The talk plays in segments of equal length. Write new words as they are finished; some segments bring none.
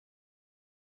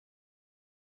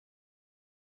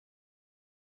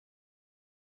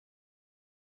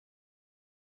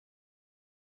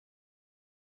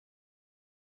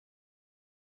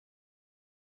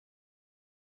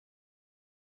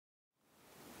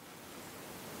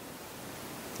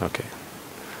Okay,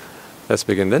 let's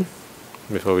begin then.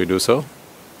 Before we do so,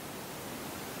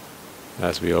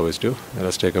 as we always do, let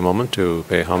us take a moment to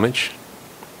pay homage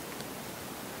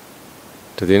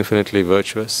to the infinitely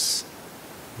virtuous,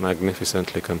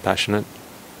 magnificently compassionate,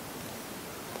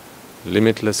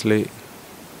 limitlessly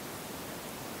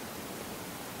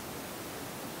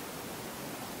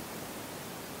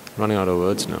running out of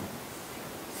words now.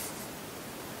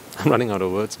 I'm running out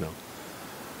of words now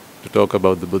to talk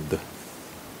about the Buddha.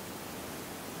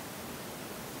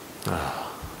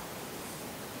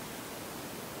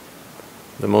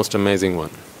 The most amazing one,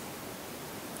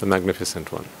 the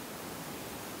magnificent one,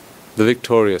 the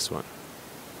victorious one,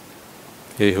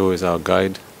 he who is our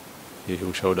guide, he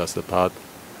who showed us the path,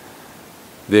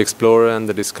 the explorer and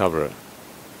the discoverer,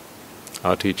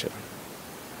 our teacher.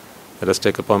 Let us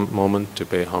take a moment to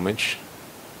pay homage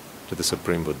to the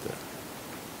Supreme Buddha.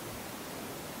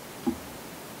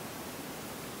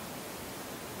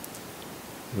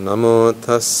 Namo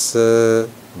tassa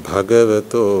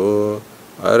bhagavato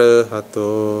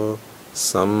arahato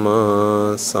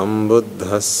samma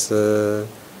sambuddhassa.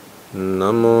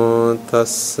 Namo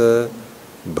tassa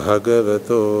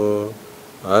bhagavato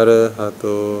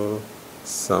arahato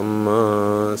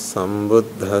samma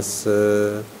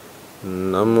sambuddhassa.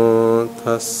 Namo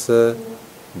tassa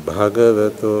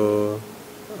bhagavato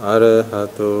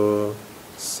arahato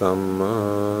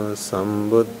samma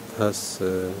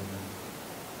sambuddhassa.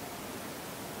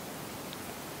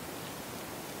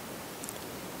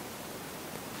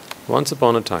 Once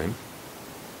upon a time,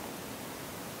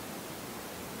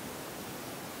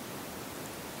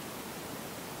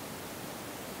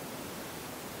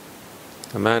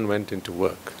 a man went into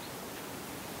work.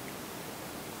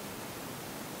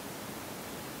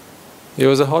 It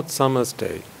was a hot summer's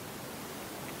day.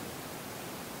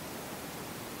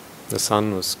 The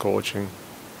sun was scorching,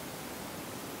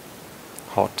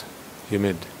 hot,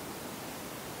 humid.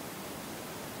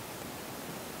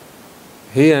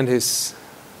 He and his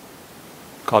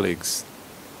colleagues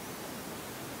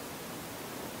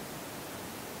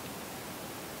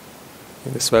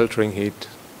in the sweltering heat,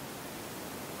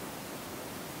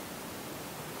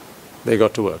 they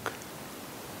got to work.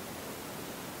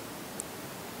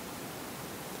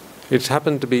 It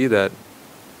happened to be that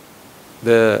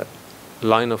the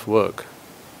line of work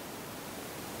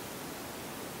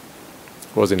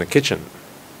was in a kitchen.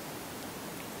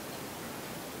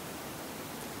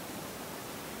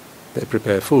 They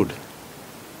prepare food.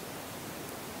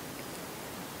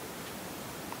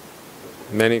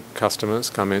 Many customers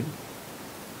come in,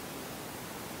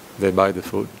 they buy the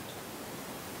food,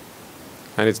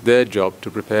 and it's their job to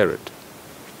prepare it.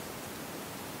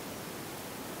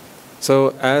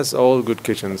 So, as all good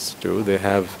kitchens do, they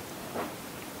have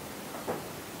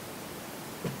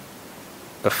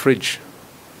a fridge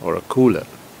or a cooler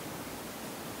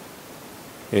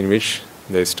in which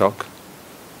they stock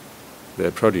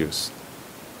their produce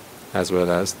as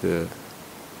well as the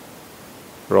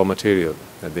raw material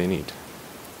that they need.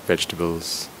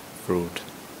 Vegetables, fruit,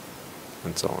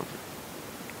 and so on.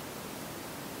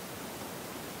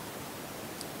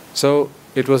 So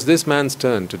it was this man's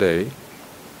turn today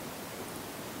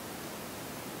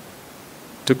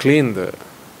to clean the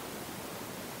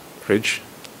fridge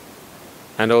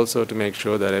and also to make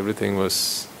sure that everything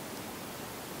was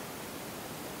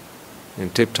in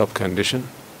tip-top condition.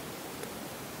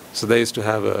 So they used to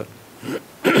have a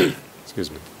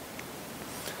excuse me.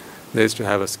 They used to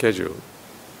have a schedule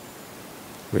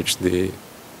which the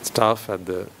staff at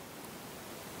the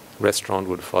restaurant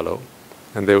would follow,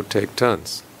 and they would take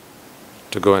turns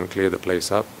to go and clear the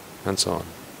place up and so on.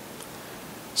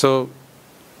 So,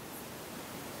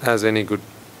 as any good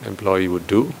employee would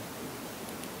do,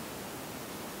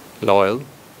 loyal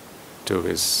to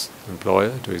his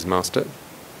employer, to his master,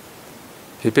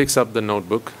 he picks up the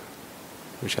notebook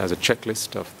which has a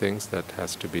checklist of things that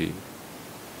has to be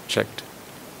checked,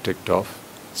 ticked off,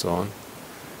 so on.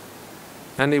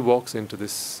 And he walks into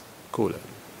this cooler.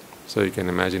 So you can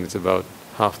imagine it's about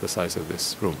half the size of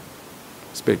this room.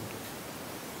 It's big.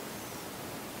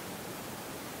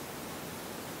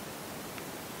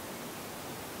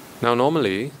 Now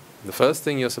normally, the first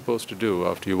thing you're supposed to do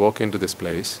after you walk into this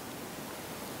place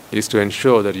is to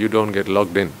ensure that you don't get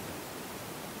logged in.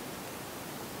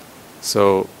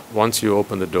 So once you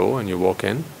open the door and you walk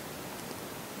in,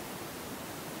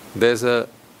 there's a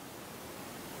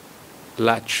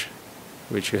latch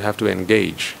which you have to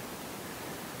engage.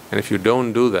 And if you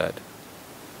don't do that,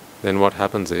 then what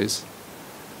happens is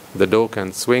the door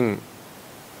can swing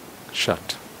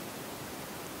shut.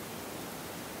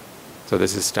 So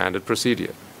this is standard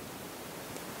procedure.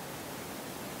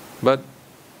 But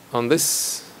on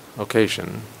this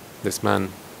occasion, this man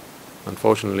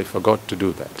unfortunately forgot to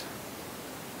do that.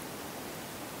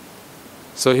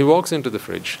 So he walks into the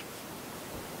fridge.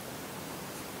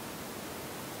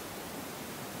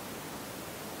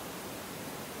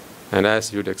 And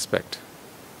as you'd expect,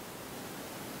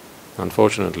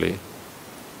 unfortunately,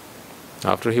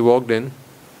 after he walked in,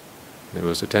 he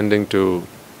was attending to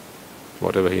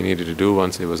whatever he needed to do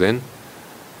once he was in.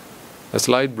 A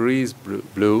slight breeze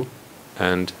blew,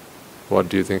 and what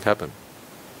do you think happened?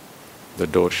 The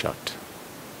door shut.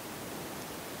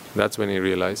 That's when he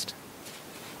realized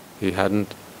he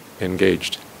hadn't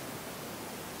engaged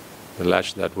the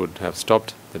latch that would have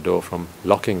stopped the door from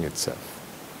locking itself.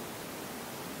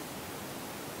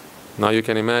 Now you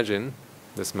can imagine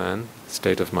this man's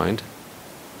state of mind.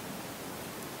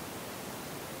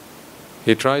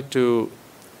 He tried to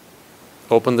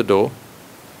open the door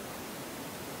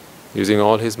using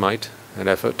all his might and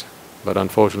effort, but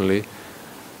unfortunately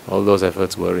all those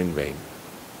efforts were in vain.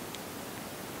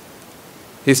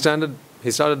 He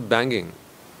started banging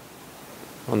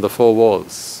on the four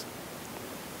walls,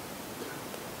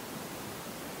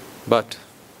 but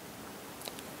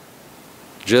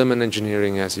German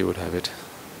engineering, as you would have it,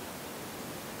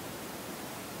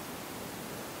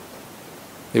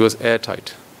 it was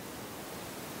airtight.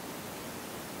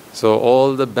 So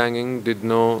all the banging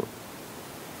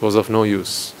was of no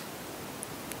use.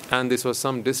 And this was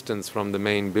some distance from the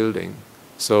main building,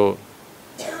 so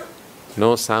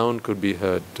no sound could be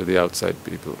heard to the outside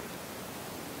people.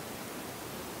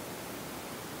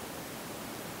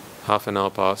 Half an hour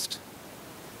passed.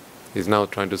 He's now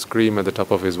trying to scream at the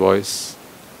top of his voice,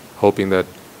 hoping that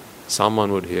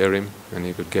someone would hear him and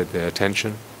he could get their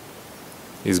attention.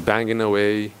 He's banging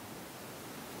away.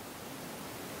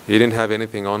 He didn't have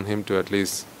anything on him to at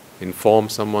least inform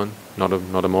someone, not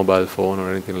a mobile phone or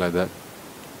anything like that.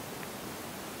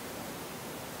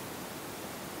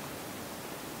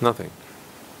 Nothing.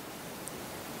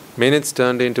 Minutes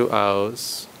turned into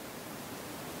hours.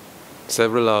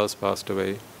 Several hours passed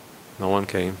away. No one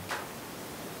came.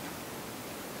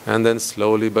 And then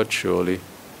slowly but surely,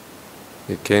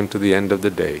 it came to the end of the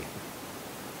day.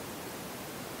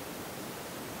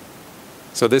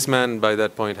 So this man by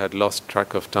that point had lost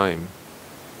track of time,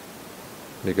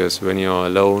 because when you're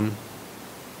alone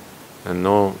and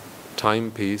no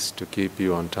timepiece to keep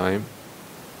you on time,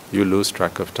 you lose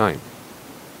track of time.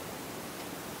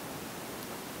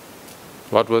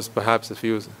 What was perhaps a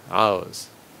few hours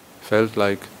felt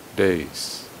like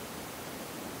days.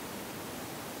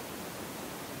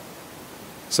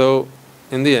 So,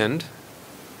 in the end,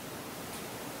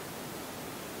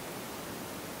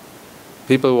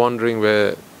 people wondering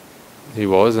where he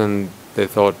was, and they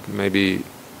thought maybe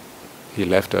he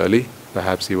left early,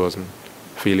 perhaps he wasn't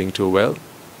feeling too well.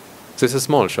 So it's a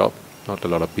small shop, not a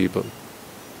lot of people.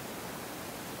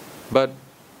 But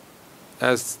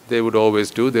as they would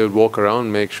always do, they would walk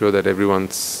around, make sure that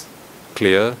everyone's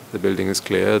clear, the building is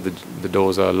clear, the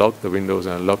doors are locked, the windows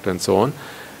are locked, and so on.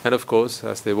 And of course,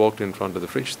 as they walked in front of the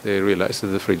fridge, they realized that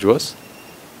the fridge was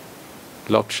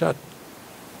locked shut.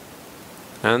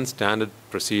 And standard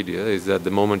procedure is that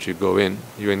the moment you go in,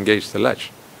 you engage the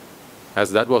latch.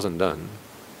 As that wasn't done,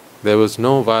 there was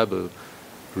no viable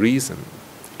reason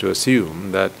to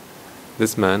assume that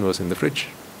this man was in the fridge.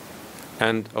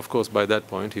 And of course, by that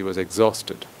point, he was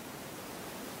exhausted.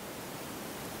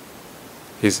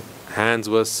 His hands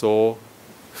were sore,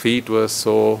 feet were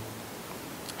sore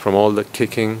from all the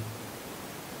kicking.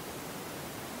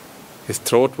 His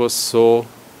throat was sore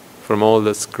from all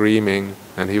the screaming,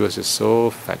 and he was just so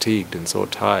fatigued and so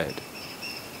tired.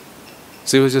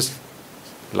 So he was just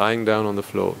lying down on the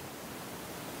floor,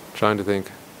 trying to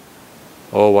think,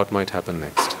 oh, what might happen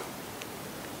next?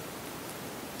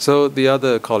 So the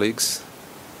other colleagues,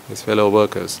 his fellow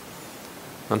workers,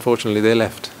 unfortunately they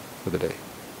left for the day.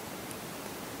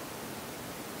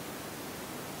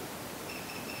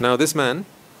 Now this man,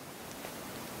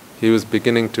 he was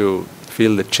beginning to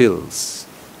feel the chills,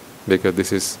 because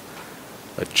this is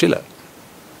a chiller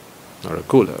or a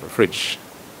cooler, a fridge.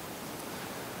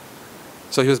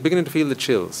 So he was beginning to feel the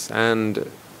chills, and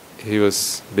he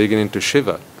was beginning to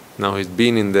shiver. Now he's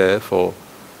been in there for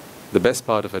the best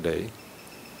part of a day.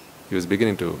 He was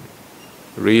beginning to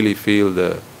really feel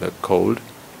the cold.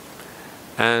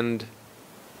 And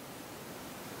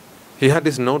he had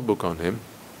his notebook on him.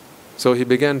 So he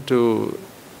began to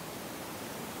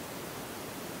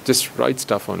just write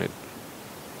stuff on it,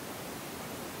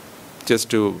 just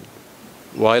to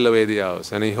while away the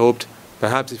hours. And he hoped,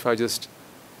 perhaps if I just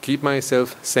keep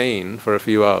myself sane for a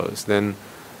few hours, then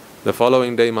the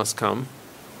following day must come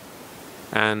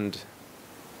and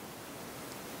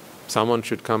someone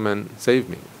should come and save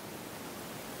me.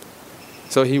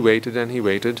 So he waited and he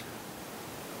waited.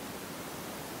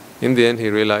 In the end he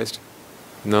realized,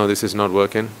 no, this is not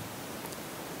working.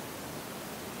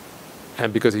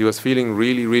 And because he was feeling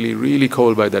really, really, really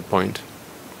cold by that point,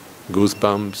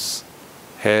 goosebumps,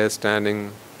 hair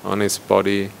standing on his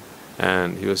body,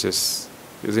 and he was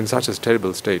in such a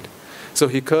terrible state. So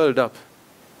he curled up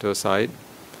to a side.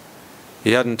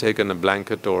 He hadn't taken a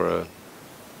blanket or a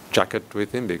jacket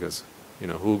with him because,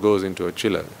 who goes into a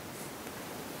chiller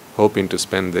hoping to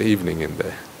spend the evening in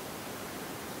there?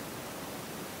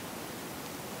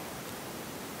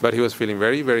 But he was feeling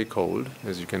very, very cold,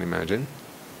 as you can imagine,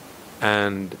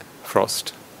 and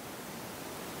frost.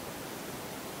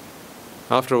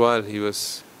 After a while, he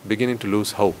was beginning to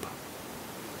lose hope.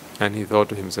 And he thought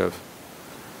to himself,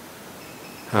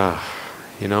 I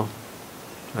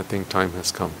think time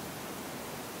has come.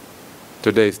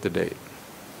 Today's the day.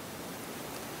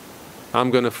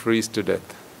 I'm going to freeze to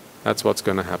death. That's what's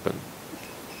going to happen.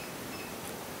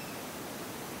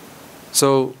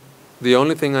 So, the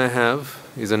only thing I have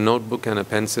is a notebook and a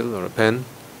pencil or a pen.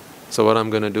 So what I'm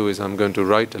going to do is I'm going to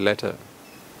write a letter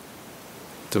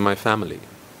to my family.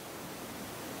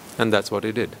 And that's what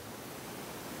he did.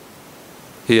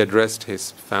 He addressed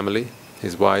his family,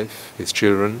 his wife, his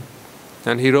children,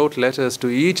 and he wrote letters to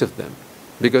each of them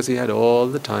because he had all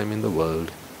the time in the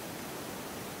world.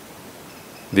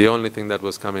 The only thing that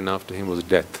was coming after him was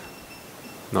death,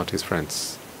 not his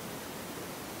friends.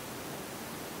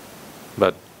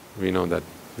 But we know that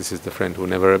this is the friend who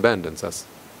never abandons us.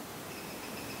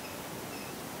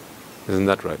 Isn't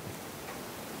that right?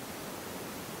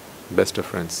 Best of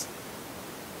friends.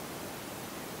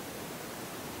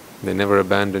 They never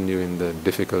abandon you in the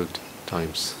difficult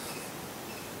times.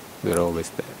 They're always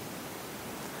there.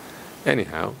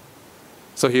 Anyhow,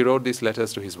 so he wrote these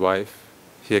letters to his wife.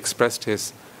 He expressed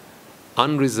his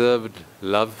unreserved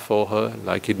love for her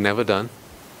like he'd never done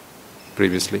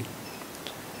previously.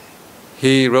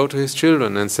 He wrote to his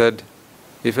children and said,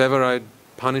 if ever I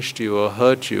punished you or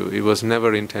hurt you, it was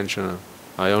never intentional.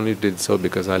 I only did so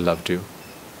because I loved you.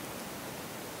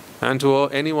 And to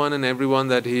anyone and everyone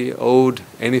that he owed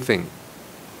anything,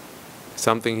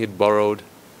 something he'd borrowed,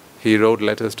 he wrote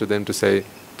letters to them to say,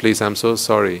 please, I'm so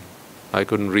sorry. I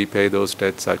couldn't repay those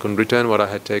debts. I couldn't return what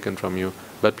I had taken from you.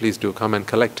 But please do come and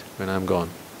collect when I'm gone.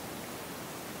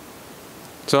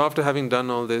 So after having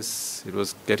done all this, it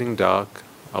was getting dark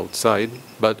outside,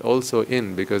 but also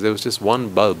in, because there was just one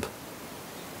bulb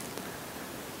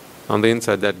on the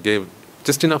inside that gave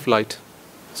just enough light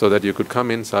so that you could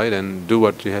come inside and do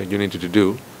what you needed to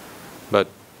do, but,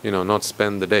 not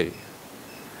spend the day.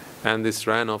 And this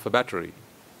ran off a battery.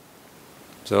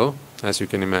 So, as you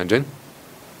can imagine,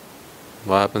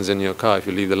 what happens in your car if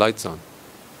you leave the lights on?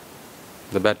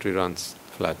 The battery runs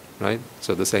flat, right?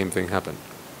 So the same thing happened.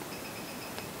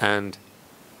 And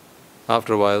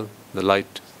after a while, the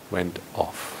light went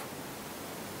off.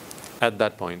 At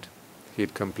that point,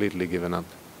 he'd completely given up,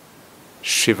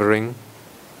 shivering,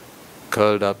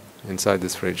 curled up inside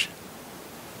this fridge.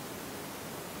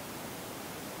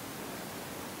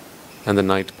 And the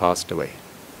night passed away.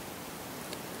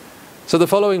 So the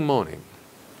following morning,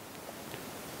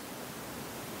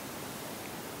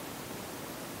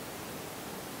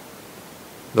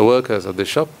 the workers of the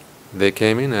shop, they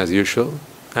came in as usual,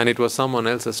 and it was someone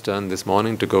else's turn this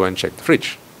morning to go and check the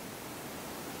fridge.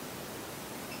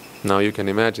 Now you can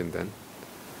imagine then,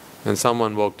 when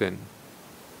someone walked in,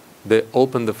 they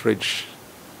opened the fridge,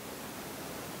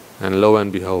 and lo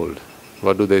and behold,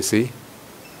 what do they see?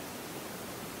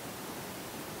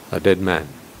 A dead man.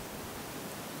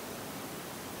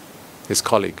 His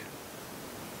colleague.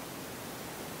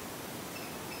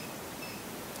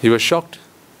 He was shocked,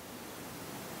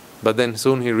 but then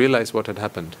soon he realized what had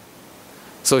happened.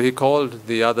 So he called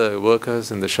the other workers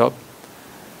in the shop,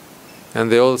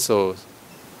 and they also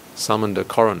summoned a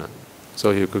coroner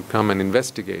so he could come and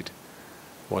investigate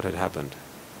what had happened.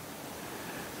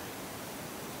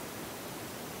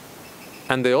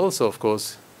 And they also, of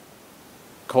course,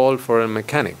 called for a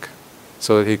mechanic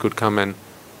so that he could come and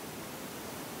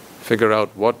figure out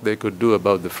what they could do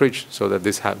about the fridge so that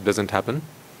this doesn't happen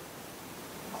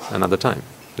another time,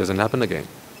 doesn't happen again.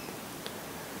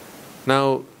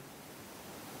 Now,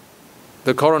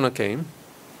 the coroner came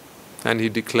and he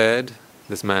declared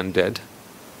this man dead.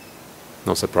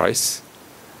 No surprise.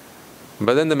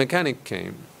 But then the mechanic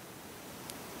came.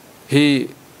 He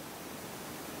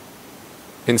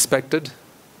inspected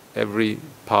every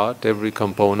part, every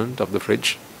component of the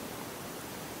fridge.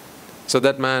 So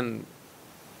that man,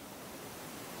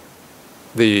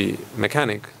 the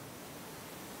mechanic,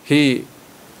 he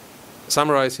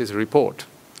summarized his report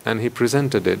and he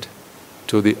presented it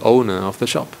to the owner of the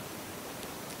shop.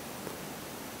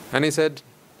 And he said,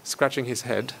 scratching his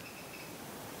head,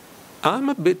 I'm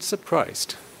a bit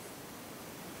surprised.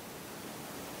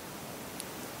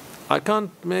 I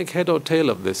can't make head or tail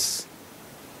of this.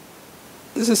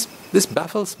 This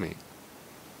baffles me.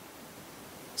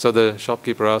 So the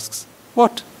shopkeeper asks,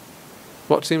 What?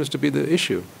 What seems to be the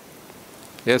issue?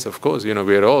 Yes, of course, we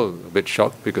are all a bit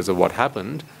shocked because of what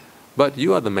happened, but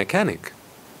you are the mechanic.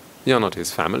 You're not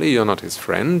his family, you're not his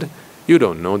friend, you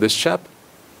don't know this chap.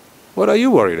 What are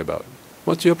you worried about?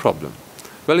 What's your problem?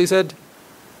 Well, he said,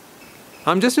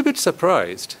 I'm just a bit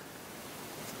surprised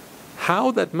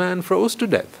how that man froze to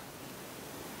death.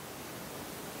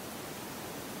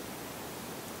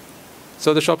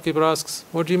 So the shopkeeper asks,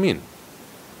 what do you mean?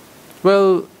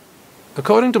 Well,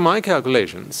 according to my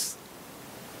calculations,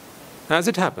 as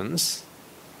it happens,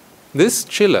 this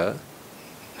chiller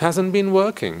hasn't been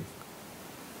working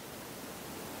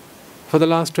for the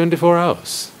last 24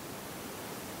 hours.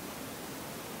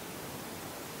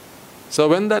 So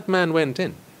when that man went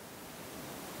in,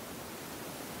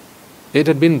 it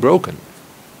had been broken.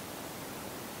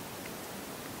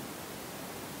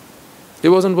 It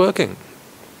wasn't working.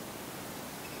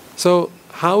 So,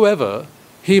 however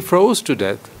he froze to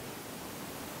death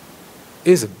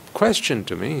is a question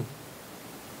to me.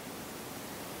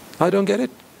 I don't get it,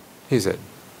 he said.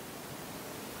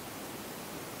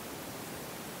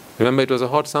 Remember, it was a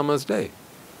hot summer's day.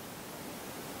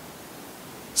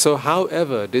 So,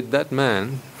 however did that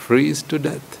man freeze to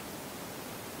death?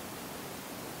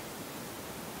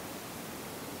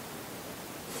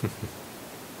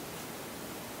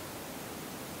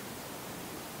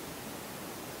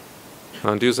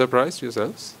 Aren't you surprised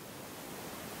yourselves?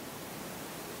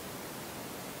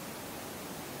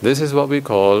 This is what we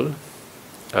call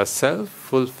a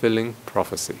self-fulfilling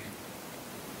prophecy.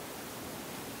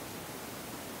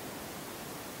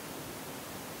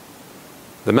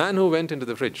 The man who went into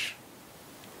the fridge,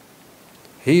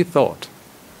 he thought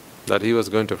that he was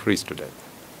going to freeze to death.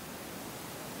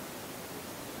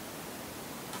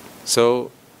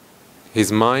 So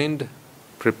his mind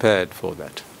prepared for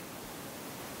that.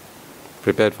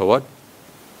 Prepared for what?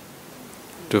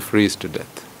 To freeze to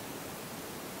death.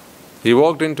 He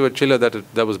walked into a chiller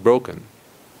that was broken,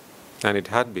 and it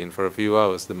had been for a few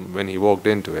hours when he walked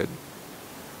into it.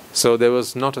 So there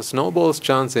was not a snowball's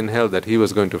chance in hell that he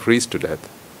was going to freeze to death.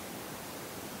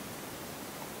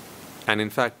 And in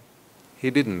fact,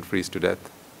 he didn't freeze to death.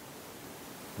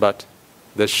 But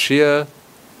the sheer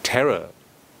terror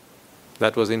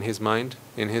that was in his mind,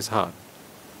 in his heart,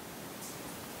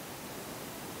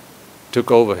 took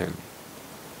over him.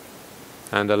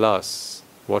 And alas,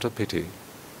 what a pity.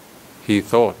 He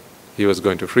thought he was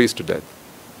going to freeze to death.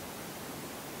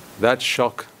 That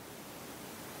shock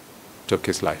took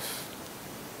his life.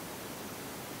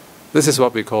 This is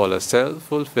what we call a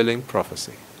self-fulfilling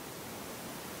prophecy.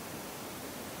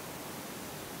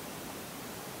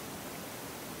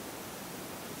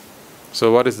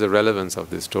 So what is the relevance of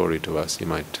this story to us, you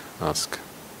might ask?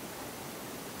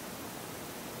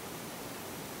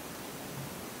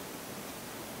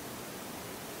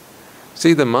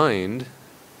 See, the mind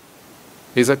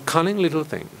is a cunning little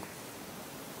thing.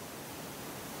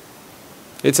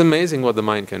 It's amazing what the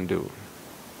mind can do.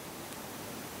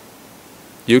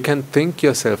 You can think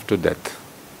yourself to death.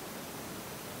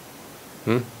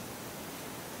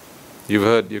 You've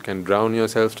heard you can drown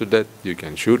yourself to death, you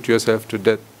can shoot yourself to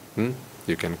death,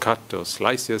 you can cut or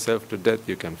slice yourself to death,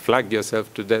 you can flag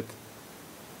yourself to death.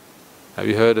 Have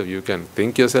you heard of you can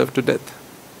think yourself to death?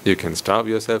 You can starve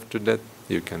yourself to death.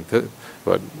 You can,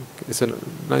 but it's a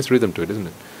nice rhythm to it, isn't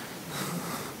it?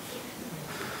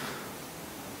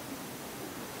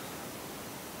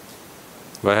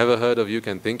 Have I ever heard of you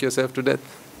can think yourself to death?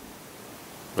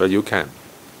 Well, you can.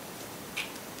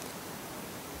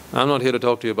 I'm not here to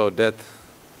talk to you about death,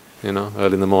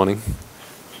 early in the morning.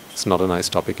 It's not a nice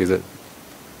topic, is it?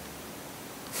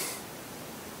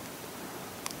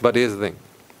 But here's the thing.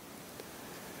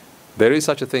 There is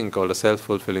such a thing called a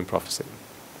self-fulfilling prophecy.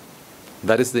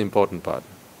 That is the important part.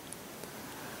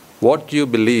 What you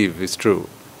believe is true,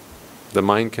 the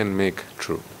mind can make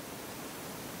true.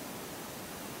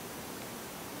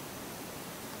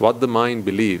 What the mind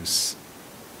believes,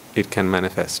 it can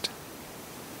manifest.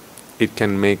 It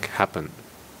can make happen.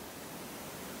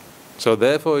 So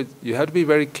therefore, you have to be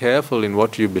very careful in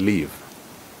what you believe,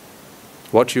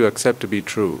 what you accept to be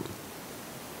true.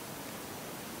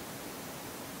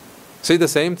 See, the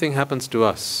same thing happens to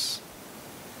us.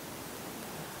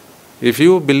 If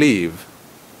you believe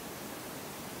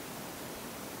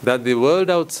that the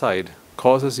world outside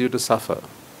causes you to suffer,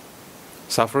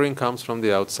 suffering comes from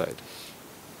the outside,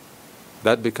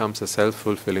 that becomes a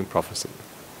self-fulfilling prophecy.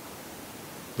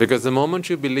 Because the moment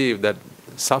you believe that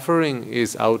suffering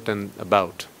is out and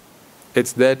about,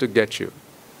 it's there to get you.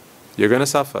 You're going to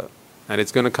suffer, and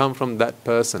it's going to come from that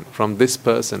person, from this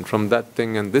person, from that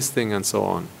thing and this thing and so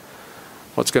on.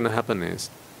 What's going to happen is,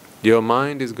 your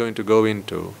mind is going to go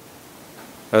into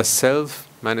a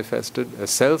self-manifested, a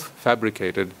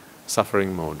self-fabricated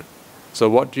suffering mode. So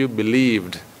what you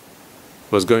believed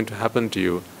was going to happen to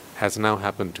you has now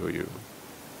happened to you.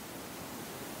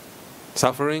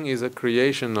 Suffering is a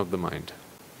creation of the mind.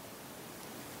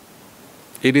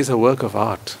 It is a work of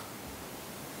art.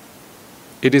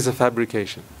 It is a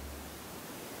fabrication.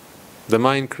 The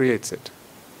mind creates it.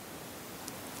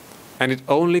 And it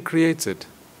only creates it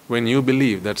when you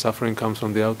believe that suffering comes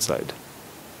from the outside.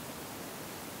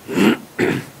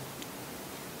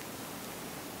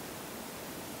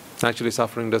 Actually,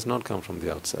 suffering does not come from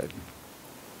the outside.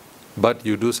 But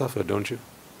you do suffer, don't you?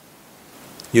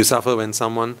 You suffer when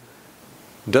someone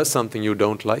does something you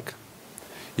don't like.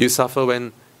 You suffer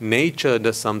when nature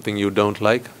does something you don't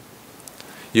like.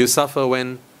 You suffer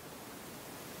when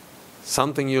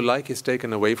something you like is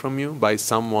taken away from you by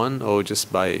someone or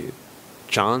just by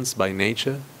chance, by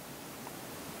nature.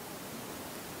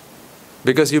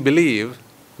 Because you believe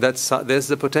that there's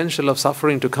the potential of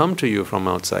suffering to come to you from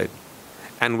outside.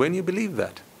 And when you believe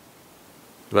that,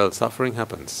 well, suffering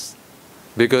happens.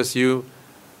 Because you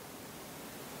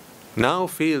now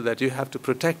feel that you have to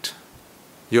protect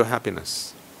your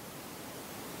happiness.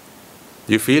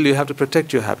 You feel you have to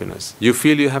protect your happiness. You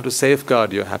feel you have to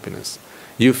safeguard your happiness.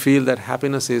 You feel that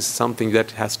happiness is something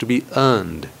that has to be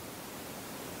earned.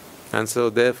 And so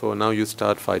therefore now you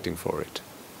start fighting for it.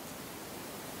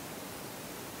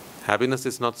 Happiness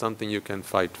is not something you can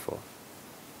fight for.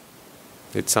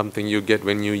 It's something you get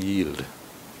when you yield.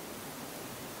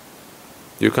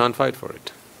 You can't fight for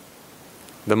it.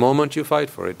 The moment you fight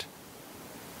for it,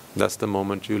 that's the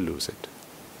moment you lose it.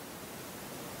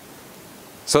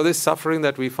 So this suffering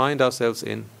that we find ourselves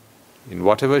in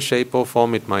whatever shape or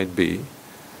form it might be,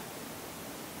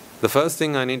 the first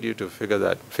thing I need you to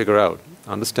figure out,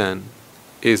 understand,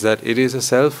 is that it is a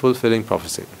self-fulfilling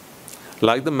prophecy.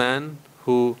 Like the man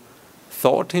who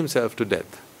thought himself to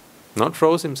death, not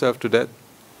froze himself to death,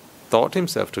 thought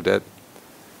himself to death,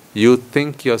 you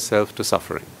think yourself to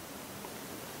suffering.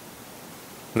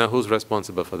 Now who's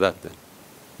responsible for that then?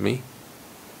 Me?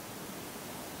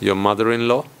 Your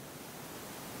mother-in-law?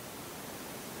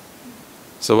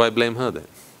 So why blame her then?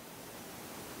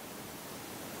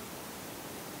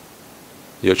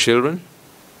 Your children?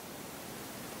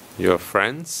 Your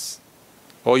friends?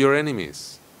 Or your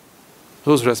enemies?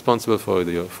 Who's responsible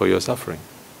for your suffering?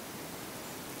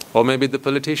 Or maybe the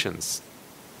politicians?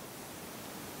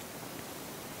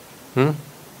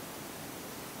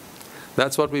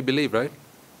 That's what we believe, right?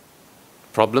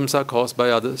 Problems are caused by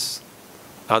others.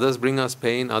 Others bring us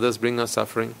pain, others bring us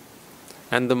suffering.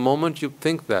 And the moment you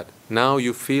think that, now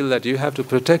you feel that you have to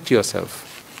protect yourself.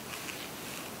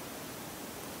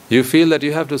 You feel that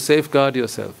you have to safeguard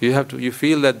yourself. You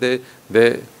feel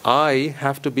that I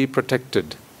have to be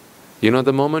protected. You know,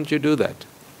 the moment you do that,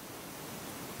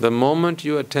 the moment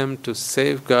you attempt to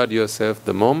safeguard yourself,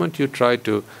 the moment you try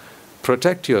to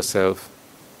protect yourself,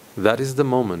 that is the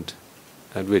moment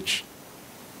at which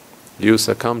you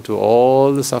succumb to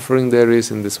all the suffering there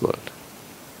is in this world.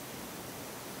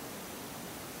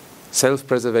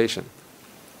 Self-preservation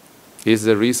is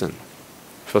the reason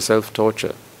for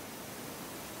self-torture.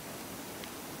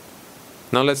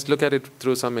 Now let's look at it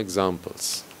through some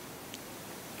examples.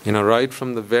 Right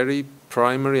from the very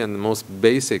primary and the most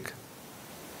basic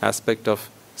aspect of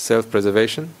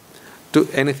self-preservation to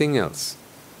anything else.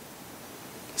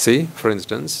 See, for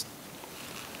instance,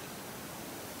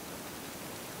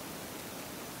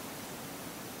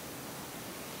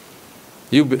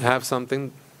 you have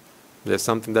something, there's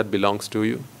something that belongs to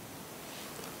you.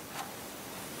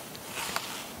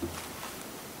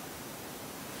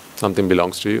 Something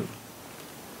belongs to you.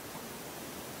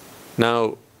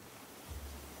 Now,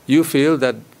 you feel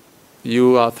that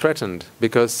you are threatened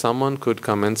because someone could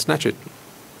come and snatch it.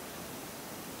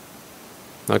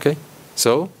 Okay?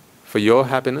 So, for your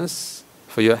happiness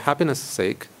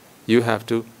sake, you have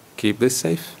to keep this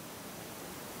safe.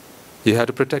 You have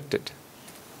to protect it.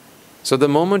 So the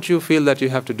moment you feel that you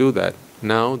have to do that,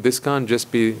 now this can't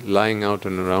just be lying out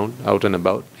and around, out and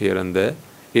about, here and there.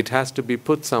 It has to be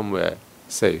put somewhere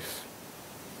safe.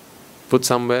 Put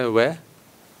somewhere where?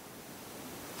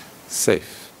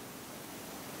 Safe.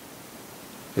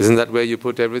 Isn't that where you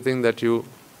put everything that you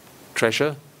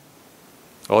treasure?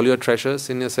 All your treasures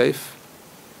in your safe?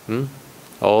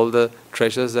 All the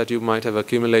treasures that you might have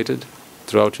accumulated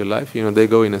throughout your life, they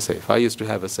go in a safe. I used to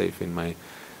have a safe in my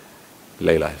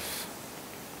lay life.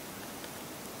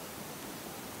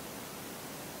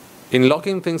 In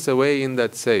locking things away in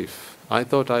that safe, I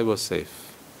thought I was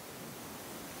safe.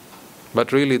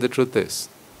 But really the truth is,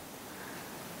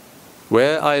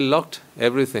 where I locked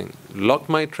everything, locked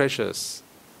my treasures,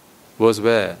 was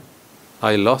where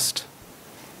I lost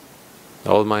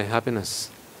all my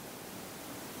happiness.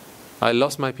 I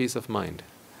lost my peace of mind.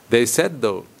 They said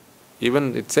though,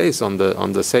 even it says on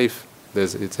the safe,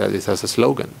 it has a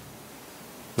slogan,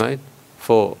 right?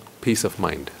 For peace of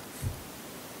mind.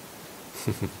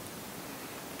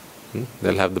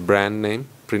 They'll have the brand name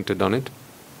printed on it,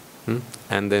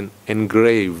 and then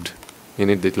engraved in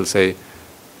it, it'll say,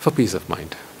 for peace of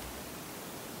mind.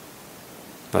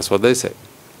 That's what they say.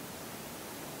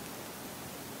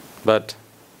 But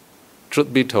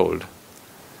truth be told,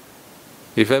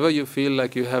 if ever you feel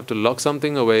like you have to lock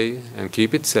something away and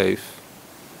keep it safe,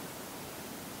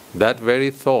 that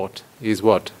very thought is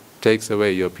what takes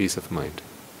away your peace of mind.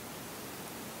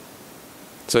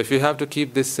 So if you have to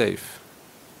keep this safe,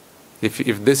 if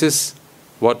this is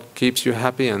what keeps you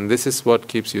happy and this is what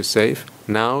keeps you safe,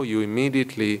 now you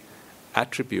immediately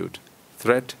attribute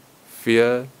threat,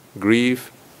 fear,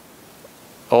 grief,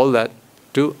 all that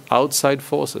to outside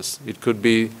forces. It could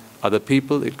be other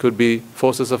people, it could be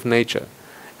forces of nature.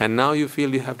 And now you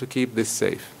feel you have to keep this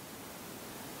safe.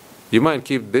 You might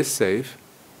keep this safe,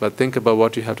 but think about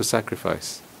what you have to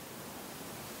sacrifice.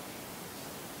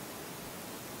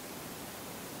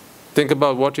 Think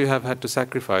about what you have had to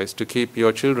sacrifice to keep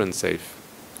your children safe,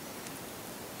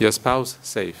 your spouse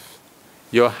safe,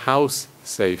 your house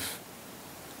safe,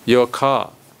 your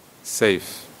car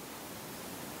safe.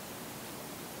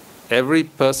 Every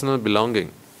personal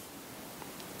belonging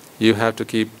you have to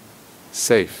keep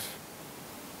safe.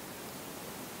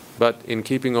 But in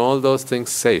keeping all those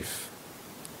things safe,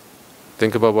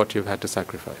 think about what you've had to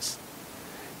sacrifice.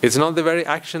 It's not the very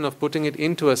action of putting it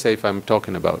into a safe I'm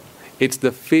talking about. It's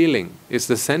the feeling, it's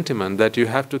the sentiment that you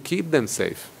have to keep them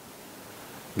safe.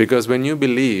 Because when you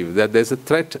believe that there's a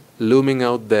threat looming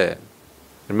out there,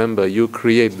 remember, you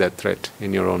create that threat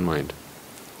in your own mind.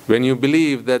 When you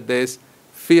believe that there's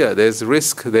fear, there's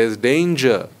risk, there's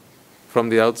danger from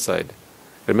the outside,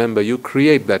 remember, you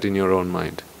create that in your own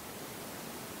mind.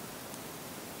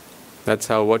 That's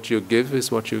how what you give is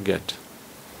what you get.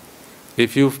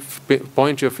 If you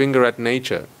point your finger at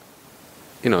nature,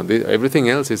 everything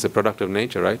else is a product of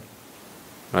nature, right?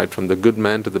 Right, from the good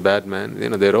man to the bad man,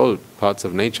 they're all parts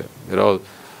of nature. They're all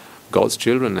God's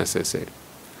children, as they say.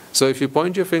 So if you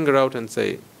point your finger out and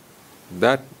say,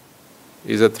 that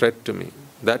is a threat to me,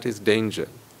 that is danger,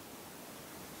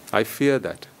 I fear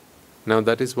that. Now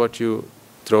that is what you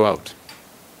throw out.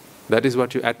 That is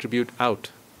what you attribute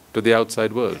out to the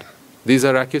outside world. These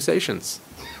are accusations.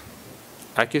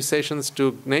 Accusations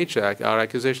to nature are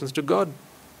accusations to God.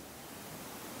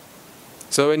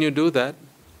 So when you do that,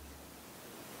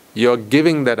 you're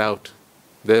giving that out.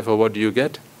 Therefore, what do you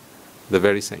get? The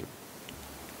very same.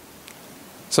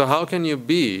 So how can you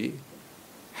be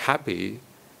happy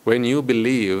when you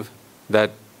believe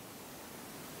that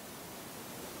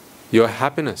your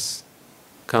happiness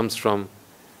comes from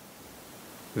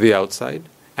the outside?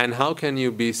 And how can you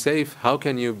be safe? How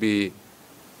can you be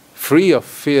free of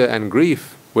fear and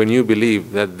grief when you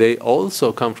believe that they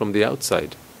also come from the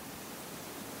outside?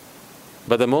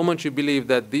 But the moment you believe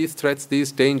that these threats,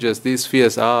 these dangers, these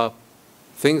fears are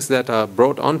things that are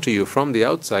brought onto you from the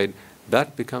outside,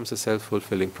 that becomes a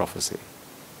self-fulfilling prophecy.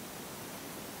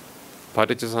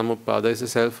 Paticca is a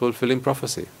self-fulfilling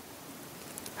prophecy.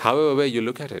 However way you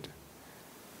look at it.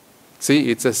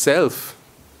 See, it's a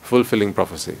self-fulfilling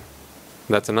prophecy.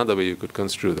 That's another way you could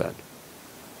construe that.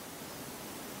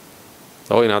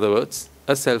 Or in other words,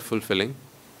 a self-fulfilling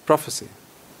prophecy.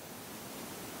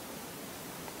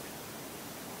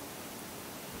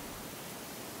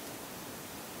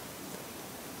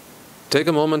 Take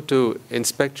a moment to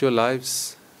inspect your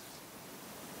lives.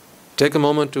 Take a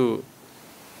moment to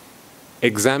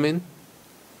examine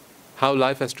how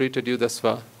life has treated you thus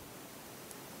far.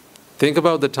 Think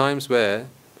about the times where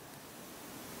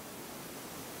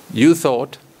you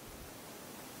thought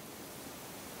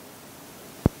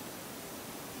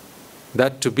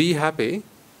that to be happy,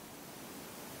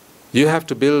 you have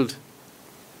to build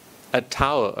a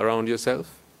tower around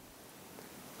yourself,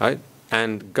 right?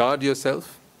 And guard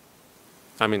yourself.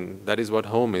 I mean, that is what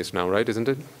home is now, right? Isn't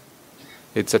it?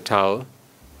 It's a tower.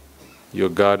 You're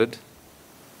guarded,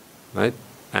 right?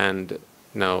 And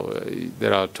now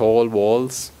there are tall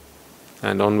walls,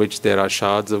 and on which there are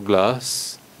shards of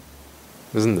glass,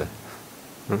 isn't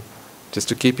there? Just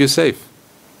to keep you safe.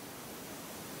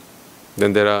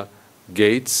 Then there are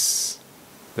gates.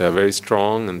 They are very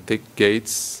strong and thick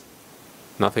gates.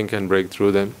 Nothing can break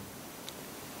through them.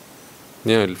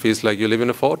 It feels like you live in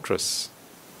a fortress.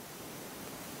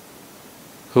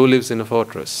 Who lives in a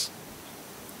fortress?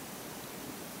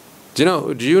 Do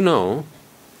you know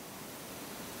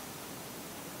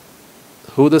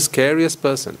who the scariest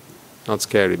person, not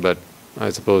scary, but I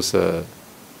suppose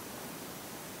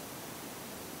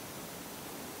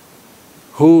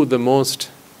who's the most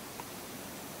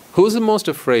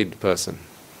afraid person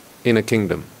in a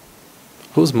kingdom?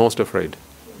 Who's most afraid?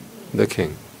 The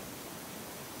king.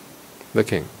 The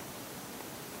king.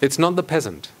 It's not the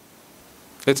peasant.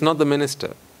 It's not the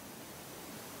minister.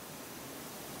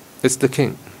 It's the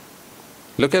king.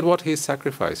 Look at what he's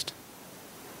sacrificed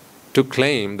to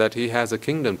claim that he has a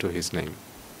kingdom to his name.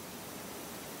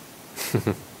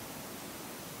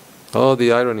 Oh,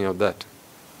 the irony of that.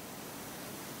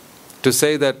 To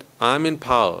say that I'm in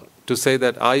power, to say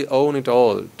that I own it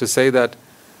all, to say that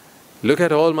look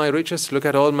at all my riches, look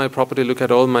at all my property, look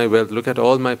at all my wealth, look at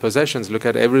all my possessions, look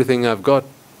at everything I've got.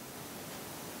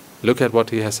 Look at what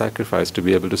he has sacrificed to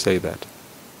be able to say that.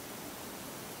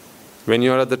 When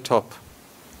you're at the top,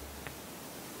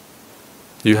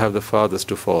 you have the farthest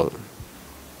to fall.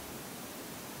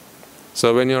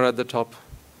 So when you're at the top,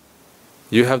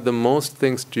 you have the most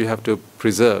things you have to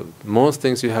preserve, most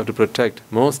things you have to protect,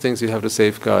 most things you have to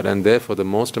safeguard, and therefore the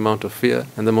most amount of fear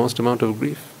and the most amount of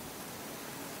grief.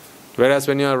 Whereas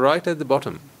when you are right at the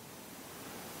bottom,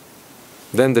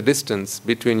 then the distance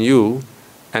between you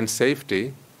and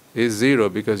safety is zero,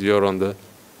 because you're on the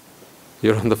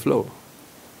floor.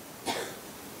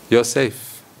 You're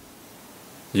safe.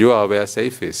 You are where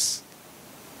safe is.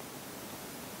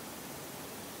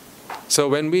 So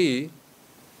when we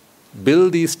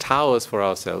build these towers for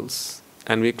ourselves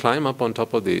and we climb up on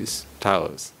top of these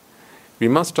towers, we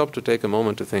must stop to take a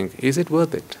moment to think, is it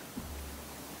worth it?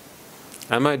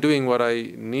 Am I doing what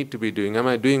I need to be doing? Am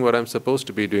I doing what I'm supposed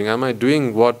to be doing? Am I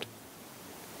doing what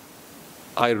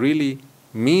I really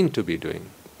mean to be doing?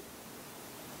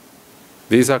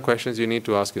 These are questions you need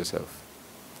to ask yourself.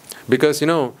 Because,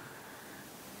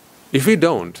 if we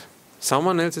don't,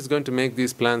 someone else is going to make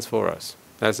these plans for us.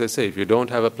 As I say, if you don't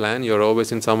have a plan, you're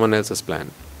always in someone else's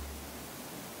plan.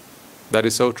 That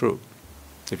is so true.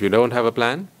 If you don't have a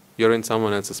plan, you're in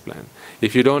someone else's plan.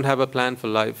 If you don't have a plan for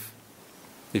life,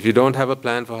 if you don't have a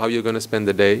plan for how you're going to spend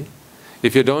the day,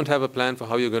 if you don't have a plan for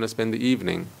how you're going to spend the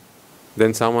evening,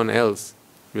 then someone else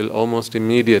will almost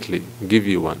immediately give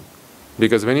you one.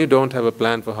 Because when you don't have a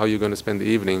plan for how you're going to spend the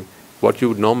evening, what you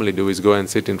would normally do is go and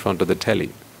sit in front of the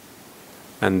telly.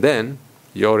 And then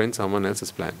you're in someone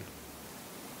else's plan.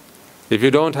 If you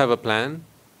don't have a plan,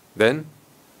 then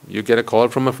you get a call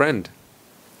from a friend.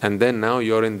 And then now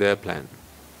you're in their plan.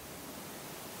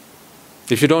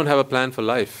 If you don't have a plan for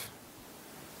life,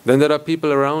 then there are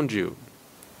people around you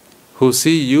who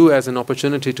see you as an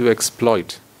opportunity to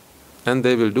exploit, and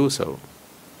they will do so.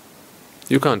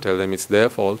 You can't tell them it's their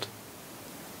fault.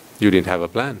 You didn't have a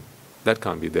plan. That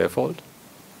can't be their fault.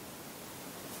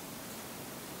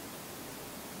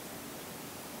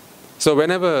 So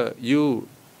whenever you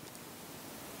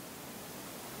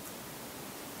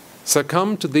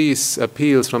succumb to these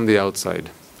appeals from the outside,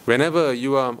 whenever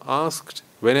you are asked,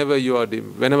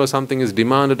 whenever something is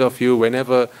demanded of you,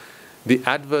 whenever the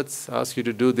adverts ask you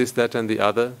to do this, that and the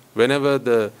other, whenever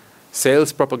the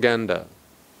sales propaganda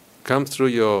comes through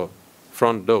your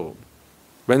front door,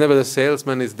 whenever the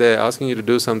salesman is there asking you to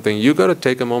do something, you got to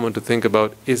take a moment to think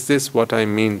about, is this what I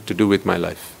mean to do with my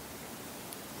life?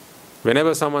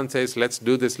 Whenever someone says, let's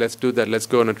do this, let's do that, let's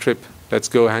go on a trip, let's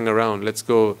go hang around, let's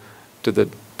go to the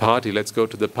party, let's go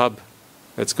to the pub,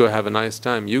 let's go have a nice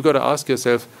time, you got to ask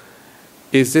yourself,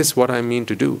 is this what I mean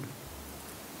to do?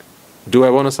 Do I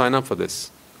want to sign up for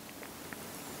this?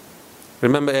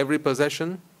 Remember, every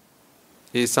possession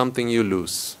is something you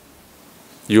lose.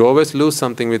 You always lose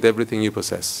something with everything you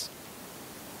possess.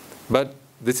 But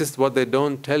this is what they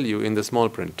don't tell you in the small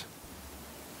print.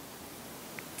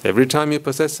 Every time you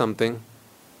possess something,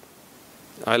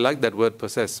 I like that word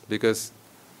possess, because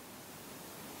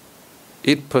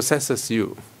it possesses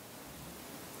you.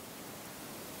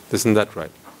 Isn't that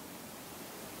right?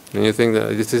 And you think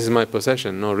that this is my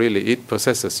possession. No, really, it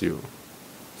possesses you.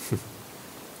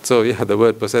 So yeah, the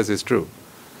word possess is true.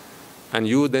 And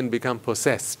you then become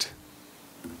possessed.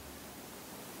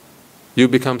 You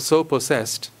become so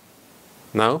possessed.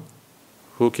 Now,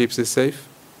 who keeps it safe?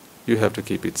 You have to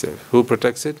keep it safe. Who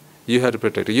protects it? You have to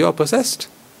protect it. You are possessed.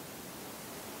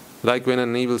 Like when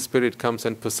an evil spirit comes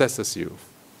and possesses you.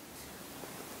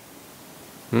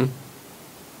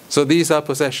 So these are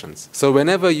possessions. So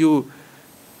whenever you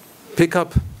pick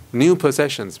up new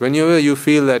possessions, whenever you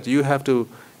feel that you have to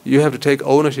take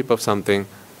ownership of something,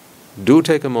 do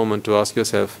take a moment to ask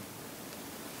yourself,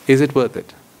 Is it worth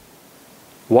it?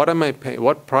 What am I paying?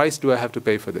 What price do I have to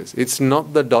pay for this? It's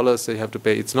not the dollars that you have to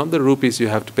pay. It's not the rupees you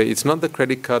have to pay. It's not the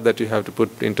credit card that you have to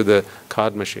put into the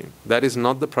card machine. That is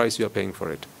not the price you are paying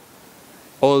for it.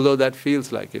 Although that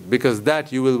feels like it. Because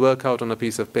that you will work out on a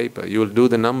piece of paper. You will do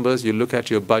the numbers, you look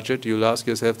at your budget, you'll ask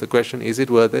yourself the question, is it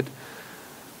worth it?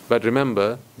 But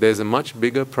remember, there's a much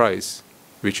bigger price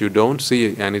which you don't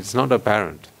see and it's not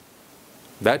apparent.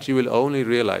 That you will only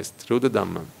realize through the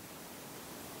Dhamma.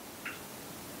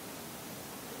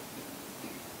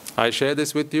 I share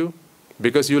this with you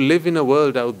because you live in a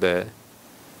world out there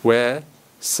where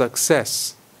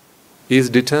success is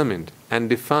determined and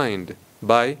defined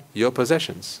by your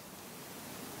possessions.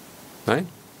 Right?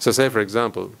 So say for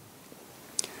example,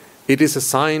 it is a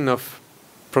sign of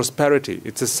prosperity,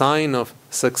 it's a sign of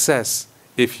success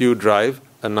if you drive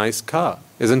a nice car,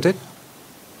 isn't it?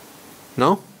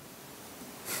 No?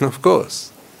 Of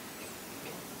course.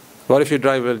 What if you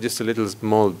drive just a little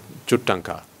small chuttan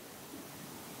car?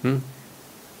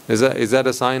 Is that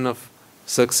a sign of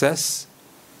success?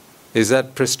 Is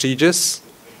that prestigious?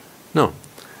 No.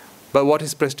 But what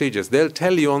is prestigious? They'll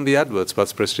tell you on the adverts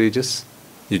what's prestigious.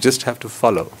 You just have to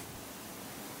follow.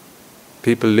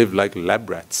 People live like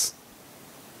lab rats.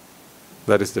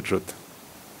 That is the truth.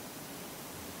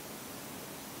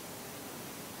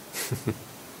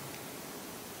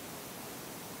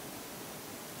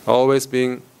 Always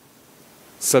being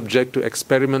subject to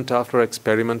experiment after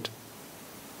experiment.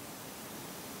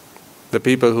 The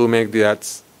people who make the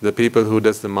ads, the people who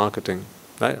does the marketing,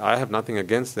 I have nothing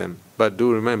against them, but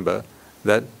do remember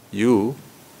that you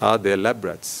are their lab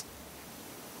rats.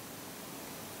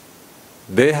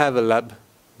 They have a lab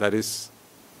that is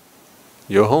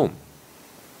your home.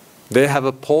 They have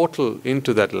a portal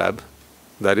into that lab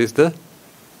that is the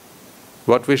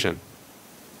what vision?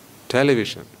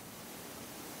 Television.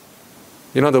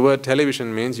 You know the word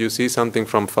television means you see something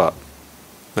from far.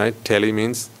 Right? Tele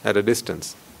means at a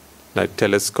distance. Like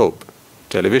telescope,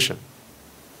 television.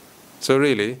 So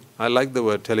really, I like the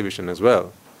word television as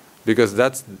well, because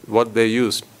that's what they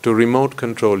use to remote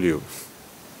control you.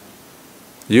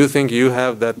 You think you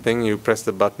have that thing, you press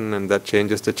the button and that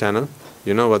changes the channel.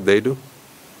 You know what they do?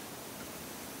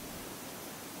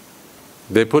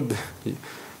 They put,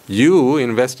 you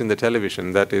invest in the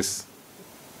television that is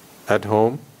at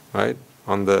home, right,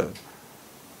 on the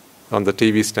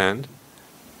TV stand.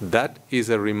 That is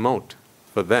a remote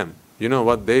for them. You know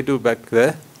what they do back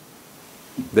there?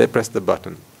 They press the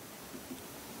button.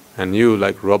 And you,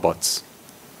 like robots,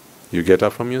 you get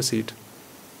up from your seat,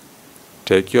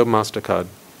 take your MasterCard,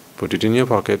 put it in your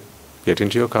pocket, get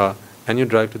into your car, and you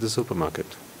drive to the supermarket.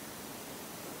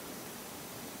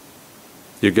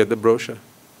 You get the brochure.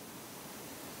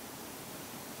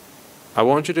 I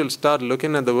want you to start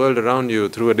looking at the world around you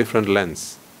through a different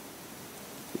lens.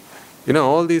 You know,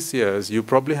 all these years, you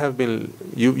probably have been,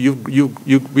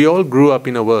 we all grew up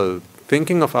in a world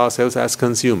thinking of ourselves as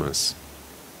consumers.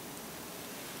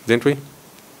 Didn't we?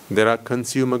 There are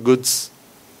consumer goods.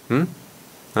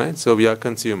 Right? So we are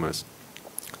consumers.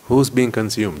 Who's being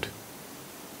consumed?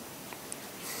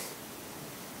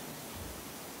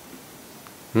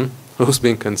 Who's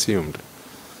being consumed?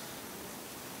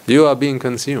 You are being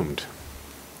consumed.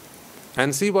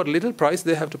 And see what little price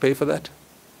they have to pay for that.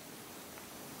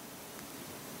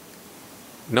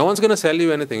 No one's going to sell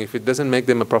you anything if it doesn't make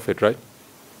them a profit, right?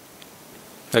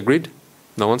 Agreed?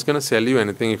 No one's going to sell you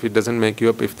anything if it doesn't make you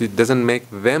up, if it doesn't make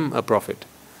them a profit.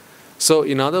 So,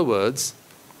 in other words,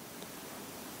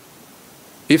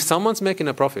 if someone's making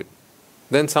a profit,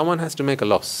 then someone has to make a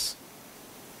loss.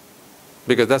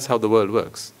 Because that's how the world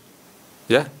works.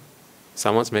 Yeah?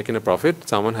 Someone's making a profit,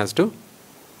 someone has to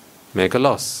make a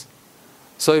loss.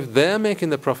 So if they're making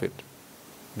the profit,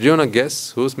 do you want to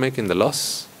guess who's making the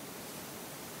loss?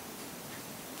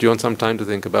 Do you want some time to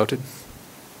think about it?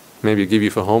 Maybe give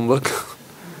you for homework?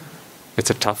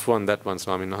 It's a tough one, that one,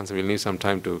 Swami Nahansa. We'll need some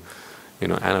time to,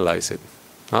 analyze it.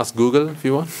 Ask Google if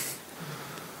you want.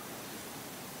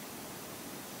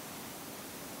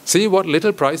 See what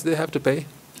little price they have to pay.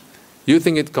 You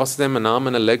think it costs them an arm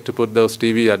and a leg to put those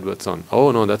TV adverts on. Oh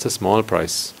no, that's a small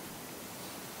price.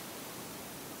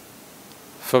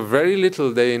 For very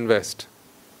little they invest,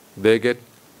 they get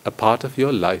a part of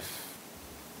your life.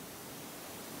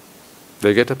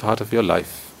 They get a part of your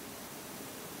life.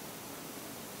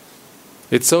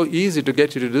 It's so easy to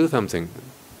get you to do something.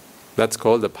 That's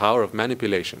called the power of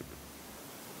manipulation.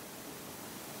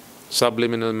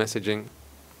 Subliminal messaging,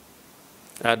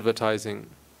 advertising,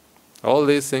 all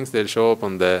these things, they'll show up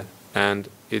on there and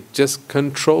it just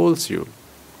controls you.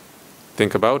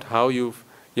 Think about how your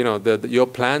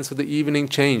plans for the evening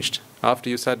changed after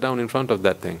you sat down in front of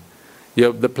that thing.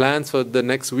 The plans for the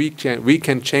next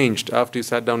weekend changed after you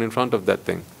sat down in front of that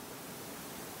thing.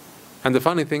 And the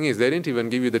funny thing is, they didn't even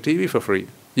give you the TV for free.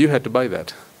 You had to buy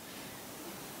that.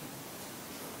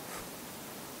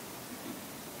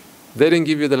 They didn't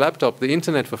give you the laptop, the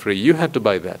internet for free. You had to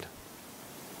buy that.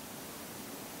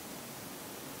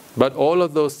 But all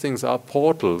of those things are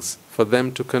portals for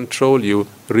them to control you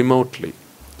remotely.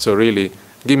 So really,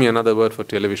 give me another word for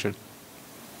television.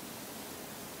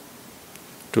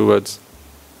 2 words.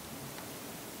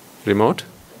 Remote?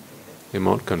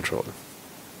 Remote control.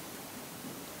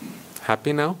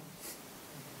 Happy now?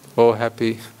 Oh,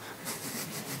 happy.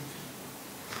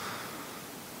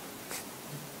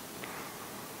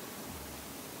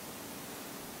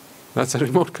 That's a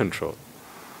remote control.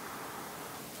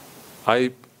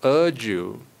 I urge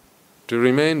you to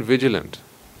remain vigilant.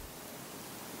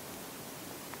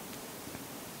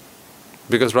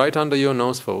 Because right under your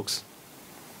nose, folks,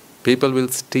 people will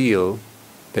steal,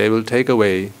 they will take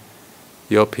away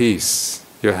your peace,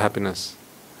 your happiness.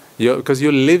 Because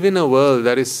you live in a world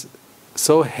that is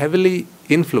so heavily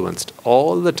influenced.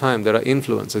 All the time there are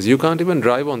influences. You can't even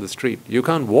drive on the street. You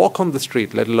can't walk on the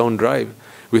street, let alone drive,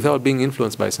 without being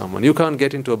influenced by someone. You can't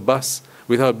get into a bus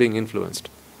without being influenced.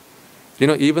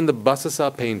 Even the buses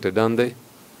are painted, aren't they?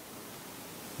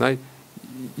 Right?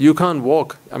 You can't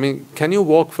walk. I mean, can you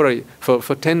walk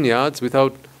for 10 yards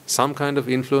without some kind of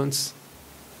influence?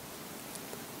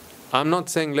 I'm not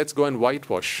saying let's go and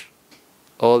whitewash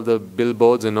all the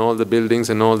billboards and all the buildings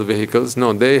and all the vehicles.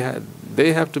 No, they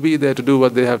have to be there to do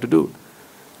what they have to do.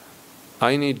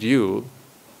 I need you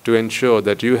to ensure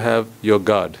that you have your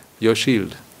guard, your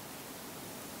shield.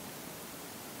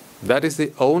 That is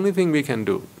the only thing we can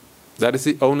do. That is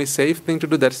the only safe thing to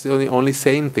do. That's the only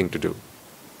sane thing to do.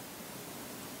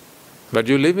 But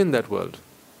you live in that world.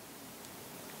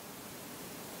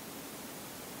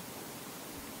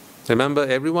 Remember,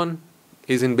 everyone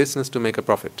is in business to make a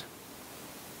profit.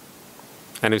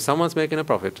 And if someone's making a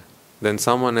profit, then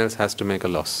someone else has to make a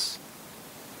loss.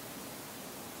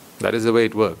 That is the way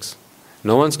it works.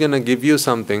 No one's going to give you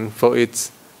something for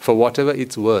whatever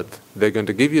it's worth. They're going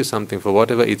to give you something for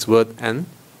whatever it's worth and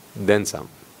then some.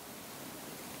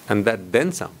 And that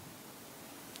then some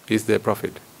is their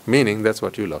profit. Meaning that's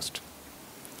what you lost.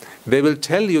 They will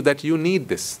tell you that you need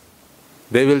this.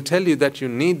 They will tell you that you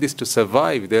need this to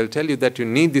survive. They'll tell you that you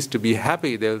need this to be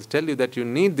happy. They'll tell you that you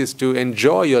need this to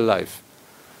enjoy your life.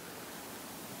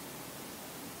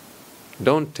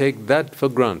 Don't take that for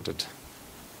granted.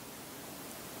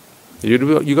 You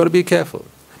got to be careful.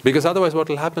 Because otherwise what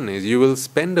will happen is you will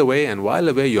spend away and while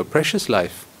away your precious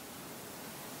life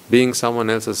being someone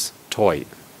else's toy.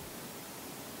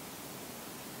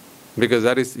 Because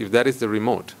if that is the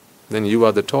remote, then you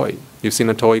are the toy. You've seen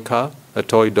a toy car, a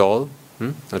toy doll,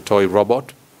 a toy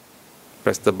robot.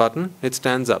 Press the button, it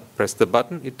stands up. Press the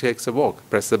button, it takes a walk.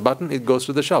 Press the button, it goes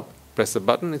to the shop. Press the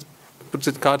button, it puts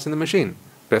its cards in the machine.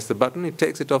 Press the button, it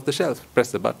takes it off the shelf.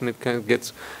 Press the button, it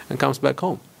gets and comes back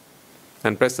home.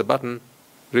 And press the button,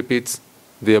 repeats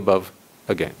the above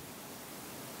again.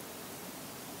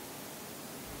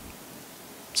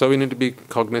 So we need to be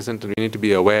cognizant and we need to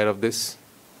be aware of this.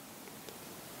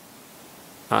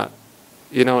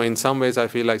 In some ways I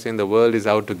feel like saying the world is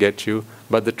out to get you,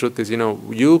 but the truth is,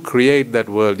 you create that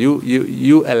world.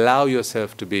 You allow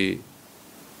yourself to be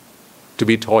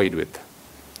toyed with.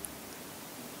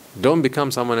 Don't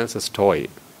become someone else's toy.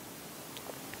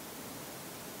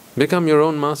 Become your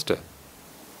own master.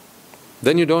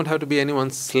 Then you don't have to be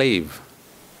anyone's slave.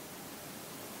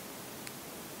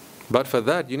 But for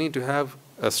that, you need to have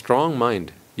a strong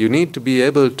mind. You need to be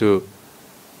able to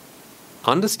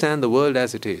understand the world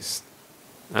as it is.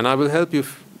 And I will help you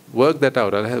work that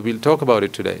out. We'll talk about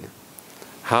it today.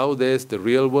 How there's the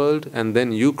real world and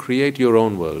then you create your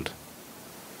own world.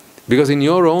 Because in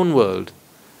your own world,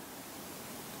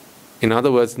 in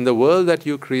other words, in the world that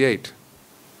you create,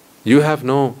 you have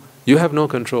no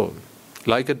control.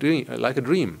 Like a dream.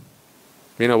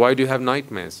 Why do you have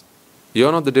nightmares?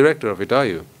 You're not the director of it, are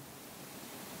you?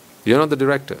 You're not the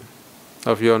director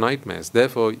of your nightmares.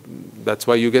 Therefore, that's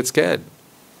why you get scared.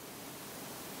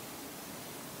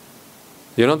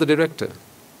 You're not the director.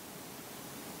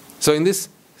 So in this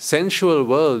sensual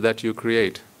world that you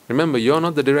create, remember, you're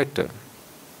not the director.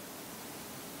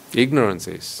 Ignorance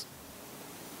is.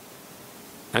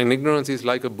 And ignorance is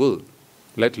like a bull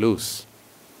let loose.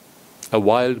 A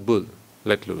wild bull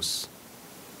let loose.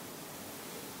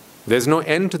 There's no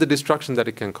end to the destruction that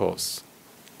it can cause.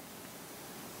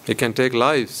 It can take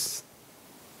lives.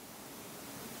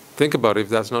 Think about it if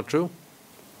that's not true.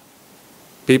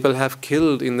 People have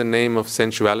killed in the name of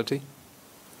sensuality,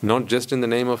 not just in the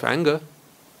name of anger.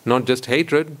 not just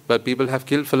hatred, but people have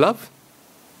killed for love.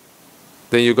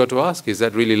 Then you got to ask, is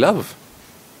that really love?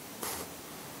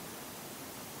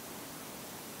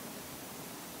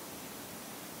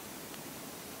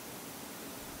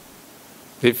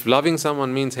 If loving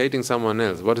someone means hating someone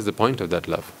else, what is the point of that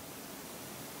love?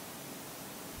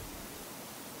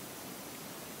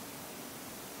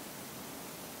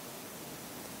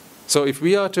 So if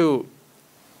we are to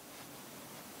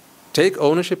take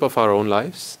ownership of our own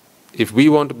lives, if we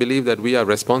want to believe that we are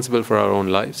responsible for our own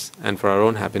lives and for our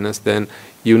own happiness, then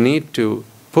you need to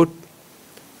put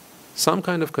some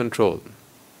kind of control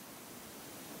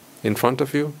in front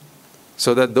of you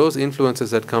so that those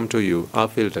influences that come to you are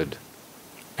filtered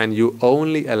and you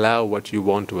only allow what you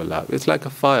want to allow. It's like a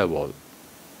firewall.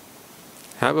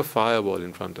 Have a firewall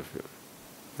in front of you,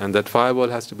 and that firewall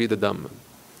has to be the Dhamma.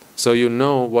 So you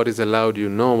know what is allowed, you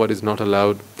know what is not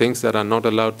allowed, things that are not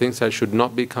allowed, things that should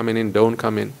not be coming in, don't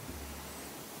come in.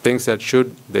 Things that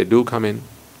should, they do come in.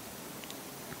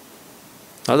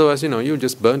 Otherwise, you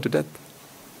just burn to death.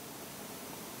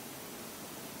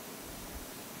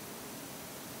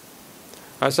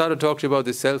 I started to talk to you about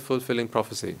this self-fulfilling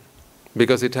prophecy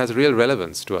because it has real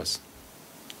relevance to us.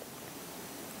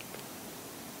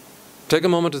 Take a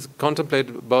moment to contemplate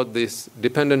about this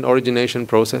dependent origination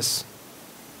process.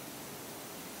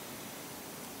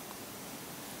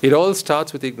 It all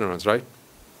starts with ignorance, right?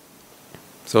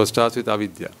 So it starts with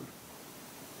avidya,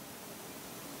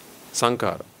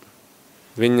 sankara,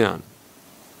 viññāna,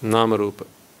 nāma-rūpa,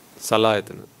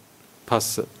 salayatana,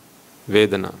 phassa,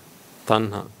 vedana,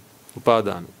 tanha,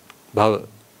 upadana, bhava,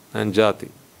 and jati.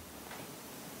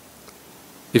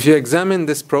 If you examine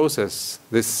this process,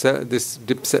 this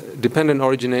dependent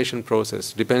origination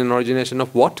process, dependent origination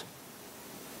of what?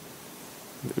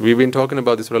 We've been talking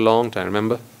about this for a long time,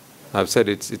 remember? I've said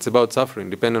it's about suffering,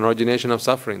 dependent origination of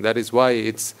suffering. That is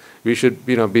why we should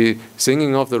be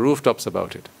singing off the rooftops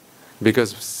about it.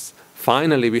 Because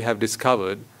finally we have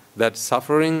discovered that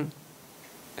suffering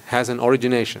has an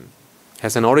origination,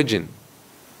 has an origin.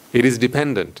 It is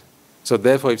dependent. So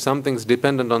therefore, if something's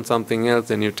dependent on something else,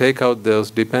 then you take out those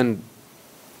the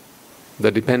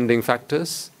depending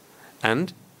factors,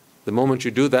 and the moment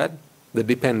you do that, the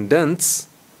dependents,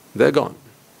 they're gone.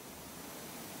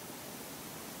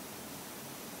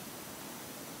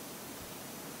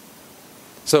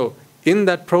 So, in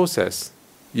that process,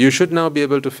 you should now be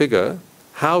able to figure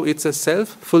how it's a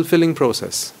self-fulfilling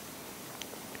process.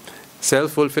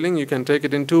 Self-fulfilling, you can take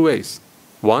it in two ways.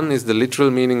 One is the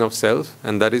literal meaning of self,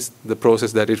 and that is the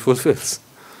process that it fulfills.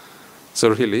 So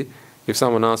really, if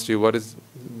someone asked you what is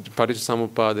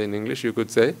Paticcasamuppada in English, you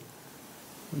could say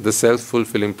the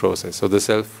self-fulfilling process or the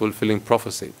self-fulfilling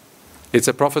prophecy. It's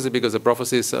a prophecy because a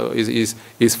prophecy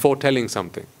is foretelling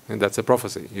something, and that's a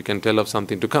prophecy. You can tell of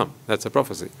something to come. That's a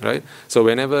prophecy, right? So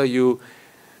whenever you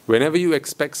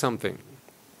expect something,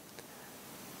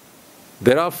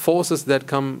 there are forces that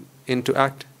come into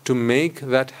act to make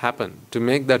that happen, to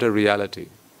make that a reality.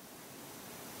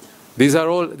 These are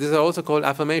also called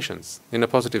affirmations in a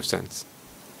positive sense.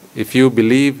 If you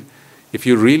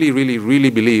really, really, really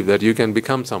believe that you can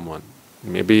become someone,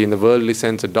 maybe in the worldly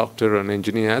sense a doctor or an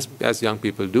engineer, as young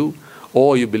people do,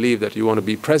 or you believe that you want to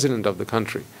be president of the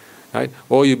country, right?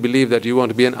 Or you believe that you want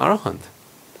to be an arahant.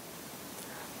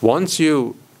 Once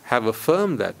you have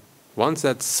affirmed that, once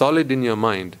that's solid in your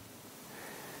mind,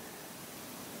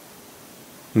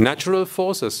 natural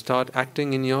forces start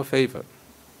acting in your favor.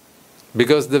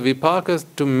 Because the vipakas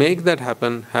to make that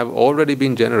happen have already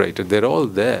been generated. They're all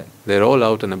there. They're all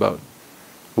out and about.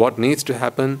 What needs to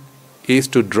happen is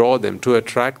to draw them, to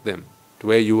attract them to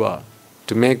where you are,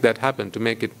 to make that happen, to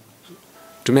make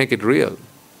it real,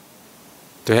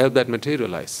 to help that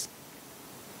materialize.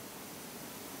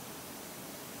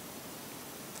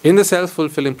 In the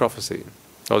self-fulfilling prophecy,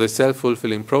 or the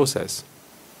self-fulfilling process,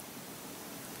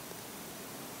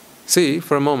 see,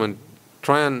 for a moment,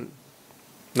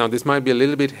 now this might be a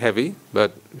little bit heavy,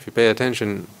 but if you pay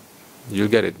attention, you'll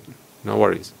get it. No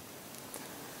worries.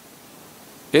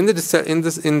 In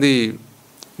the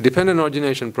dependent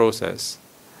origination process,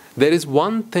 there is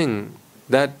one thing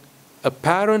that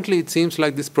apparently it seems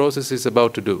like this process is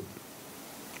about to do.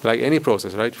 Like any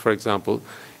process, right? For example,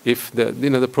 if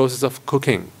the process of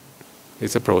cooking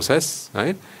is a process,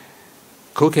 right?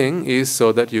 Cooking is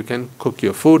so that you can cook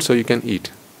your food so you can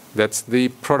eat. That's the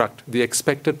product, the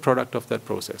expected product of that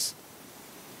process.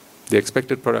 The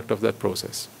expected product of that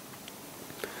process.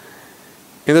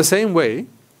 In the same way,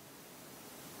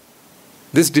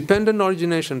 this dependent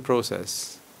origination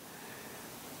process,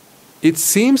 it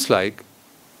seems like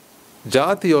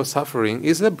jati or suffering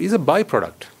is a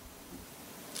byproduct.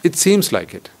 It seems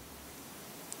like it.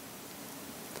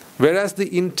 Whereas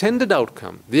the intended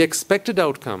outcome, the expected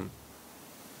outcome,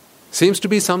 seems to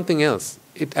be something else.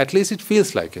 At least it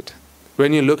feels like it.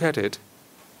 When you look at it,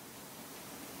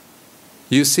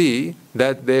 you see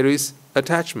that there is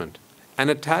attachment.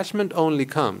 And attachment only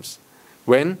comes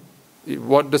when,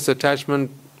 what does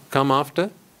attachment come after?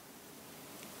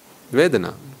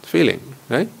 Vedana, feeling,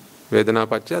 right? Vedana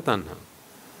pacca tanha.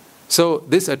 So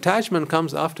this attachment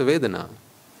comes after Vedana,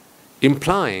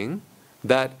 implying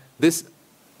that this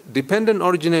dependent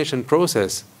origination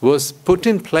process was put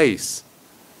in place.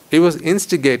 It was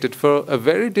instigated for a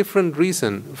very different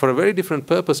reason, for a very different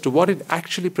purpose to what it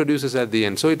actually produces at the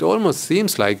end. So it almost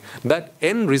seems like that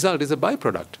end result is a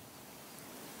byproduct.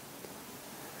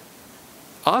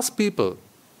 Ask people,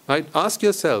 right? Ask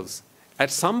yourselves,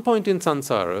 at some point in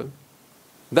samsara,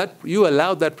 that you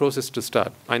allowed that process to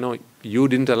start. I know you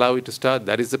didn't allow it to start.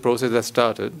 That is the process that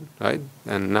started, right?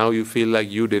 And now you feel like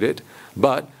you did it.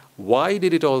 But why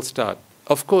did it all start?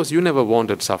 Of course, you never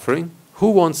wanted suffering.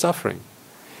 Who wants suffering?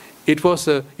 It was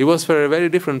for a very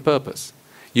different purpose.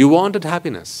 You wanted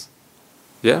happiness.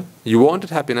 Yeah? You wanted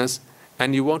happiness,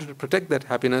 and you wanted to protect that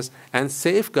happiness and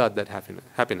safeguard that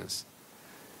happiness.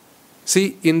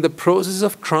 See, in the process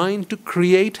of trying to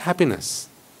create happiness,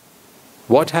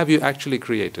 what have you actually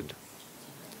created?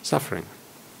 Suffering.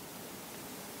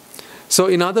 So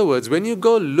in other words, when you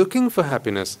go looking for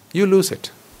happiness, you lose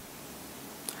it.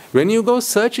 When you go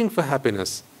searching for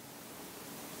happiness,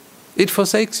 it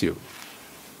forsakes you.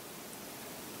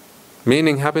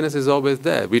 Meaning happiness is always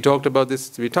there. We talked about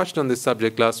this, we touched on this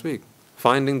subject last week.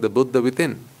 Finding the Buddha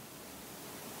within.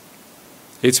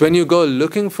 It's when you go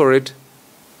looking for it,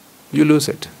 you lose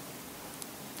it.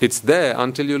 It's there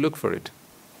until you look for it.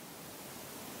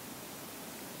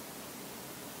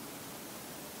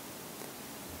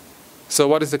 So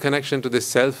what is the connection to this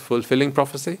self-fulfilling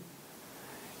prophecy?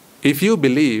 If you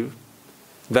believe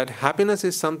that happiness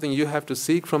is something you have to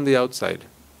seek from the outside,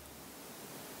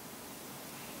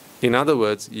 in other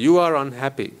words, you are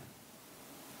unhappy,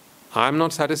 I'm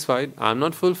not satisfied, I'm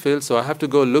not fulfilled, so I have to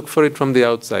go look for it from the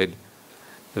outside.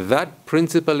 That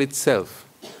principle itself,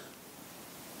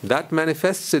 that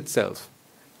manifests itself,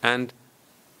 and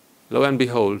lo and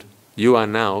behold, you are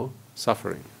now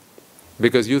suffering.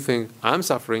 Because you think, I'm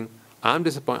suffering, I'm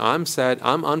disappointed, I'm sad,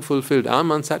 I'm unfulfilled,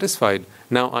 I'm unsatisfied.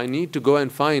 Now I need to go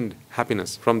and find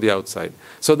happiness from the outside.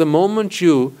 So the moment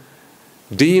you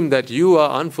deem that you are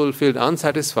unfulfilled,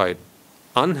 unsatisfied,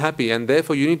 unhappy, and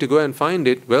therefore you need to go and find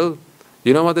it, well,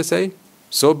 you know what they say?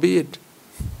 So be it.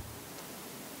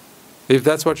 If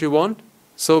that's what you want,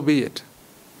 so be it.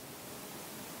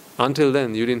 Until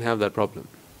then, you didn't have that problem.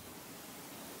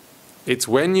 It's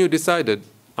when you decided,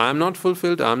 I'm not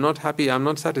fulfilled, I'm not happy, I'm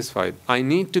not satisfied. I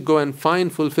need to go and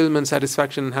find fulfillment,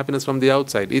 satisfaction, and happiness from the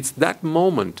outside. It's that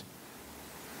moment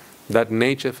that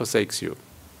nature forsakes you.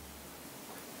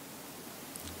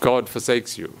 God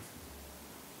forsakes you.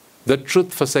 The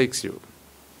truth forsakes you.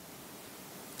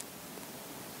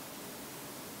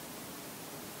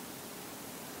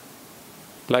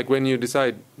 Like when you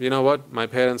decide, you know what, my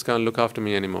parents can't look after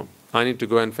me anymore. I need to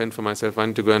go and fend for myself. I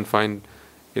need to go and find,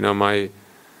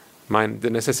 the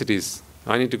necessities.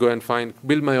 I need to go and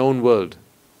build my own world.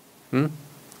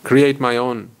 Create my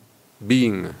own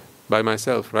being by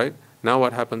myself, right? Now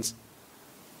what happens?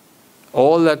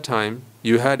 All that time,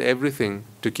 you had everything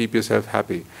to keep yourself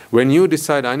happy. When you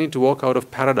decide, I need to walk out of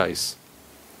paradise,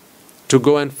 to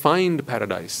go and find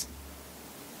paradise,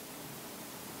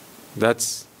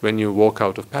 that's when you walk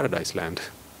out of paradise land.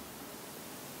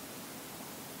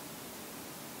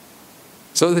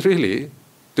 So really,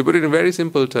 to put it in very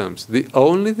simple terms, the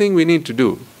only thing we need to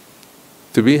do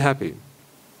to be happy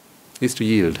is to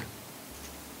yield.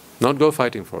 Not go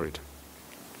fighting for it.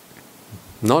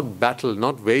 Not battle,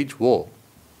 not wage war.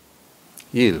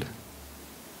 Yield.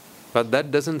 But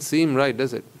that doesn't seem right,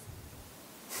 does it?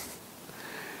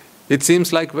 It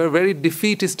seems like a very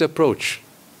defeatist approach.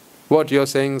 What you're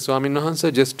saying, Swami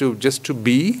Nahansa, just to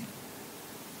be,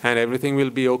 and everything will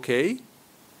be okay.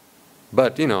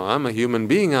 But I'm a human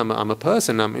being. I'm a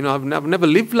person. I've never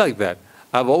lived like that.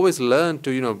 I've always learned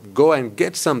to go and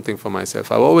get something for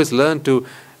myself. I've always learned to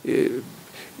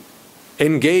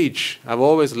engage. I've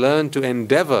always learned to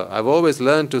endeavor. I've always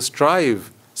learned to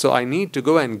strive. So I need to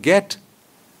go and get.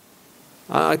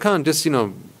 I can't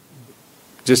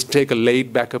just take a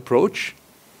laid-back approach.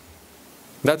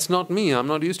 That's not me. I'm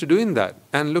not used to doing that.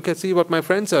 And see what my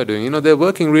friends are doing. They're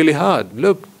working really hard.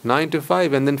 Look, 9 to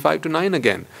 5 and then 5 to 9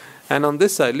 again. And on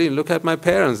this side, look at my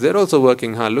parents. They're also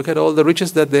working hard. Look at all the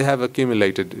riches that they have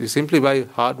accumulated simply by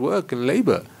hard work and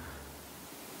labor.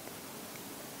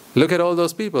 Look at all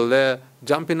those people. They're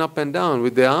jumping up and down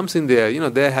with their arms in the air.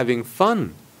 They're having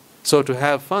fun. So to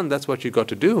have fun, that's what you got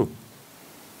to do.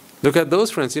 Look at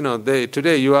those friends,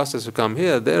 today you asked us to come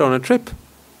here, they're on a trip.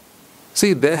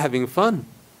 See, they're having fun.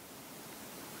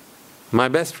 My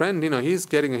best friend, he's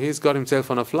got himself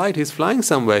on a flight, he's flying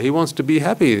somewhere, he wants to be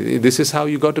happy. This is how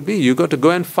you got to be. You got to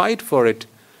go and fight for it.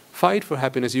 Fight for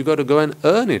happiness. You got to go and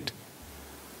earn it.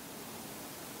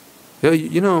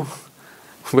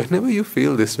 Whenever you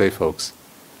feel this way, folks,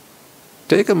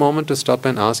 take a moment to stop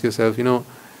and ask yourself,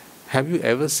 have you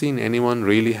ever seen anyone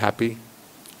really happy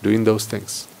doing those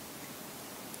things?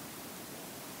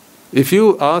 If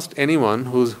you asked anyone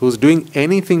who's doing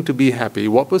anything to be happy,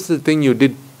 what was the thing you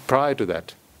did prior to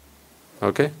that?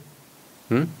 Okay?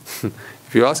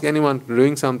 If you ask anyone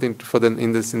doing something for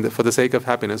the sake of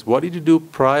happiness, what did you do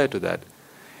prior to that?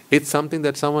 It's something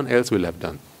that someone else will have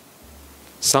done.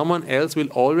 Someone else will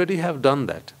already have done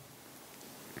that.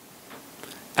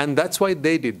 And that's why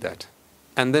they did that.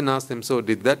 And then ask them, so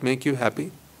did that make you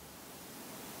happy?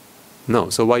 No.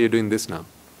 So why are you doing this now?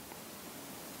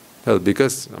 Well,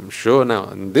 because I'm sure now,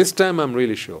 and this time I'm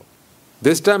really sure.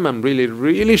 This time I'm really,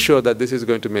 really sure that this is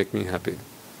going to make me happy.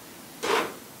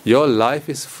 Your life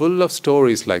is full of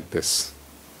stories like this.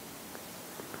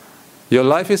 Your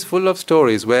life is full of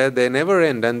stories where they never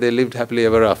end and they lived happily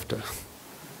ever after.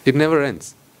 It never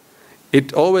ends.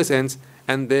 It always ends,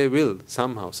 and they will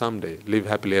somehow, someday, live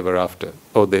happily ever after.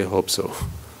 Or they hope so.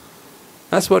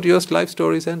 That's what your life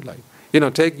stories end like.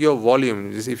 Take your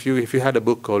volume. If you had a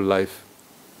book called Life,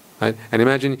 right? And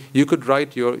imagine you could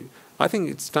write I think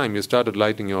it's time you started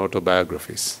writing your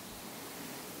autobiographies.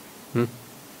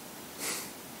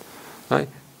 Right?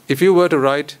 If you were to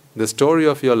write the story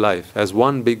of your life as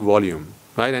one big volume,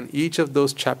 right, and each of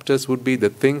those chapters would be the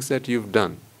things that you've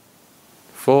done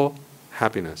for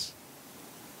happiness.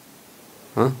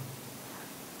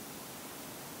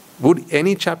 Would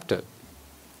any chapter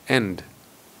end,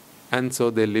 and so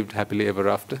they lived happily ever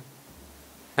after?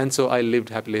 And so I lived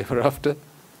happily ever after?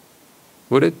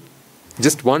 Would it?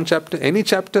 Just one chapter? Any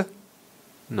chapter?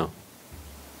 No.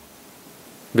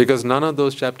 Because none of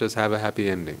those chapters have a happy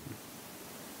ending.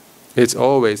 It's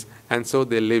always, and so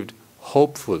they lived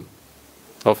hopeful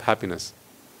of happiness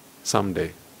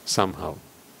someday, somehow.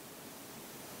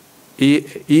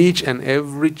 Each and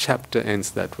every chapter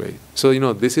ends that way.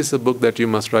 So, this is a book that you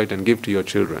must write and give to your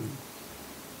children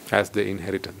as their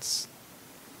inheritance.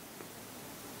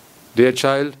 Dear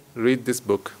child, read this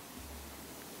book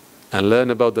and learn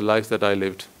about the life that I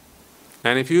lived.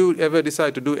 And if you ever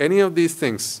decide to do any of these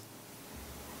things,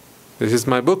 this is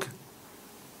my book.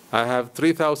 I have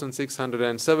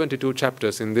 3,672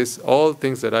 chapters in this, all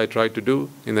things that I tried to do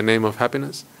in the name of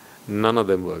happiness. None of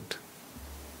them worked.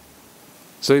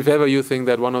 So if ever you think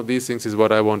that one of these things is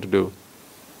what I want to do,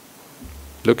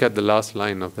 look at the last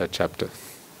line of that chapter.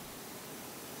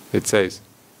 It says,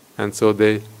 and so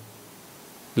they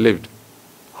lived,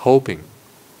 hoping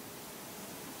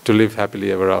to live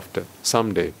happily ever after,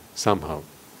 someday, somehow.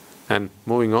 And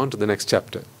moving on to the next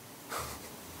chapter.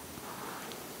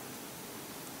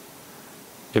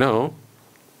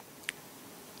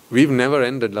 We've never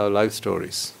ended our life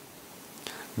stories.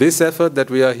 This effort that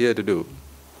we are here to do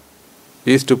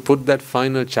is to put that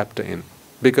final chapter in.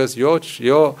 Because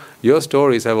your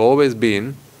stories have always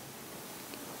been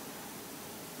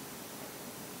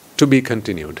to be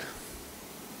continued.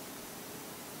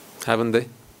 Haven't they?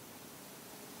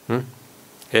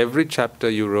 Every chapter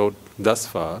you wrote thus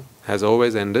far has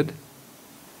always ended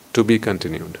to be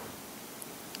continued.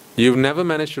 You've never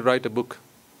managed to write a book.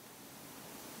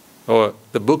 Or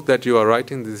the book that you are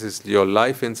writing, this is your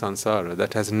life in samsara,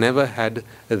 that has never had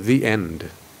the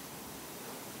end.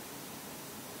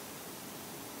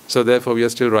 So therefore we are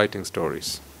still writing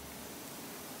stories.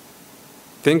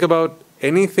 Think about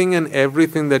anything and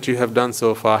everything that you have done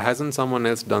so far. Hasn't someone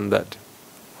else done that?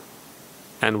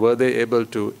 And were they able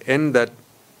to end that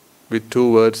with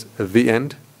 2 words, the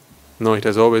end? No, it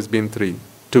has always been 3,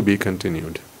 to be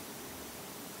continued.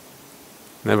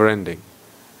 Never ending.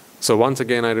 So once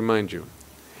again I remind you,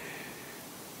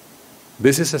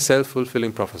 this is a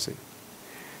self-fulfilling prophecy.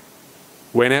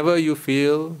 Whenever you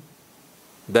feel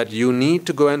that you need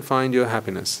to go and find your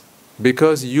happiness,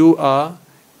 because you are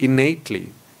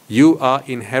innately, you are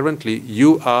inherently,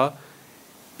 you are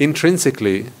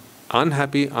intrinsically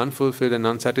unhappy, unfulfilled and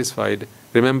unsatisfied,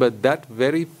 remember that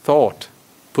very thought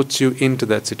puts you into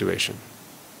that situation.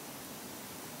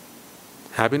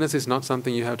 Happiness is not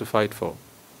something you have to fight for.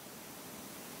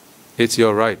 It's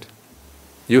your right.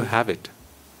 You have it.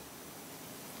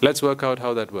 Let's work out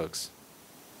how that works.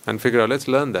 And figure out, let's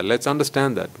learn that, let's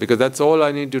understand that, because that's all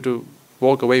I need you to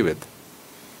walk away with.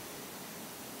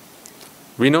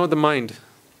 We know the mind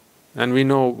And we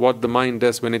know what the mind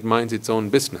does when it minds its own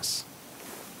business.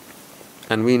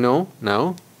 And we know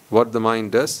now what the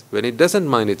mind does when it doesn't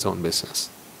mind its own business.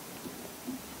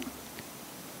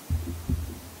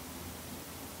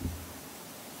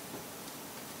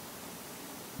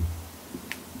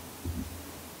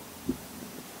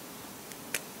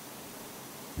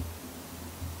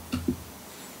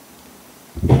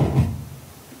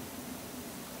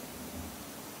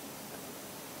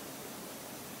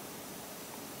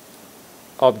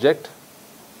 Object.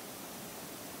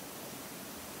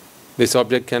 This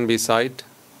object can be sight,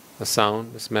 a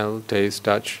sound, a smell, taste,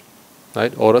 touch,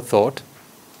 right? Or a thought.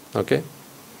 Okay?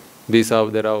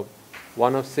 There are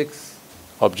one of 6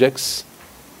 objects.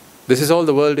 This is all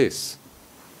the world is.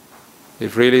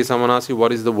 If really someone asks you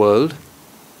what is the world,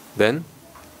 then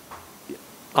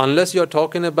unless you're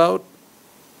talking about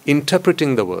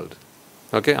interpreting the world,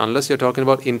 okay? Unless you're talking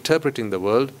about interpreting the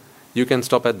world, you can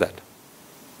stop at that.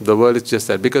 The world is just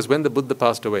that. Because when the Buddha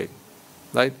passed away,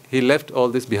 right, he left all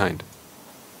this behind.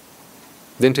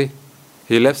 Didn't he?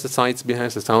 He left the sights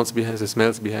behind, the sounds behind, the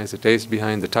smells behind, the taste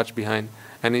behind, the touch behind,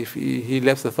 and if he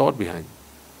left the thought behind.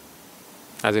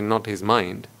 As in not his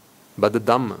mind, but the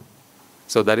Dhamma.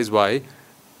 So that is why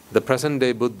the present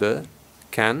day Buddha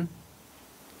can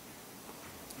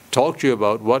talk to you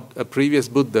about what a previous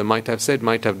Buddha might have said,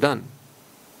 might have done,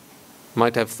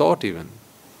 might have thought even.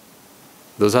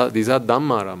 These are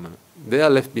Dhamma Ramana. They are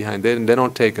left behind. They're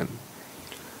not taken.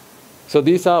 So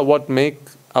these are what make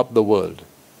up the world.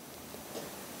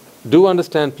 Do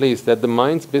understand, please, that the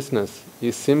mind's business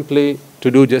is simply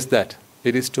to do just that.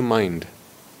 It is to mind.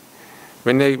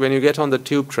 When you get on the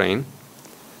tube train,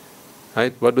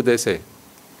 right, what do they say?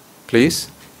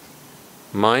 Please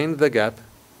mind the gap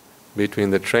between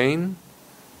the train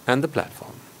and the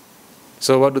platform.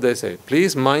 So what do they say?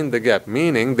 Please mind the gap,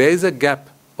 meaning there is a gap.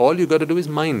 All you got to do is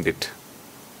mind it.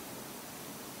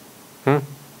 All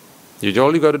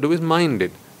you got to do is mind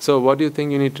it. So what do you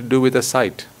think you need to do with a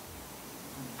sight?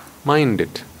 Mind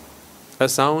it. A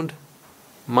sound?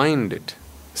 Mind it.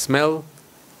 Smell?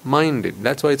 Mind it.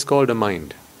 That's why it's called a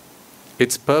mind.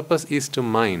 Its purpose is to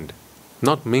mind,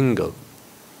 not mingle.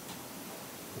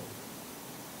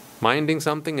 Minding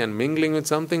something and mingling with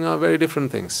something are very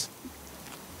different things.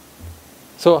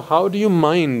 So how do you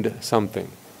mind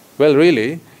something? Well,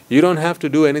 really, you don't have to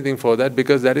do anything for that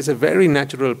because that is a very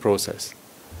natural process.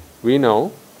 We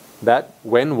know that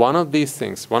when one of these,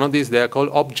 they are called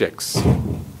objects.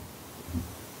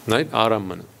 Right?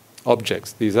 Arammana.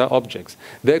 Objects. These are objects.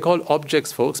 They're called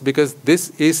objects, folks, because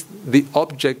this is the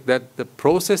object that the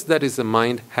process that is the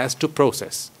mind has to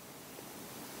process.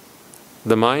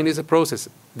 The mind is a process.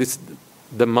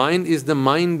 The mind is the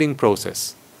minding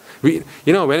process.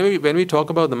 When we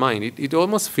talk about the mind, it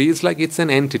almost feels like it's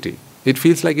an entity. It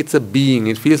feels like it's a being.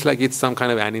 It feels like it's some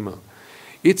kind of animal.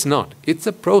 It's not. It's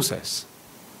a process.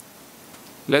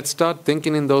 Let's start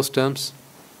thinking in those terms.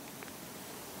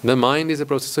 The mind is a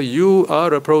process. So you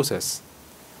are a process.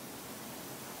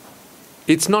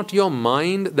 It's not your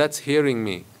mind that's hearing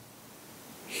me.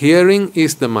 Hearing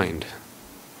is the mind.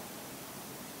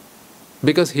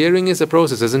 Because hearing is a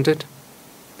process, isn't it?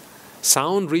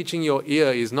 Sound reaching your ear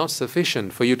is not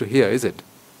sufficient for you to hear, is it?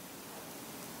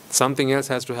 Something else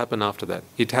has to happen after that.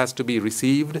 It has to be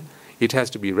received, it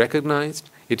has to be recognized,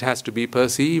 it has to be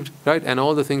perceived, right? And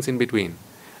all the things in between.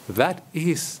 That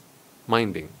is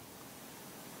minding.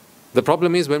 The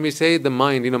problem is when we say the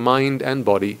mind, mind and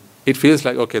body, it feels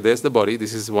like, okay, there's the body,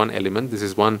 this is one element, this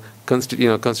is one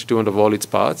constituent of all its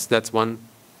parts, that's one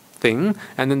thing,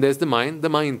 and then there's the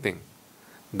mind thing.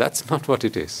 That's not what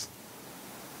it is.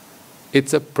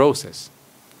 It's a process.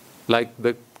 Like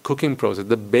the cooking process,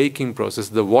 the baking process,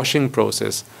 the washing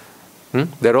process.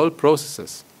 They're all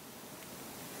processes.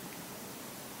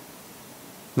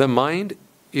 The mind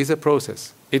is a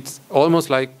process. It's almost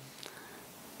like,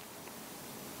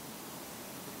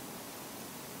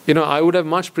 I would have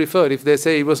much preferred if they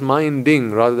say it was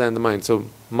minding rather than the mind. So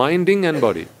minding and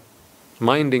body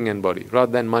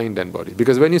rather than mind and body.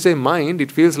 Because when you say mind,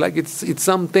 it feels like it's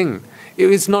something.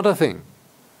 It's not a thing.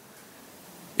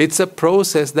 It's a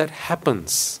process that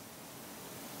happens.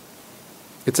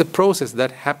 It's a process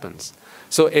that happens.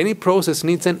 So any process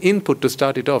needs an input to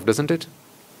start it off, doesn't it?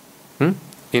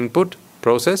 Input,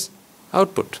 process,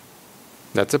 output.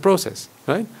 That's a process,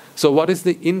 right? So what is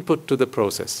the input to the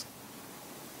process?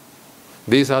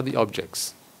 These are the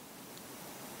objects.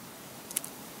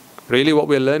 Really what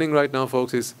we're learning right now,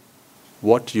 folks, is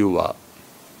what you are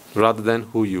rather than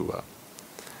who you are.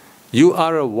 You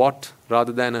are a what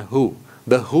rather than a who.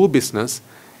 The who business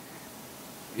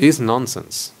is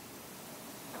nonsense.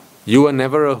 You were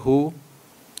never a who.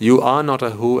 You are not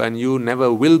a who and you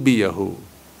never will be a who.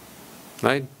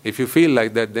 Right? If you feel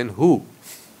like that, then who?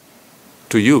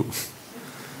 To you.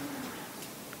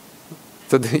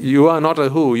 So you are not a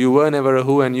who, you were never a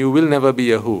who, and you will never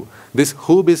be a who. This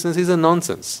who business is a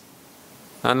nonsense.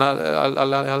 And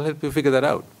I'll help you figure that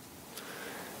out.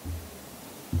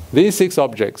 These 6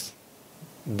 objects,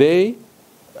 the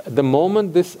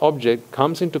moment this object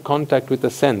comes into contact with a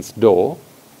sense door,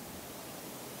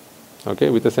 okay,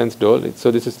 with a sense door,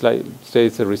 so this is like, say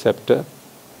it's a receptor.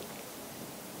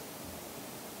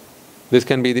 This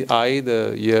can be the eye,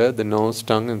 the ear, the nose,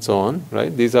 tongue, and so on,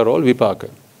 right? These are all vipaka.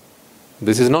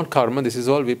 This is not karma, this is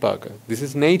all vipaka. This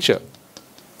is nature.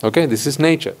 Okay, this is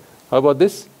nature. How about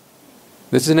this?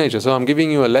 This is nature. So I'm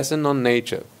giving you a lesson on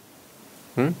nature.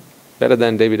 Better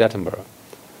than David Attenborough.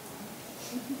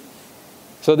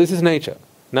 So this is nature.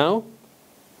 Now,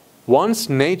 once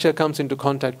nature comes into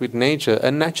contact with nature,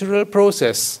 a natural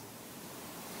process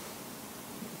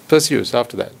pursues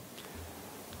after that.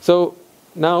 So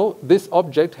now this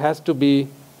object has to be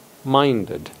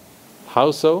minded.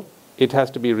 How so? It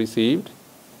has to be received.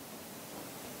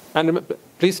 And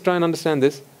please try and understand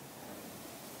this.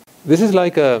 This is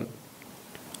like a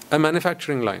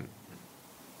manufacturing line.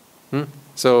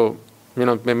 So,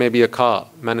 maybe a car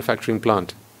manufacturing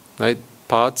plant, right?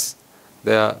 Parts,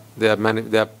 they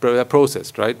are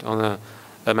processed, right, on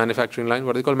a manufacturing line.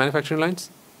 What do they call manufacturing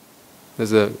lines?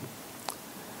 It's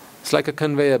like a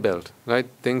conveyor belt, right?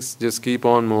 Things just keep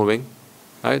on moving,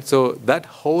 right? So that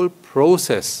whole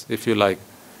process, if you like,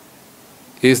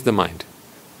 is the mind.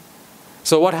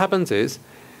 So what happens is,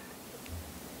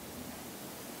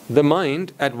 the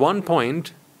mind at one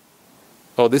point,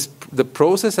 the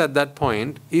process at that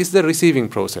point is the receiving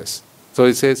process. So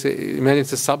it says, imagine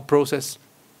it's a sub-process.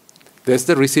 There's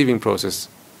the receiving process.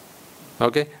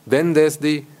 Okay? Then there's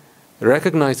the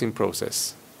recognizing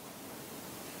process.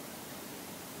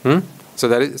 So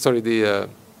that is, the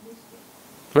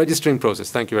registering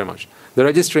process. Thank you very much. The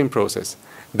registering process.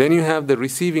 Then you have the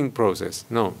receiving process.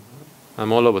 No,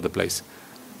 I'm all over the place.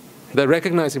 The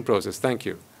recognizing process. Thank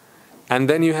you. And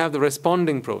then you have the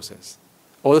responding process,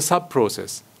 or the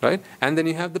sub-process, right? And then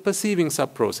you have the perceiving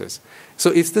sub-process.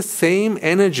 So it's the same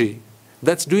energy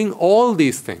that's doing all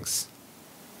these things.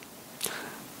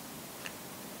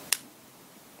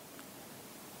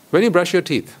 When you brush your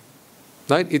teeth,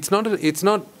 right? It's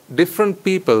not different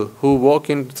people who walk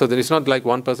in. So that it's not like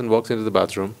one person walks into the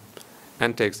bathroom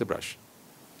and takes the brush,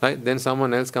 right? Then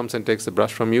someone else comes and takes the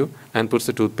brush from you and puts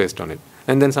the toothpaste on it.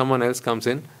 And then someone else comes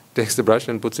in, takes the brush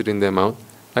and puts it in their mouth.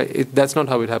 Right? That's not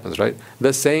how it happens, right?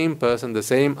 The same person, the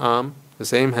same arm, the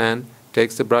same hand,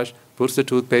 takes the brush, puts the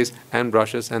toothpaste and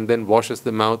brushes, and then washes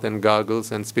the mouth and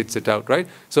gargles and spits it out, right?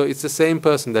 So it's the same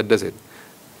person that does it.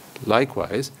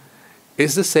 Likewise,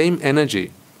 it's the same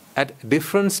energy at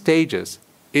different stages.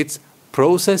 It's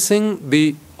processing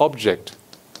the object.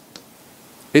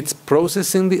 It's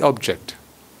processing the object.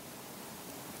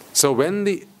 So when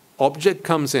the object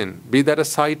comes in, be that a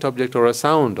sight object or a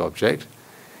sound object,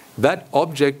 that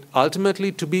object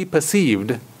ultimately to be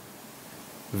perceived,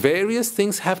 various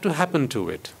things have to happen to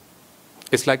it.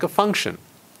 It's like a function.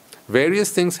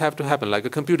 Various things have to happen, like a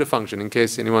computer function, in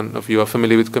case anyone of you are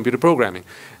familiar with computer programming.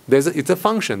 It's a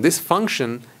function. This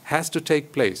function has to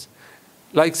take place.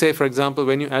 Like, say, for example,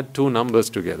 when you add 2 numbers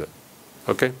together,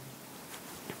 okay?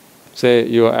 Say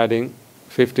you are adding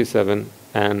 57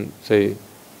 and, say,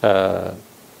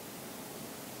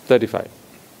 35.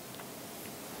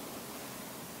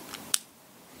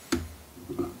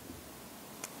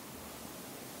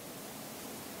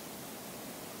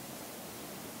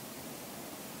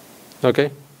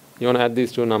 Okay? You want to add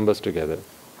these 2 numbers together.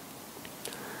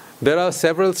 There are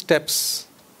several steps.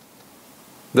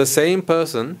 The same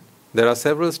person, there are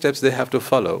several steps they have to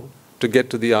follow to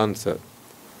get to the answer.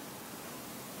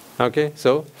 Okay?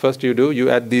 So, first you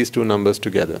add these 2 numbers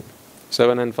together.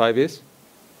 7 and 5 is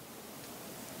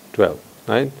 12,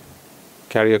 right?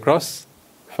 Carry across.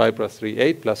 5 plus 3,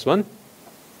 8 plus 1,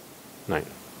 9.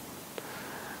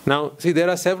 Now, see, there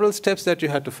are several steps that you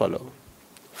had to follow.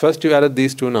 First you added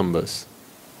these 2 numbers,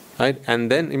 right?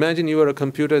 And then imagine you were a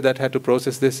computer that had to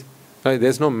process this. Right?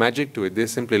 There's no magic to it.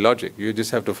 There's simply logic. You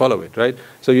just have to follow it, right?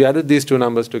 So you added these 2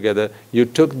 numbers together. You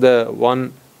took the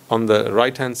one on the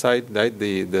right-hand side, right?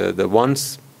 The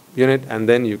ones unit, and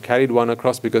then you carried 1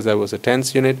 across because there was a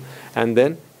tens unit, and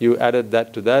then you added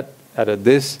that to that, added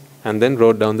this, and then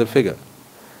wrote down the figure.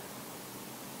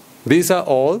 These are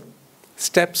all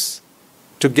steps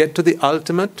to get to the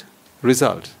ultimate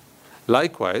result.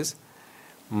 Likewise,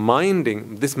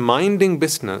 this minding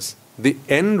business, the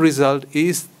end result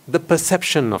is the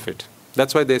perception of it.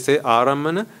 That's why they say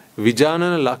aramana,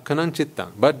 vijanana lakhanam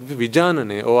chittam. But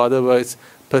vijanane, or otherwise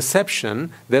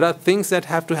perception, there are things that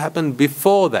have to happen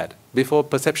before that, before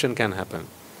perception can happen.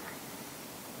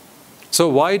 So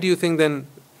why do you think then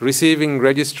receiving,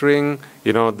 registering,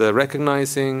 the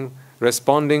recognizing,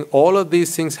 responding, all of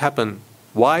these things happen?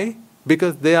 Why?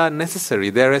 Because they are necessary,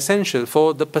 they are essential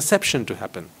for the perception to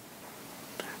happen.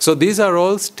 So these are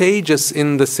all stages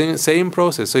in the same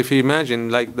process. So if you imagine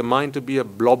like the mind to be a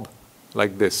blob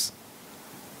like this,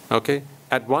 okay?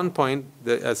 At one point,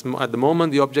 at the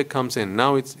moment the object comes in,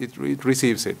 now it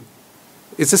receives it.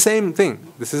 It's the same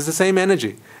thing. This is the same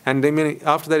energy. And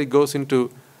after that it goes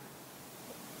into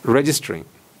registering.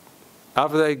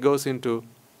 After that it goes into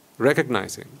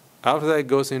recognizing. After that it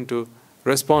goes into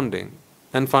responding.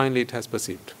 And finally it has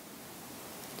perceived.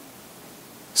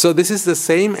 So this is the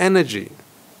same energy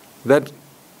that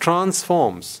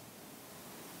transforms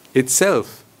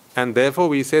itself. And therefore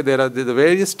we say there are the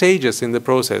various stages in the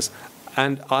process.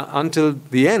 And until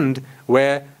the end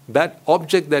where that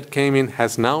object that came in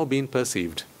has now been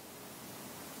perceived.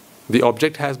 The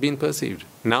object has been perceived.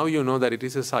 Now you know that it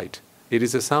is a sight. It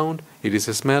is a sound, it is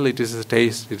a smell, it is a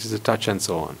taste, it is a touch, and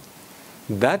so on.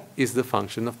 That is the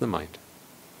function of the mind.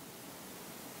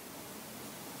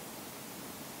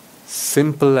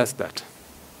 Simple as that.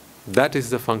 That is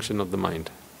the function of the mind.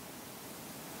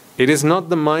 It is not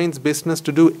the mind's business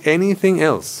to do anything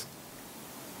else.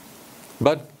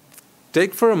 But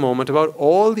take for a moment about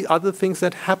all the other things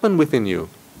that happen within you.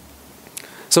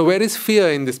 So where is fear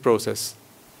in this process?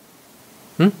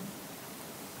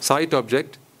 Sight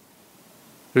object,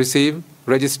 receive,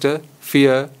 register,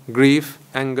 fear, grief,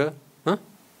 anger.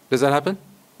 Does that happen?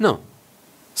 No.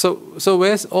 So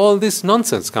where's all this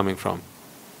nonsense coming from?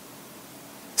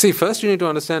 See, first you need to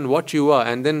understand what you are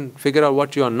and then figure out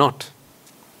what you are not.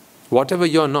 Whatever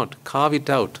you are not, carve it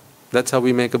out. That's how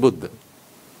we make a Buddha.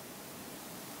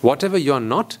 Whatever you are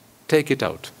not, take it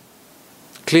out.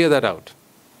 Clear that out.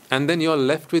 And then you are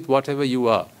left with whatever you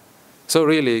are. So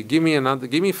really, give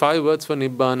me 5 words for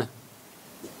Nibbana.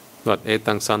 What?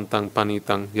 Etang, santang,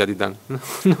 panitang, yadidang.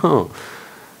 No.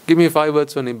 Give me 5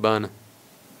 words for Nibbana.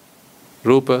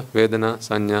 Rupa, Vedana,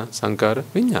 Sanya, Sankara,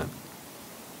 Vijnana.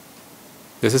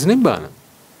 This is Nibbana.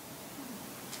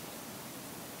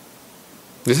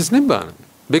 This is Nibbana.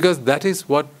 Because that is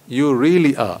what you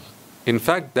really are. In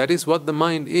fact, that is what the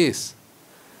mind is.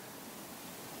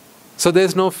 So there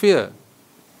is no fear.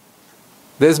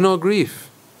 There is no grief.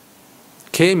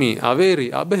 Kemi, Averi,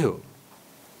 Abheho.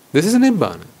 This is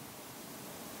Nibbana.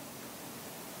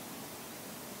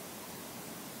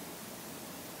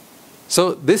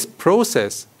 So this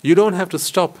process, you don't have to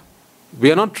stop.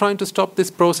 We are not trying to stop this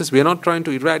process. We are not trying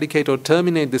to eradicate or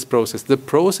terminate this process. The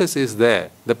process is there.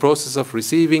 The process of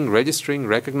receiving, registering,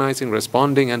 recognizing,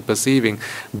 responding, and perceiving.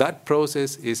 That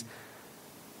process is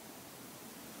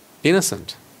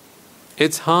innocent.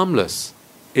 It's harmless.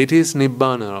 It is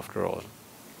Nibbana after all.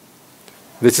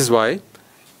 This is why,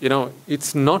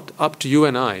 it's not up to you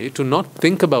and I to not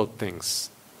think about things.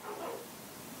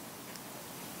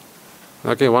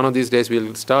 Okay, one of these days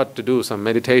we'll start to do some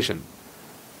meditation.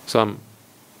 So I'm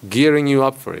gearing you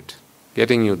up for it,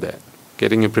 getting you there,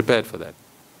 getting you prepared for that.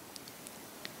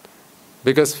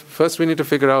 Because first we need to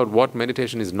figure out what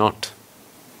meditation is not.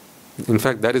 In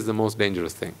fact, that is the most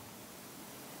dangerous thing.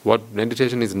 What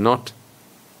meditation is not,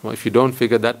 well, if you don't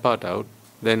figure that part out,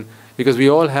 then, because we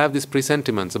all have these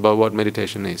presentiments about what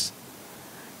meditation is.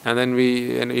 And then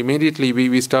immediately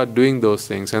we start doing those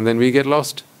things, and then we get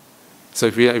lost. So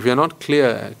if we are not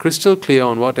clear, crystal clear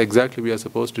on what exactly we are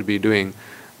supposed to be doing,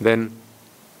 then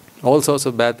all sorts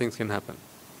of bad things can happen.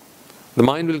 The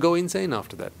mind will go insane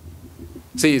after that.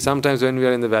 See, sometimes when we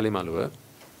are in the Valley Malua,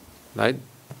 right,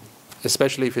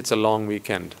 especially if it's a long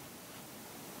weekend,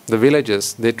 the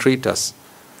villagers, they treat us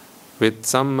with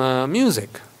some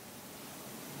music,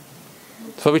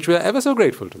 for which we are ever so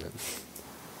grateful to them.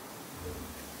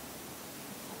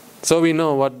 So we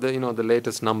know what the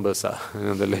latest numbers are,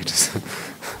 the latest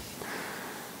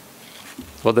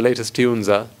what the latest tunes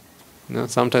are.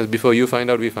 Sometimes before you find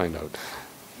out, we find out.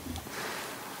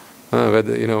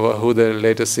 Whether who the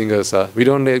latest singers are. We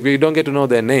don't get to know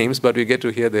their names, but we get to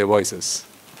hear their voices.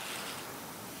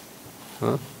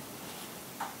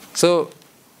 So,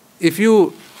 if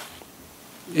you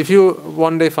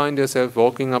one day find yourself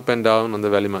walking up and down in the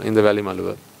Valley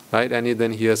Malua, right, and you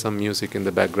then hear some music in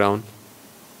the background,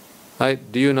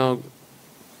 right, do you now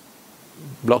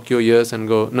block your ears and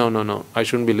go, no, I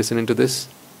shouldn't be listening to this.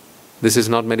 This is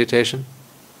not meditation,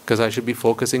 because I should be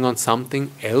focusing on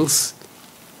something else.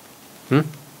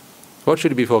 What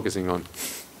should you be focusing on?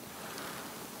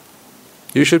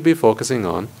 You should be focusing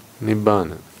on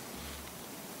Nibbana.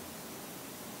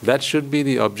 That should be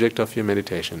the object of your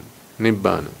meditation.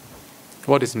 Nibbana.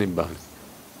 What is Nibbana?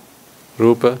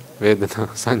 Rupa, Vedana,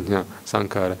 Sanya,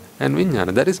 Sankhara and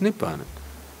Vijnana. That is Nibbana.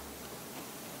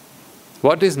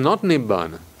 What is not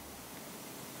Nibbana?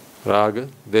 Raga,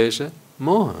 Desha,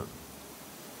 Moha.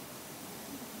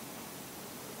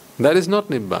 That is not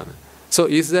Nibbana. So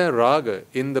is there Raga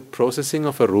in the processing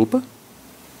of a Rupa?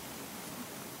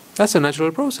 That's a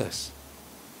natural process.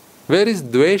 Where is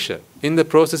Dvesha in the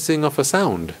processing of a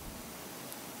sound?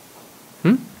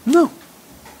 No.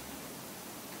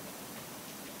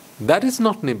 That is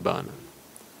not Nibbana.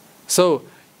 So,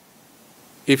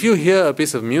 if you hear a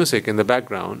piece of music in the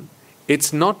background,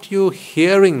 it's not you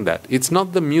hearing that. It's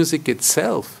not the music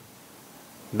itself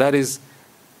that is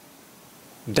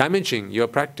damaging your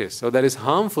practice or that is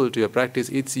harmful to your practice.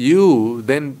 It's you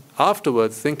then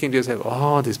afterwards thinking to yourself,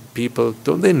 oh, these people,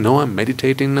 don't they know I'm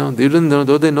meditating now?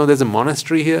 Don't they know there's a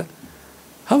monastery here?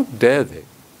 How dare they?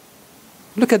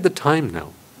 Look at the time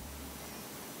now.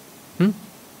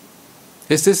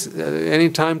 Is this any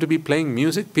time to be playing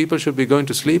music? People should be going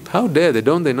to sleep. How dare they?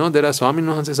 Don't they know there are Swamin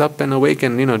Wahanses up and awake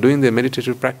and doing their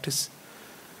meditative practice?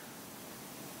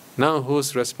 Now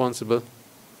who's responsible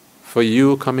for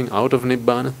you coming out of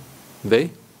Nibbana?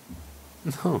 They?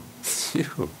 No, it's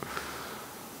you.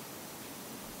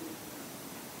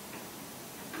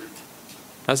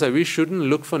 As I say, we shouldn't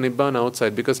look for Nibbana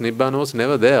outside because Nibbana was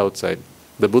never there outside.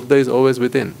 The Buddha is always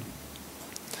within.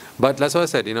 But that's what I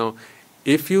said,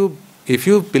 if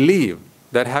you believe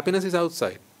that happiness is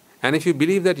outside, and if you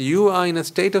believe that you are in a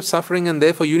state of suffering and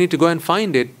therefore you need to go and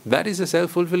find it, that is a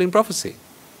self-fulfilling prophecy.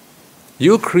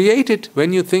 You create it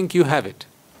when you think you have it.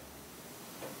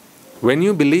 When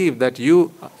you believe that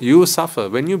you suffer,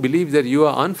 when you believe that you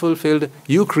are unfulfilled,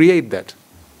 you create that.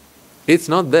 It's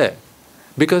not there.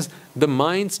 Because the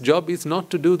mind's job is not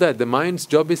to do that. The mind's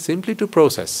job is simply to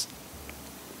process.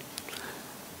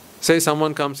 Say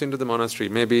someone comes into the monastery,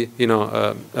 maybe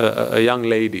a young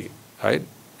lady, right?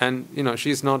 And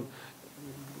she's not.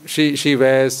 She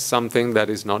wears something that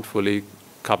is not fully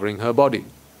covering her body.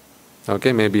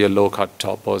 Okay, maybe a low-cut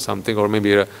top or something, or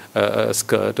maybe a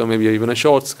skirt, or maybe even a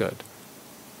short skirt,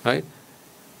 right?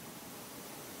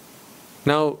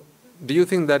 Now, do you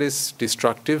think that is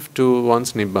destructive to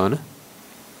one's Nibbana?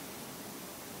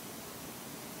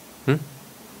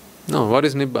 No. What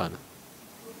is Nibbana?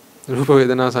 Rupa,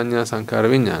 Vedana, Sanya, Sankhara,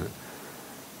 Vijnana.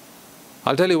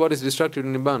 I'll tell you what is destructive to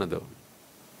Nibbana though.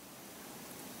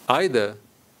 Either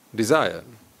desire.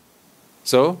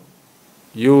 So,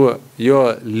 you're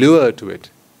lured to it.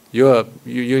 You're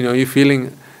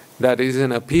feeling that it is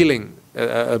an appealing,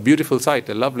 a beautiful sight,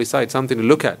 a lovely sight, something to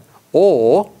look at.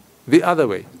 Or the other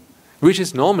way, which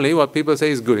is normally what people say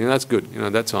is good. That's good.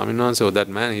 That's Swamin Wahanse, or that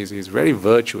man, he's very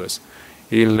virtuous.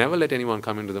 He'll never let anyone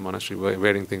come into the monastery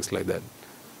wearing things like that.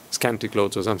 Scanty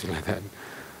clothes or something like that.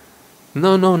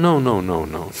 No.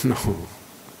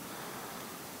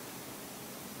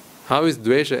 How is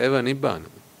Dvesha ever Nibbana?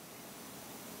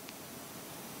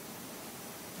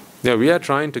 Yeah, we are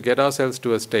trying to get ourselves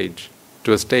to a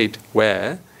state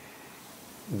where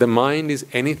the mind is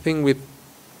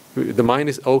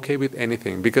okay with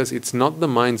anything, because it's not the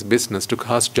mind's business to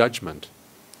cast judgment.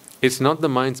 It's not the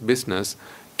mind's business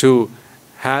to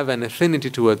have an affinity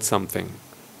towards something,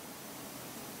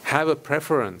 have a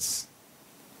preference,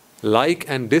 like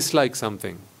and dislike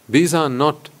something. These are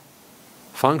not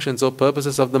functions or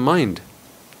purposes of the mind.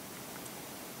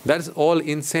 That is all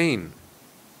insane.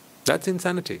 That's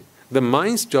insanity. The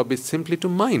mind's job is simply to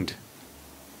mind.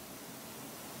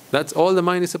 That's all the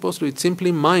mind is supposed to do. It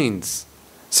simply minds.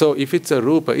 So if it's a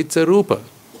Rupa, it's a Rupa.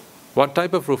 What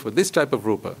type of Rupa? This type of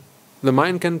Rupa. The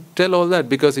mind can tell all that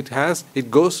because it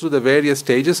goes through the various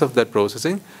stages of that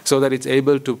processing, so that it's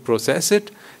able to process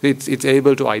it, it's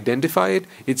able to identify it,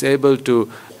 it's able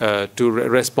to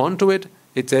respond to it,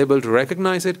 it's able to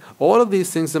recognize it. All of these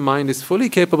things the mind is fully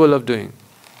capable of doing.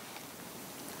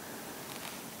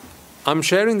 I'm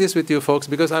sharing this with you folks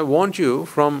because I want you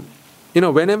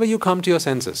whenever you come to your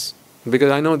senses, because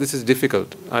I know this is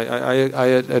difficult, I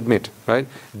admit, right?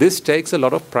 This takes a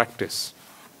lot of practice.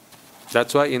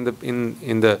 That's why in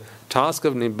the task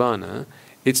of Nibbana,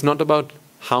 it's not about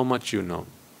how much you know.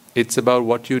 It's about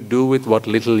what you do with what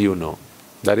little you know.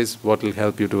 That is what will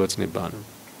help you towards Nibbana.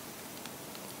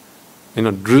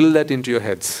 Drill that into your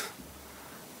heads.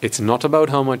 It's not about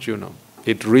how much you know.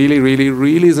 It really, really,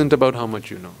 really isn't about how much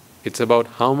you know. It's about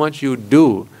how much you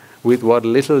do with what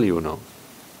little you know.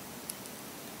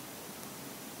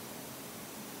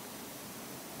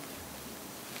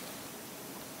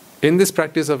 In this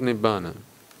practice of Nibbana,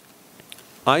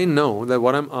 I know that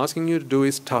what I'm asking you to do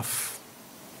is tough,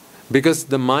 because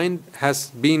the mind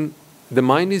has been the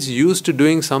mind is used to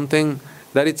doing something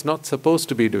that it's not supposed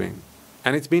to be doing.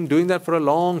 And it's been doing that for a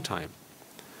long time.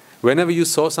 Whenever you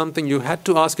saw something, you had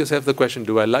to ask yourself the question,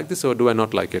 do I like this or do I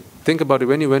not like it? Think about it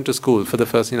when you went to school for the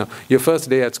first, your first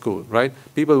day at school, right?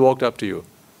 People walked up to you.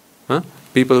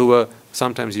 People who were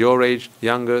sometimes your age,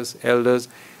 youngers, elders,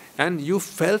 and you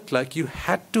felt like you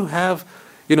had to have,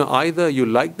 either you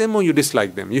like them or you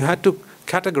dislike them. You had to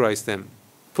categorize them,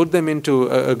 put them into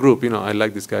a group. I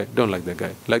like this guy, don't like that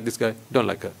guy. Like this guy, don't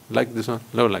like her. Like this one,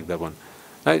 don't like that one.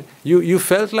 Right? You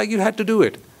felt like you had to do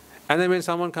it. And then when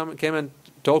someone came and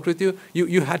talked with you,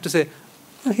 you had to say,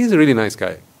 oh, he's a really nice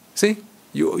guy. See?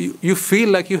 You feel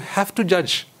like you have to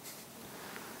judge.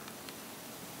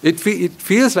 It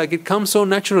feels like it comes so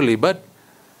naturally, but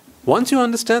once you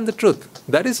understand the truth,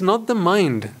 that is not the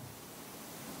mind.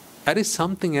 That is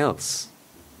something else.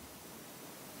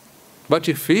 But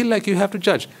you feel like you have to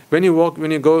judge. When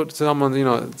you go to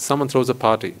someone, someone throws a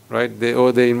party, right?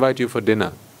 They invite you for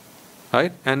dinner,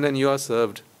 right? And then you are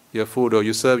served your food, or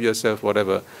you serve yourself,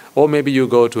 whatever. Or maybe you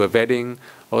go to a wedding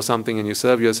or something and you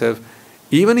serve yourself.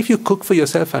 Even if you cook for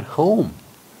yourself at home,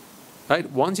 right?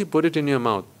 Once you put it in your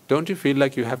mouth, don't you feel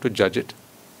like you have to judge it?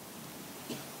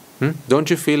 Don't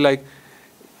you feel like,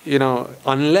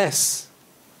 unless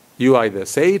you either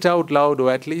say it out loud or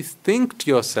at least think to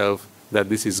yourself that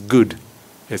this is good,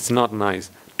 it's not nice,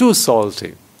 too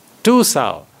salty, too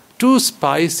sour, too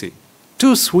spicy,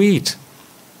 too sweet,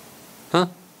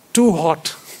 too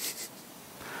hot.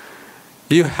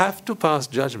 You have to pass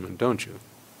judgment, don't you?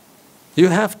 You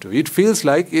have to. It feels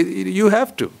like you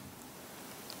have to.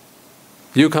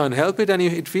 You can't help it, and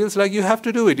it feels like you have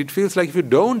to do it. It feels like if you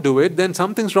don't do it, then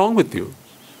something's wrong with you.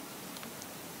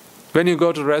 When you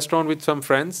go to a restaurant with some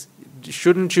friends,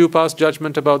 shouldn't you pass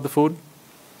judgment about the food?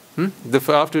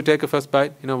 After you take a first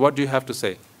bite, what do you have to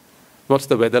say? What's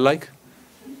the weather like?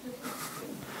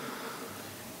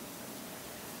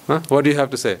 What do you have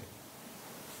to say?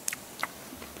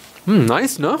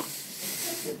 Nice, no?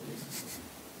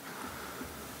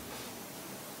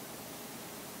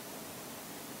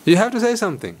 You have to say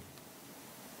something.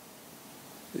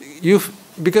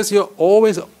 Because you're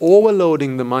always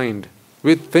overloading the mind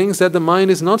with things that the mind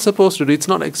is not supposed to do. It's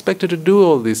not expected to do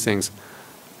all these things.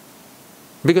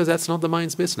 Because that's not the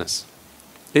mind's business.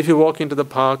 If you walk into the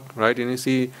park, right, and you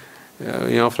see,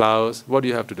 flowers, what do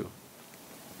you have to do?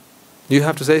 You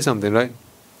have to say something, right?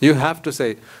 You have to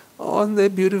say, oh, aren't they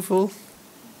beautiful?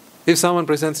 If someone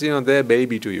presents, their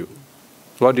baby to you,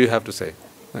 what do you have to say?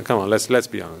 Now, come on, let's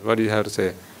be honest. What do you have to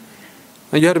say?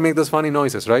 And you have to make those funny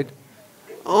noises, right?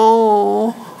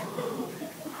 Oh,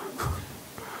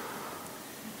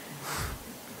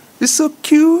 it's so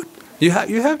cute. You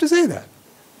have to say that.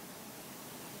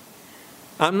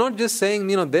 I'm not just saying,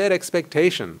 their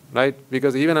expectation, right?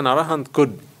 Because even an arahant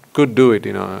could do it,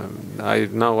 I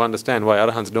now understand why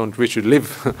arahants don't wish to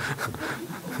live,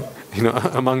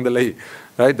 among the lay,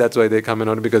 right? That's why they come in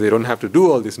order, because they don't have to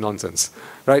do all this nonsense,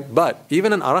 right? But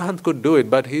even an arahant could do it,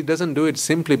 but he doesn't do it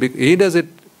simply, he does it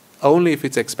only if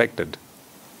it's expected.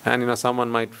 And, someone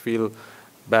might feel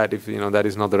bad if, that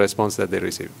is not the response that they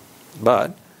receive.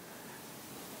 But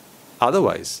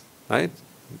otherwise, right?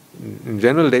 In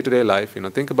general day-to-day life,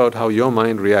 think about how your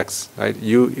mind reacts, right?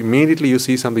 You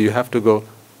see something, you have to go,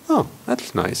 oh,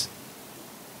 that's nice.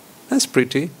 That's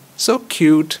pretty. So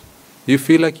cute. You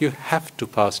feel like you have to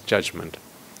pass judgment.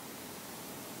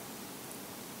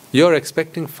 You're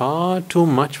expecting far too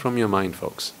much from your mind,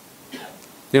 folks.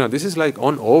 This is like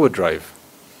on overdrive.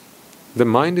 The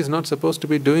mind is not supposed to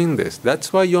be doing this.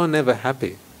 That's why you're never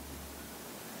happy.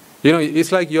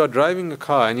 It's like you're driving a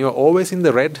car and you're always in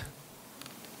the red.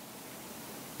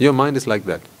 Your mind is like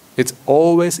that. It's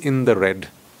always in the red.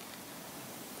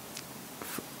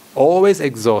 Always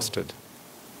exhausted.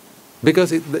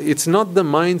 Because it's not the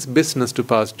mind's business to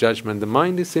pass judgment. The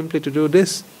mind is simply to do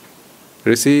this.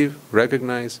 Receive,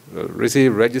 recognize,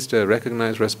 register,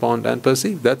 recognize, respond, and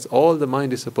perceive. That's all the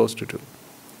mind is supposed to do.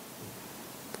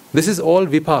 This is all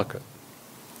vipaka.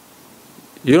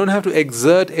 You don't have to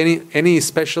exert any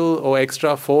special or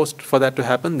extra force for that to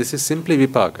happen. This is simply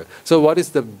vipaka. So what is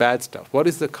the bad stuff? What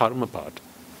is the karma part?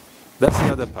 That's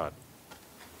the other part.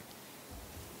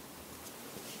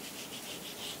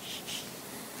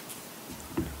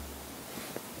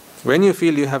 When you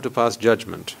feel you have to pass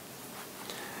judgment,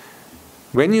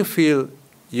 when you feel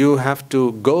you have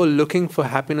to go looking for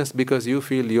happiness because you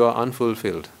feel you are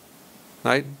unfulfilled,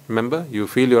 right? Remember, you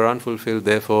feel you are unfulfilled,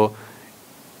 therefore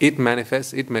it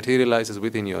manifests, it materializes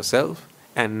within yourself,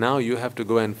 and now you have to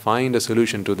go and find a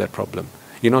solution to that problem.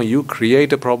 You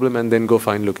create a problem and then go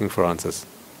looking for answers.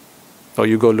 Or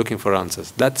you go looking for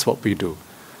answers. That's what we do.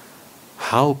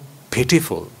 How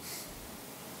pitiful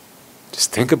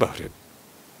Just think about it.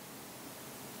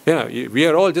 We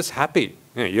are all just happy.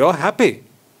 You're happy,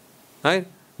 right?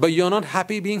 But you're not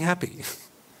happy being happy.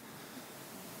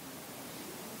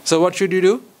 So what should you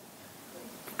do?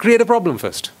 Create a problem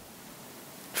first.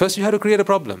 First you have to create a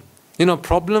problem.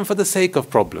 Problem for the sake of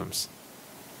problems.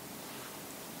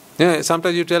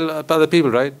 Sometimes you tell other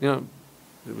people, right?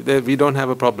 We don't have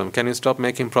a problem. Can you stop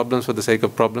making problems for the sake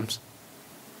of problems?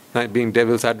 Right? Being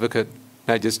devil's advocate.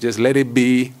 Right? Just let it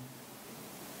be.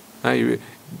 Right?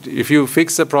 If you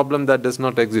fix a problem that does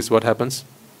not exist, what happens?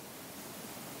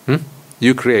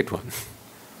 You create one.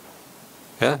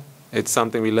 Yeah, it's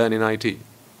something we learn in IT.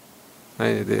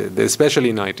 Especially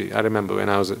in IT. I remember when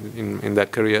I was in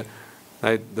that career,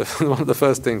 one of the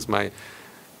first things my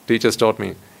teachers taught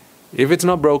me, if it's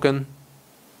not broken,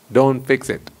 don't fix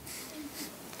it.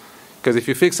 Because if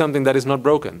you fix something that is not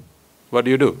broken, what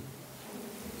do?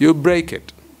 You break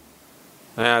it.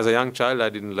 And as a young child, I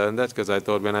didn't learn that because I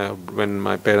thought when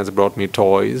my parents brought me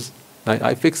toys,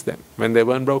 I fixed them when they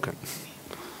weren't broken.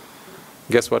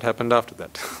 Guess what happened after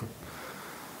that?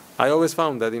 I always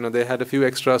found that they had a few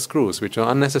extra screws which are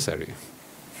unnecessary.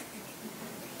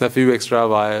 A few extra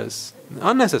wires,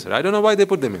 unnecessary. I don't know why they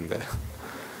put them in there.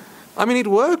 I mean, it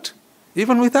worked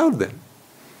even without them.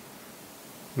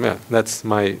 Yeah, that's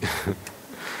my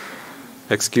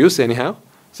excuse anyhow.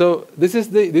 So this is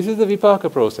the vipaka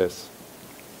process.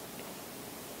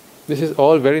 This is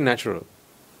all very natural.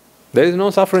 There is no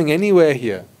suffering anywhere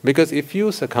here, because if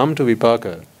you succumb to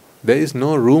vipaka, there is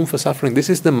no room for suffering. This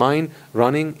is the mind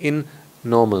running in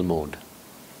normal mode.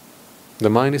 The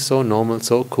mind is so normal,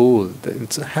 so cool.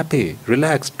 It's happy,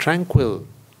 relaxed, tranquil,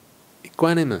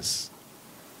 equanimous,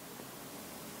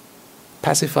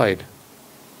 pacified,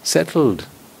 settled.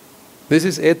 This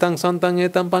is etang santang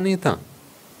etang panitang.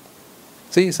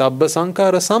 See, sabba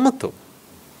sankhara samato.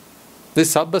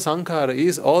 This sabba sankhara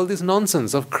is all this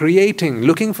nonsense of creating,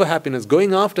 looking for happiness,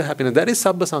 going after happiness. That is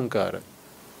sabba sankhara.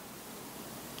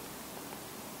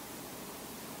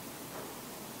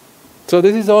 So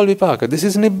this is all vipaka. This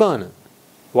is nibbana.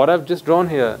 What I've just drawn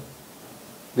here,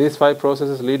 these 5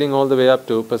 processes leading all the way up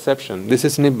to perception, this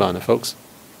is nibbana, folks.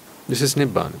 This is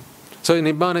nibbana. So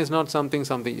nibbana is not something,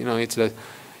 it's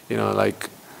like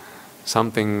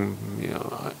something,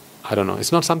 I don't know.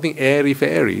 It's not something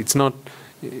airy-fairy. It's not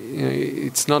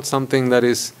something that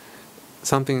is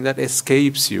something that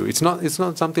escapes you. It's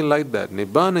not something like that.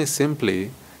 Nibbana is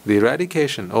simply the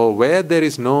eradication, or where there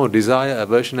is no desire,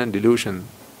 aversion and delusion,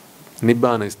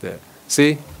 Nibbana is there.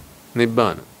 See?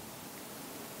 Nibbana.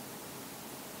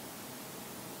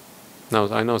 Now,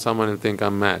 I know someone will think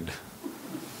I'm mad.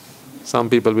 Some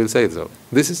people will say so.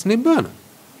 This is Nibbana.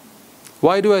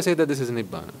 Why do I say that this is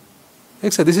Nibbana?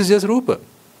 Except this is just Rupa.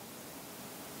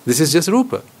 This is just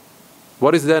Rupa.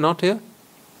 What is there not here?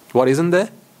 What isn't there?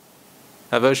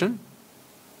 Aversion,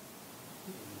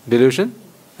 delusion,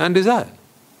 and desire.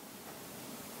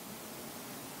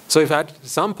 So if at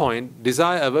some point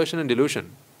desire, aversion and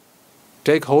delusion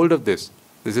take hold of this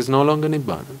is no longer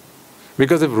Nibbana.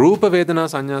 Because if Rupa, Vedana,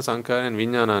 Sanya, Sankhara and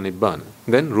Vijnana are Nibbana,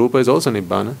 then Rupa is also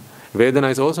Nibbana, Vedana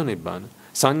is also Nibbana,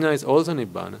 Sanya is also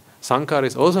Nibbana, Sankhara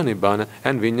is also Nibbana,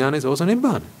 and Vijnana is also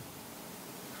Nibbana.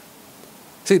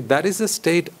 See, that is the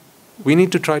state we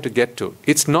need to try to get to.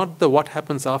 It's not the what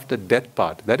happens after death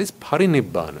part. That is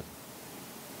Parinibbana.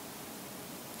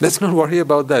 Let's not worry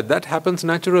about that. That happens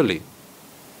naturally.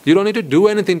 You don't need to do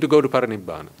anything to go to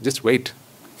Parinibbana. Just wait.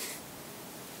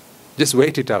 Just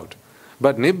wait it out.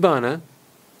 But Nibbana,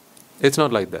 it's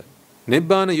not like that.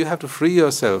 Nibbana, you have to free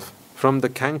yourself from the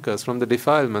cankers, from the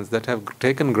defilements that have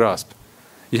taken grasp.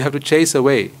 You have to chase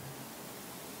away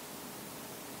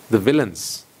the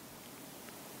villains.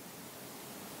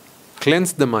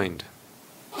 Cleanse the mind.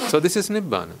 So this is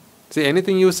Nibbana. See,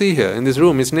 anything you see here in this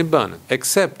room is Nibbana,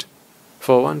 except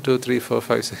for 1, 2, 3, 4,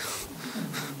 5, 6.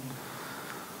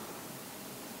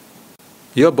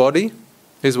 Your body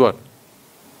is what?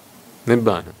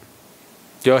 Nibbana.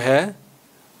 Your hair?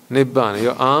 Nibbana.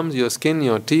 Your arms, your skin,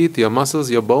 your teeth, your muscles,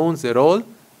 your bones, that's all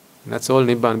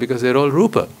Nibbana, because they're all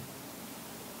Rupa.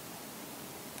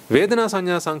 Vedana,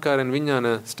 Sanya, Sankhara and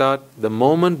Vijnana start the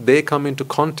moment they come into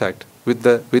contact with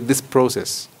this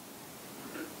process.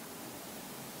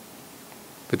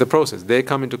 With the process. They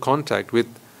come into contact with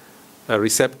a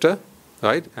receptor,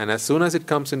 right? And as soon as it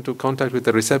comes into contact with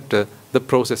the receptor, the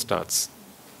process starts.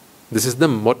 This is the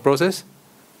what process?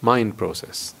 Mind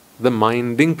process. The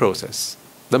minding process.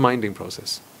 The minding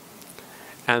process.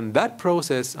 And that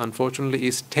process, unfortunately,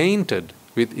 is tainted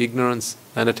with ignorance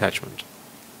and attachment.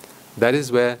 That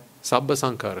is where Sabba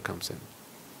Sankhara comes in.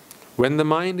 When the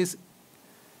mind is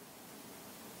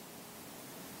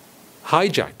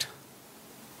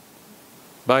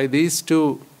by these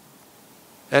two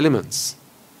elements,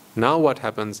 now what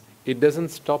happens? It doesn't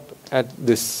stop at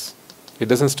this. It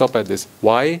doesn't stop at this.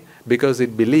 Why? Because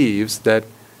it believes that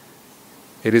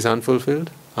it is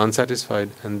unfulfilled, unsatisfied,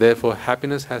 and therefore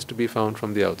happiness has to be found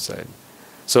from the outside.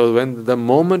 So when the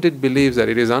moment it believes that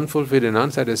it is unfulfilled and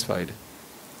unsatisfied,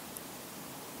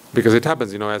 because it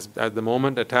happens, as at the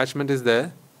moment attachment is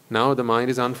there, now the mind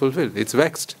is unfulfilled. It's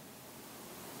vexed.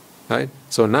 Right?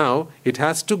 So now it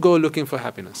has to go looking for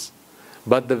happiness.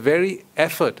 But the very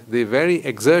effort, the very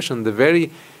exertion, the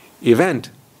very event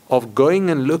of going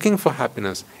and looking for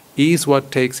happiness is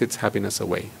what takes its happiness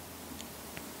away.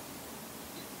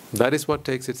 That is what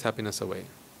takes its happiness away.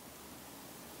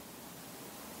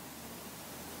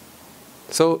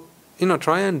 So,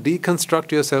 try and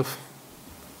deconstruct yourself.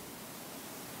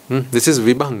 This is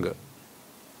vibhanga.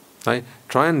 Right?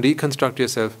 Try and deconstruct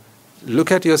yourself.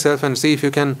 Look at yourself and see if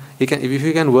you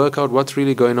can work out what's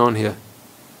really going on here.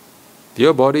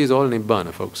 Your body is all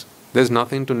nibbana, folks. There's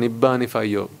nothing to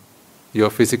nibbanify your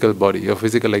physical body, your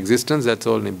physical existence. That's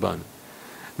all nibbana.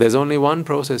 There's only one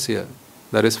process here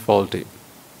that is faulty.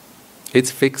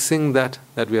 It's fixing that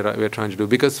we are trying to do,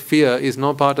 because fear is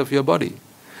no part of your body.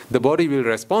 The body will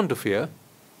respond to fear.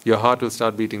 Your heart will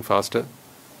start beating faster.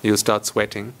 You'll start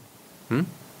sweating.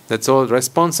 That's all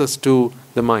responses to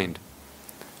the mind.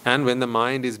 And when the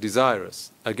mind is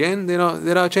desirous, again, there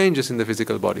are changes in the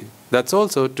physical body. That's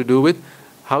also to do with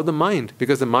how the mind,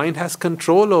 because the mind has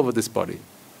control over this body.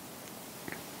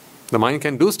 The mind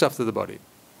can do stuff to the body.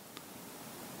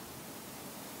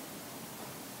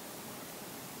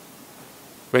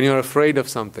 When you're afraid of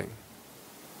something,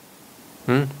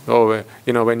 or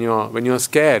when you're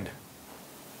scared,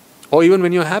 or even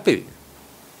when you're happy,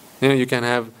 you can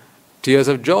have tears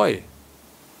of joy.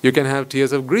 You can have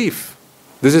tears of grief.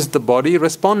 This is the body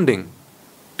responding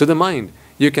to the mind.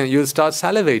 You'll start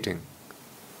salivating.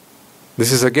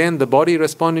 This is again the body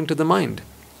responding to the mind.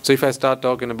 So if I start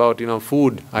talking about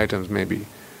food items, maybe,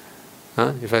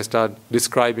 if I start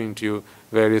describing to you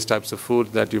various types of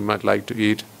food that you might like to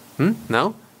eat,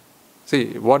 now,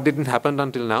 see, what didn't happen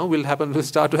until now will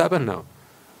start to happen now.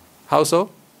 How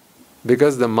so?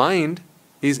 Because the mind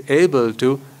is able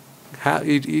to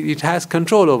it has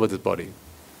control over this body.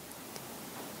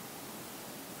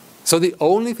 So the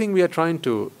only thing we are trying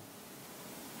to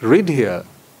rid here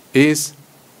is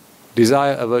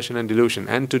desire, aversion and delusion.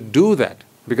 And to do that,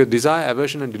 because desire,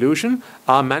 aversion and delusion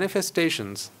are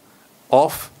manifestations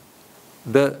of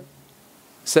the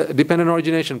dependent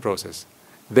origination process.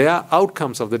 They are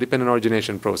outcomes of the dependent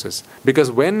origination process.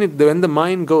 Because when the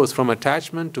mind goes from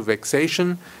attachment to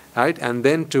vexation, right, and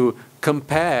then to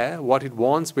compare what it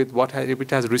wants with what it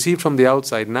has received from the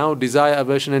outside, now desire,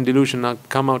 aversion and delusion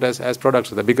come out as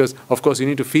products of that. Because, of course, you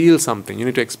need to feel something, you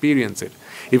need to experience it.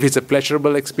 If it's a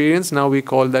pleasurable experience, now we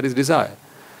call that is desire.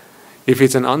 If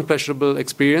it's an unpleasurable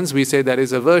experience, we say that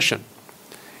is aversion.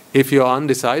 If you're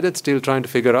undecided, still trying to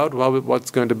figure out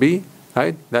what's going to be,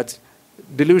 right, that's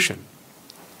delusion.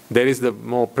 There is the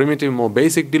more primitive, more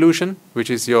basic delusion, which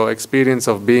is your experience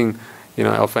of being,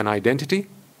 of an identity,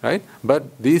 right?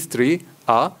 But these three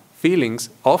are feelings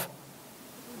of,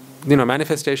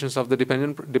 manifestations of the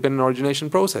dependent origination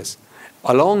process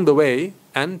along the way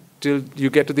until you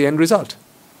get to the end result,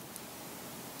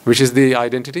 which is the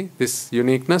identity, this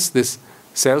uniqueness, this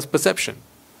self-perception.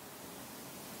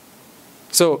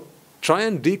 So try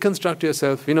and deconstruct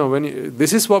yourself.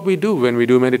 This is what we do when we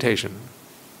do meditation.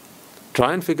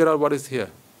 Try and figure out what is here.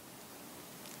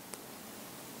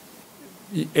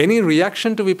 Any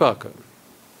reaction to vipaka.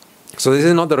 So this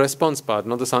is not the response part,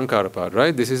 not the sankhara part,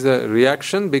 right? This is the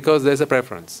reaction because there's a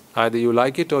preference. Either you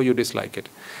like it or you dislike it.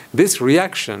 This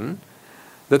reaction,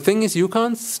 the thing is you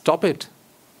can't stop it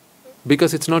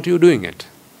because it's not you doing it.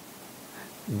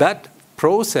 That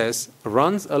process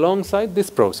runs alongside this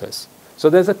process. So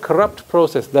there's a corrupt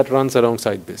process that runs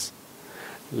alongside this.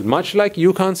 Much like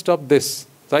you can't stop this.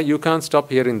 Right? You can't stop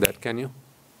hearing that, can you?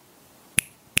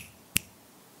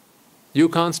 You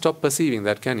can't stop perceiving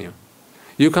that, can you?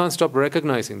 You can't stop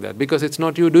recognizing that because it's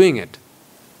not you doing it.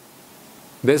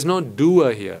 There's no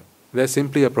doer here. There's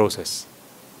simply a process.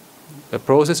 A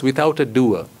process without a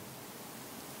doer.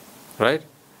 Right?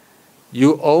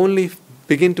 You only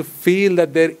begin to feel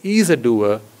that there is a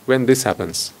doer when this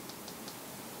happens.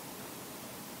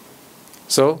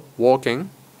 So, walking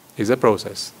is a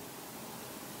process.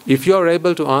 If you are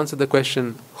able to answer the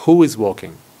question, who is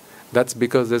walking? That's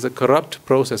because there's a corrupt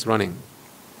process running.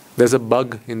 There's a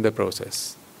bug in the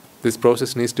process. This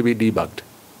process needs to be debugged.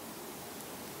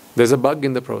 There's a bug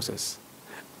in the process.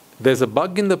 There's a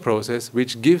bug in the process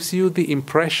which gives you the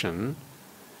impression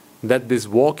that this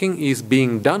walking is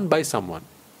being done by someone.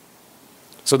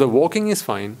 So the walking is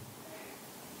fine,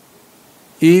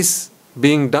 is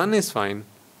being done is fine,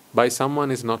 by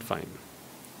someone is not fine.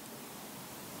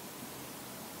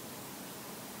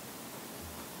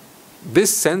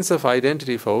 This sense of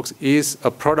identity, folks, is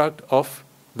a product of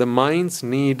the mind's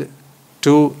need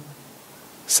to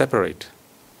separate.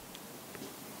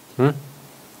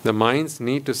 The mind's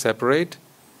need to separate.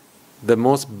 The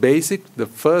most basic, the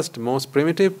first, most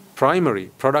primitive, primary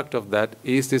product of that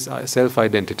is this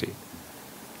self-identity.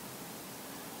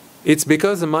 It's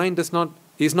because the mind is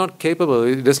not capable,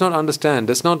 it does not understand,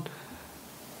 does not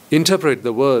interpret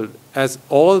the world as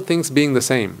all things being the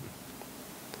same.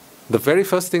 The very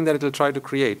first thing that it will try to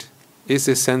create is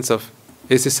this sense of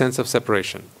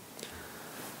separation.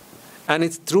 And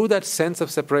it's through that sense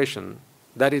of separation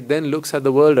that it then looks at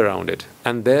the world around it,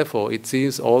 and therefore it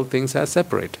sees all things as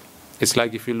separate. It's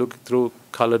like if you look through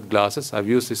colored glasses. I've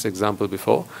used this example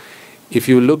before. If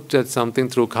you looked at something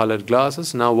through colored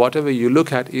glasses, now whatever you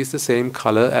look at is the same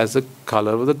color as the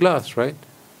color of the glass, right?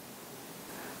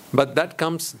 But that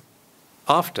comes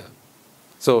after.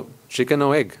 So, chicken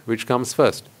or egg, which comes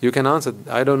first? You can answer,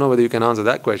 I don't know whether you can answer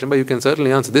that question, but you can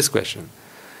certainly answer this question.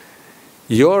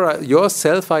 Your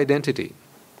self-identity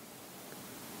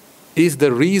is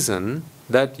the reason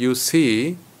that you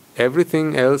see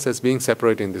everything else as being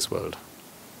separate in this world.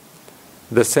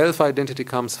 The self-identity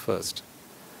comes first.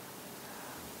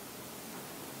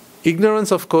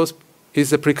 Ignorance, of course,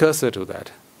 is a precursor to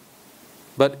that.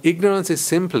 But ignorance is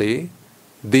simply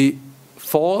the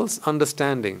false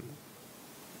understanding,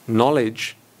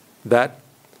 knowledge that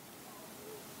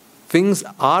things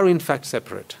are in fact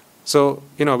separate. So,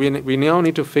 we now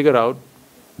need to figure out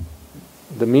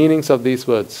the meanings of these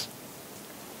words.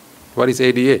 What is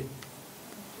ADA?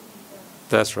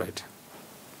 That's right.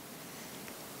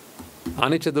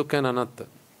 Anicca, dukkha and anatta.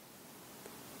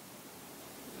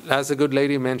 As a good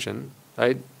lady mentioned,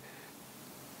 right?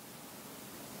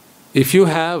 If you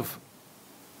have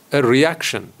a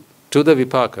reaction to the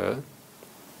vipaka,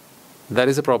 that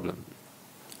is a problem.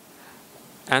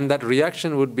 And that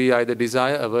reaction would be either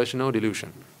desire, aversion, or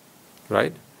delusion.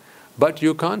 Right? But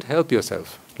you can't help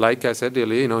yourself. Like I said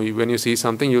earlier, when you see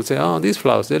something, you'll say, oh, these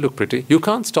flowers, they look pretty. You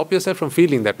can't stop yourself from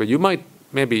feeling that way. You might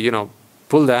maybe,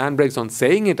 pull the handbrakes on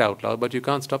saying it out loud, but you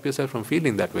can't stop yourself from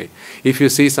feeling that way. If you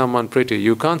see someone pretty,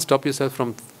 you can't stop yourself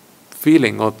from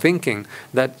feeling or thinking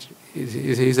that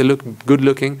he's a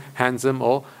good-looking, handsome,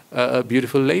 or a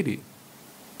beautiful lady.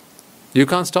 You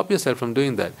can't stop yourself from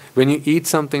doing that. When you eat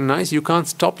something nice, you can't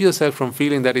stop yourself from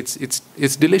feeling that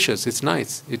it's delicious, it's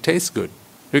nice, it tastes good.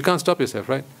 You can't stop yourself,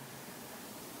 right?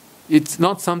 It's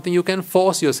not something you can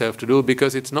force yourself to do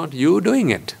because it's not you doing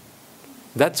it.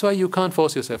 That's why you can't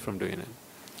force yourself from doing it.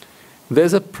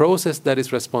 There's a process that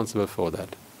is responsible for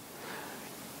that.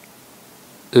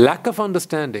 Lack of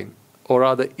understanding, or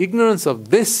rather ignorance of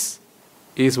this,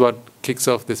 is what kicks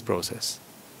off this process,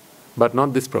 but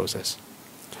not this process.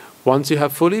 Once you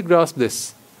have fully grasped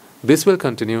this will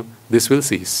continue, this will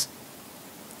cease.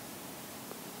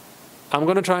 I'm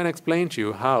going to try and explain to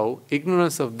you how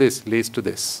ignorance of this leads to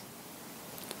this.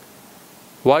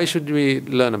 Why should we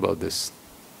learn about this?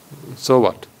 So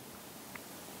what?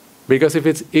 Because if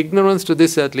it's ignorance to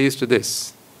this that leads to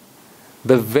this,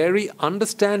 the very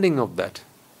understanding of that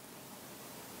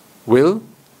will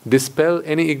dispel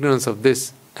any ignorance of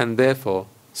this and therefore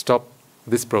stop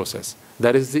this process.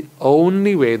 That is the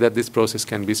only way that this process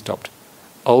can be stopped.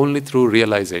 Only through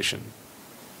realization.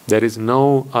 There is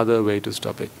no other way to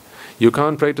stop it. You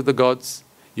can't pray to the gods.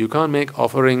 You can't make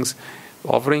offerings.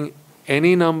 Offering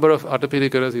any number of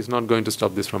atapidikaras is not going to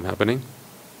stop this from happening.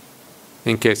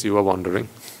 In case you were wondering.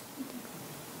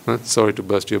 Sorry to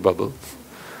burst your bubble.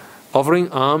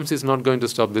 Offering alms is not going to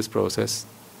stop this process.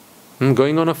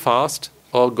 Going on a fast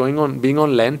or being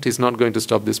on Lent is not going to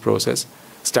stop this process.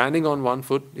 Standing on one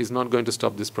foot is not going to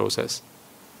stop this process.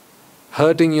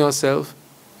 Hurting yourself,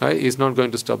 right, is not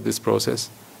going to stop this process.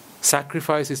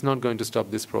 Sacrifice is not going to stop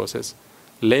this process.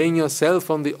 Laying yourself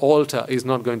on the altar is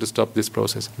not going to stop this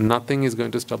process. Nothing is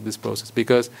going to stop this process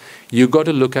because you've got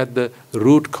to look at the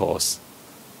root cause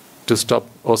to stop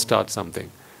or start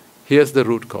something. Here's the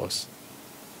root cause.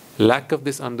 Lack of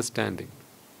this understanding.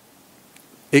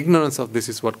 Ignorance of this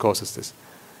is what causes this.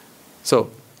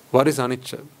 So, what is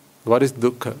anicca? What is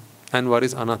dukkha? And what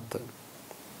is anatta?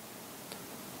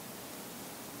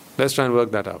 Let's try and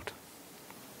work that out.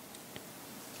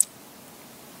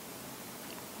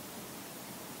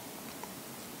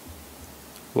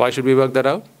 Why should we work that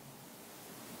out?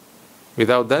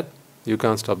 Without that, you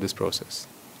can't stop this process.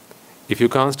 If you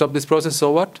can't stop this process,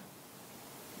 so what?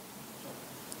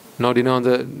 No dinner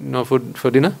no food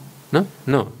for dinner?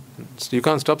 No?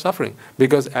 stop suffering,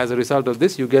 because as a result of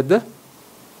this you get the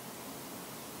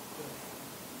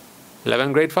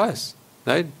 11 great fires,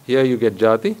 right? Here you get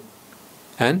jati,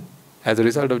 and as a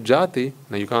result of jati,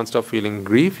 now you can't stop feeling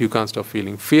grief, you can't stop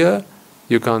feeling fear,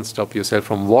 you can't stop yourself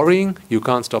from worrying, you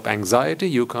can't stop anxiety,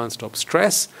 you can't stop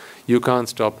stress, you can't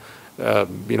stop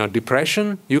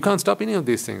depression, you can't stop any of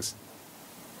these things.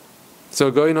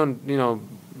 So going on,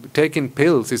 taking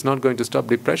pills is not going to stop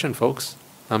depression, folks.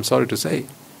 I'm sorry to say.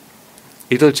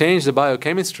 It'll change the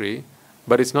biochemistry,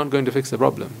 but it's not going to fix the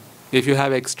problem. If you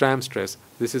have extreme stress,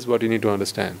 this is what you need to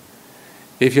understand.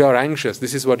 If you are anxious,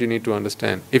 this is what you need to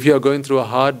understand. If you are going through a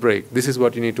heartbreak, this is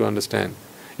what you need to understand.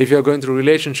 If you are going through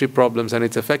relationship problems and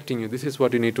it's affecting you, this is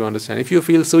what you need to understand. If you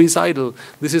feel suicidal,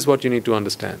 this is what you need to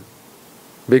understand.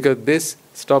 Because this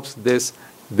stops this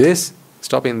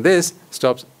stopping this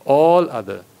stops all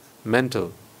other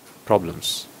mental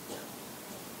problems.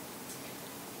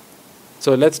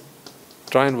 So let's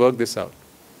try and work this out.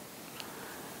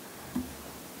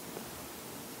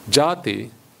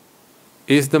 Jati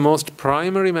is the most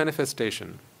primary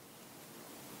manifestation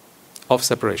of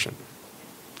separation.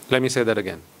 Let me say that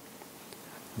again.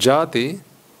 Jati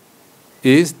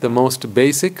is the most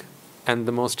basic and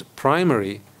the most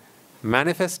primary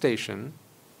manifestation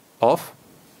of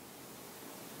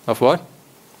what?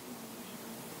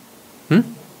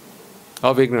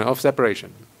 Of ignorance, of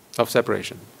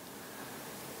separation.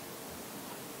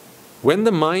 When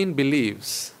the mind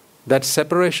believes that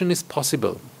separation is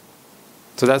possible,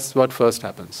 so that's what first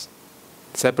happens.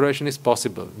 Separation is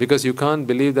possible, because you can't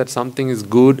believe that something is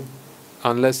good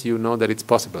unless you know that it's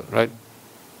possible, right?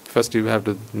 First you have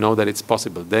to know that it's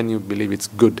possible, then you believe it's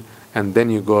good, and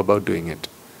then you go about doing it.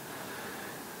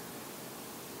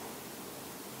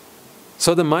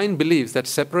 So the mind believes that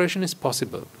separation is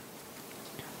possible.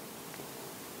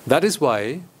 That is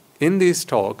why in these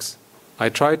talks I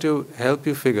try to help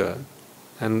you figure,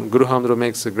 and Guru Hamdro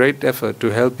makes a great effort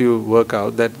to help you work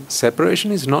out that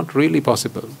separation is not really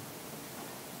possible.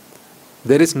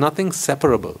 There is nothing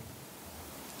separable.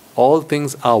 All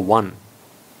things are one.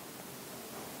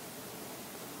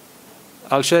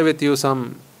 I'll share with you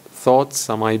some thoughts,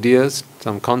 some ideas,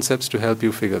 some concepts to help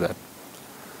you figure that.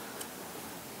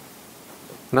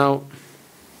 Now,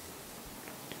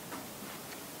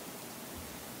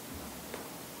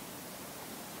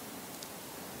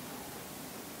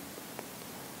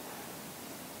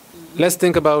 let's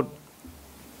think about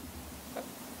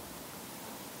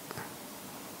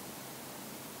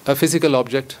a physical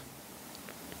object.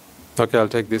 Okay, I'll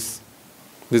take this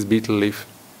beetle leaf.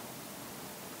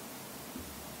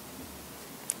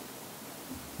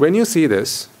 When you see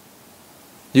this,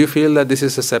 you feel that this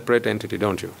is a separate entity,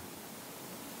 don't you?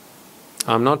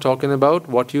 I'm not talking about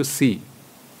what you see.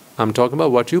 I'm talking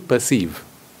about what you perceive.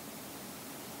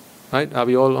 Right? Are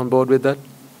we all on board with that?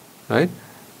 Right?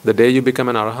 The day you become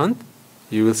an arahant,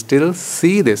 you will still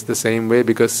see this the same way,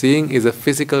 because seeing is a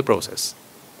physical process.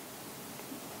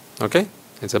 Okay?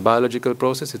 It's a biological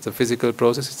process, it's a physical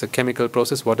process, it's a chemical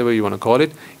process, whatever you want to call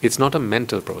it. It's not a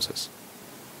mental process.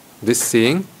 This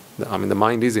seeing, the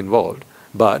mind is involved,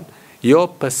 but your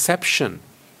perception,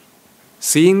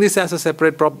 seeing this as a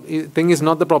separate thing is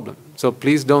not the problem. So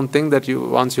please don't think that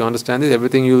once you understand this,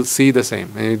 everything you'll see the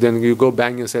same, and then you go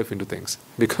bang yourself into things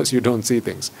because you don't see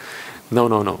things. No.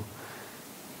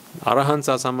 Arahants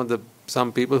are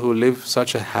some people who live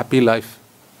such a happy life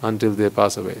until they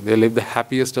pass away. They live the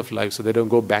happiest of lives, so they don't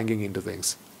go banging into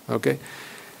things. Okay?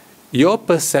 Your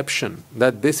perception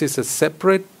that this is a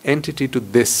separate entity to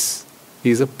this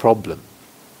is a problem.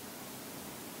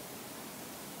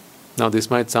 Now this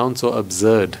might sound so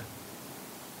absurd,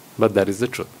 but that is the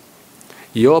truth.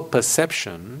 Your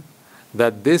perception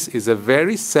that this is a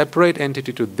very separate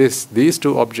entity to these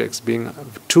two objects being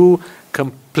two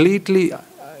completely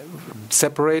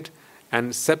separate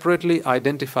and separately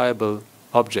identifiable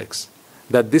objects,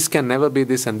 that this can never be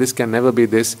this and this can never be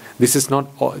this. This is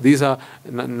not. These are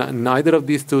neither of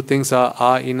these two things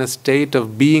are in a state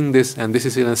of being this, and this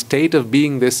is in a state of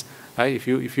being this. Right? If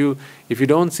you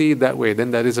don't see it that way,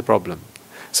 then that is a problem.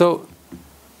 So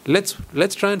let's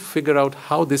try and figure out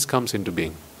how this comes into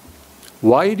being.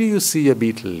 Why do you see a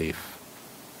beetle leaf?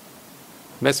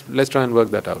 Let's try and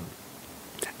work that out.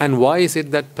 And why is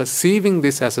it that perceiving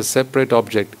this as a separate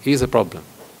object is a problem?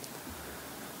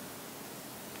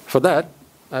 For that,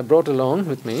 I brought along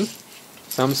with me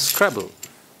some Scrabble.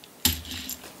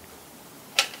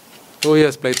 Who here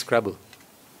has played Scrabble?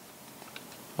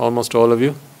 Almost all of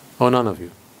you? Or none of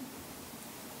you?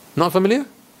 Not familiar?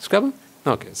 Scrabble?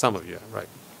 Okay, some of you are, right.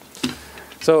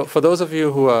 So, for those of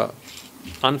you who are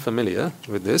unfamiliar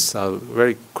with this, I'll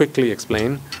very quickly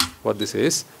explain what this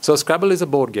is. So Scrabble is a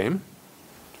board game.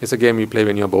 It's a game you play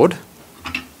when you're bored.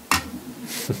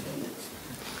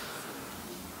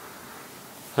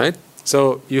 Right?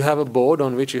 So you have a board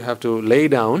on which you have to lay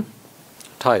down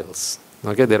tiles.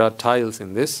 Okay, there are tiles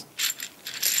in this.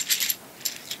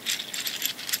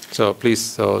 So please,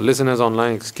 so listeners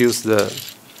online, excuse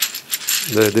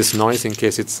this noise in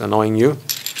case it's annoying you.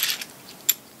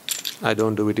 I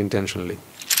don't do it intentionally.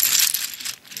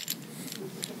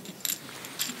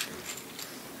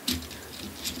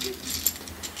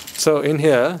 So in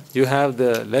here you have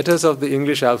the letters of the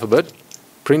English alphabet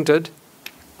printed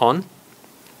on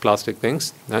plastic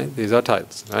things. Right? These are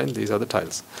tiles. Right? These are the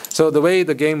tiles. So the way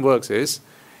the game works is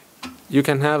you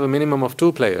can have a minimum of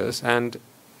 2 players, and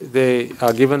they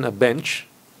are given a bench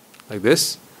like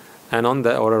this, and on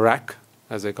the, or a rack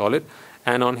as they call it,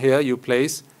 and on here you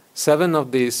place 7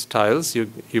 of these tiles. You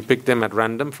pick them at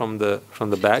random from the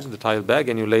bag, the tile bag,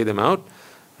 and you lay them out.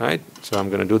 Right? So I'm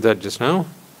going to do that just now.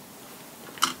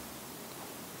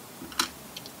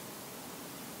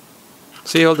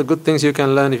 See all the good things you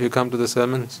can learn if you come to the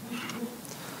sermons.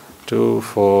 2,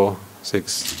 4,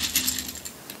 6,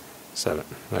 7.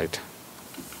 Right.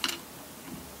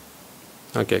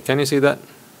 Okay, can you see that?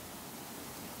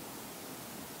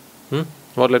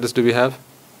 What letters do we have?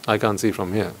 I can't see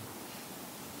from here.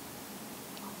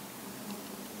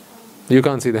 You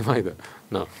can't see them either.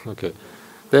 No, okay.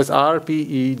 There's R, P,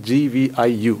 E, G, V, I,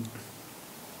 U.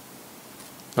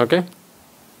 Okay?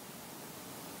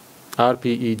 R,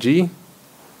 P, E, G,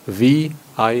 V,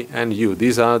 I, and U.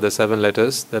 These are the 7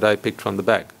 letters that I picked from the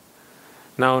bag.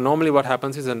 Now, normally what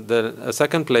happens is a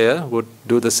second player would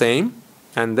do the same,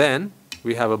 and then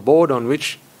we have a board on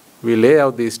which we lay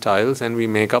out these tiles and we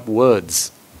make up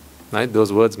words. Right?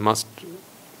 Those words must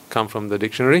come from the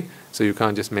dictionary, so you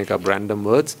can't just make up random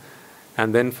words.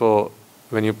 And then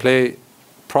when you play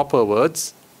proper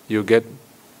words, you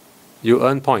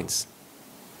earn points.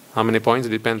 How many points?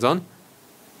 It depends on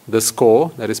the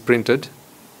score that is printed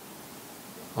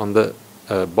on the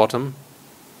bottom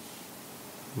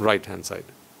right hand side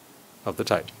of the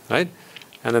tile. Right?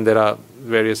 And then there are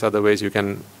various other ways you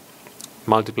can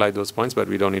multiply those points, but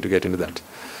we don't need to get into that.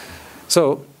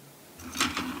 So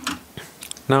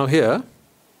now here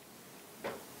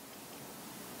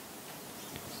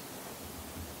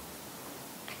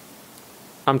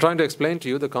I'm trying to explain to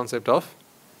you the concept of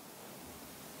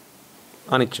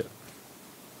anicca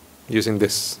using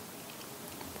this.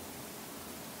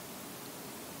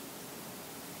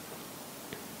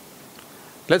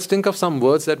 Let's think of some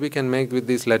words that we can make with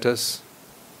these letters.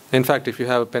 In fact, if you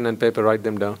have a pen and paper, write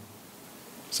them down.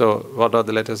 So, what are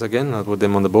the letters again? I'll put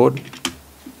them on the board.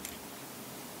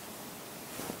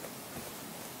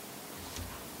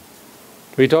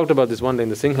 We talked about this one day in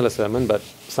the Sinhala sermon, but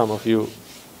some of you,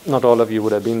 not all of you,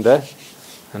 would have been there.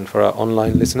 And for our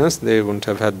online listeners, they wouldn't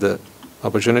have had the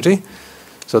opportunity.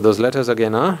 So, those letters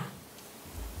again are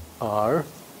R,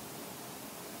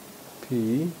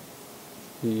 P,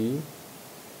 E,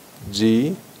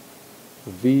 G,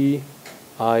 V,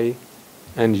 I,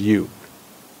 and U.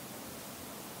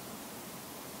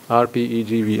 R, P, E,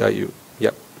 G, V, I, U.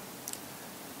 Yep.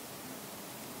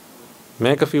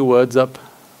 Make a few words up.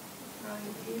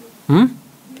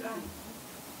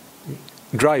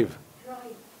 Drive.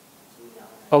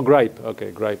 Oh, gripe.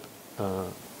 Okay, gripe.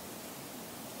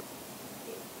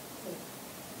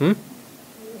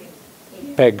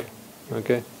 Peg.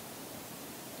 Okay.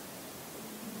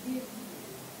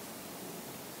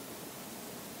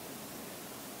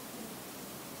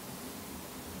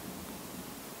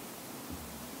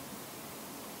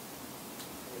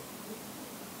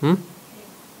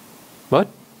 What?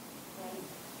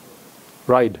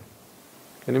 Ride.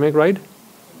 Can you make ride?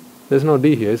 There's no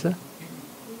D here, is there?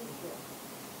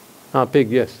 Ah, pig,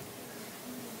 yes.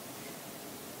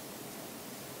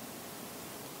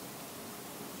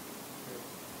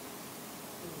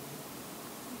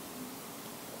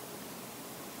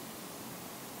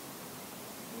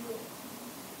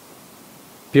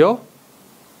 Pure?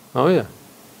 Oh, yeah.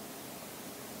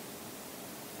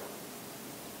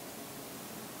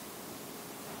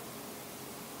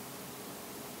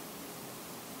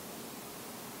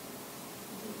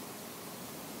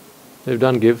 They've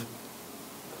done give.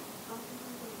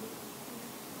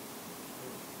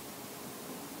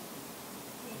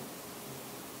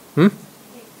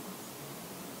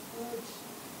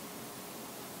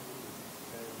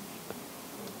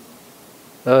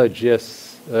 Urge,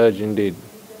 yes. Urge indeed.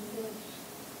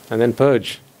 And then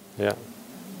purge. Yeah.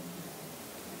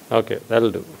 Okay,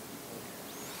 that'll do.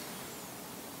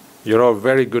 You're all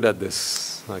very good at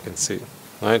this, I can see.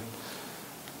 Right?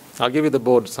 I'll give you the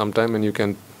board sometime and you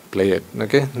can play it,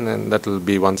 okay? And then that will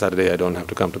be one Saturday I don't have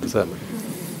to come to the sermon.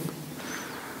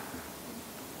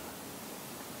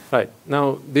 Right,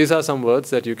 now these are some words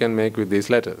that you can make with these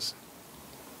letters.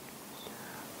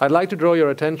 I'd like to draw your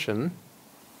attention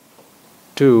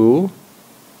to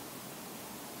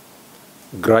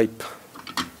gripe.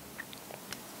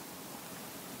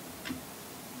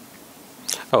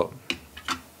 Oh,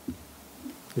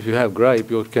 if you have gripe,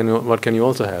 what can you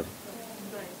also have?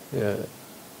 Yeah.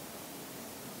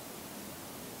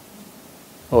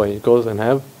 Oh, you go and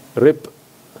have rip,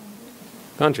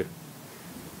 can't you?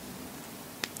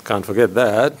 Can't forget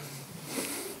that.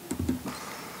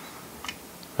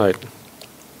 Right.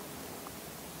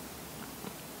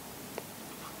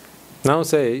 Now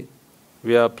say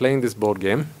we are playing this board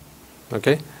game,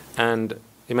 okay? And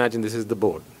imagine this is the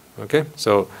board, okay?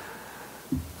 So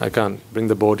I can't bring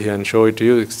the board here and show it to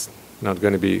you. It's not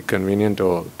going to be convenient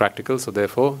or practical. So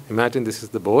therefore, imagine this is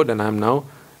the board and I'm now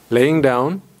laying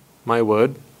down my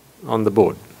word on the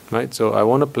board, right? So I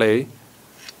want to play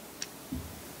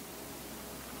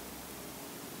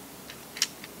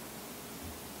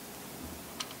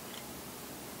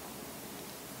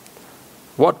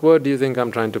what word do you think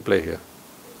I'm trying to play here?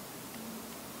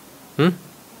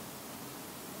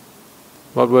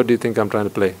 What word do you think I'm trying to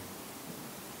play?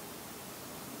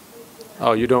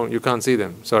 Oh, you can't see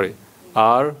them, sorry.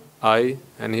 R, I,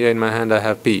 and here in my hand I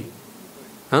have P.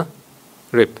 Huh?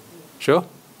 Rip. Sure?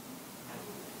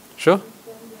 Sure?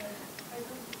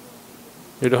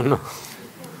 You don't know?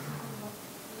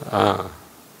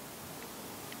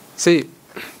 See,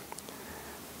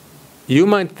 you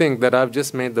might think that I've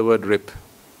just made the word rip.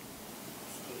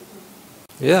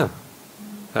 Yeah.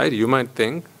 Right? You might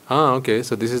think, okay,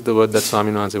 so this is the word that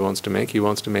Swami Nwanse wants to make. He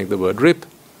wants to make the word rip.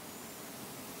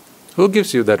 Who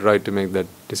gives you that right to make that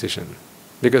decision?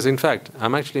 Because in fact,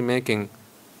 I'm actually making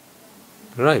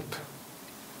ripe.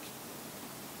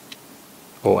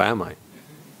 Or am I?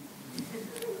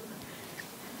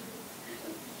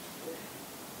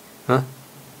 Huh?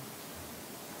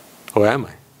 Or am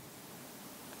I?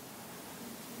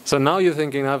 So now you're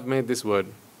thinking, I've made this word.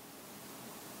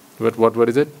 But what word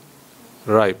is it?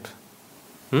 Ripe.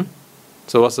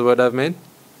 So what's the word I've made?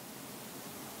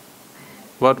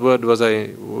 What word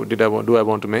do I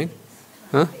want to make?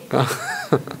 Huh?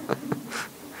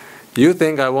 You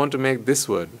think I want to make this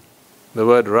word, the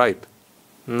word ripe.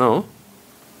 No.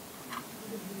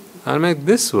 I'll make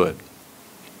this word.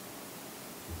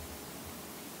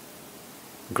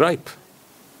 Gripe.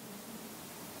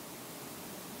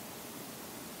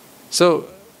 So,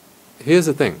 here's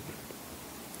the thing.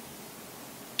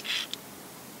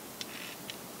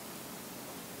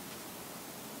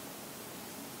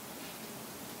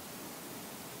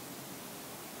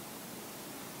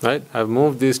 Right? I've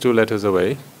moved these two letters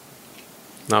away.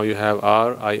 Now you have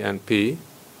R, I, and P.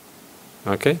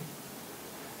 Okay?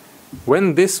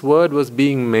 When this word was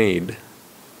being made,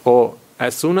 or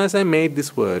as soon as I made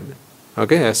this word,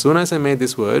 okay, as soon as I made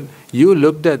this word, you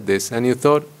looked at this and you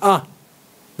thought,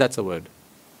 that's a word.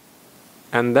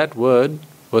 And that word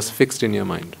was fixed in your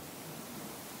mind.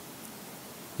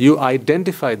 You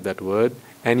identified that word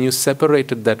and you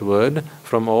separated that word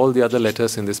from all the other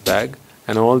letters in this bag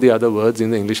and all the other words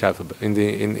in the English alphabet, in the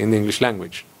English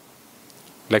language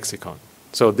lexicon.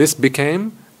 So this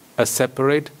became a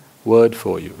separate word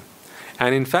for you.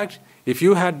 And in fact, if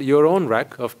you had your own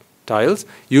rack of tiles,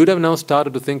 you would have now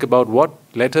started to think about what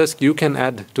letters you can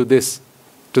add to this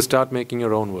to start making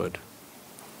your own word.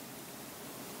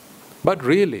 But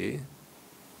really,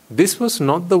 this was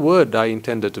not the word I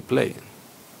intended to play.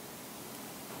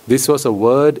 This was a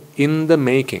word in the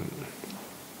making.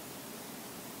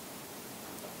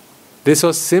 This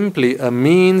was simply a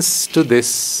means to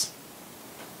this.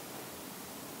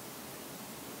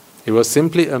 It was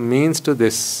simply a means to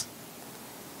this.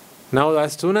 Now,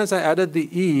 as soon as I added the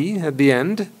E at the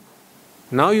end,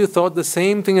 now you thought the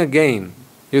same thing again.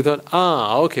 You thought,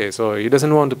 okay, so he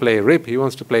doesn't want to play rip, he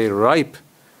wants to play ripe.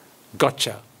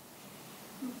 Gotcha.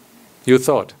 You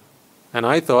thought. And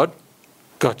I thought,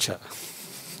 gotcha.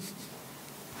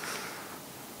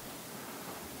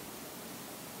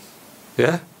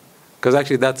 Yeah? Because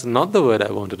actually that's not the word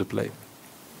I wanted to play.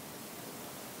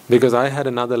 Because I had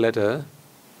another letter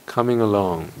coming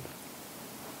along.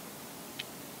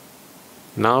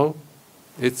 Now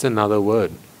it's another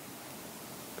word.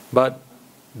 But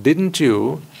didn't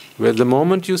you, well, the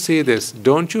moment you see this,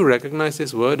 don't you recognize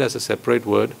this word as a separate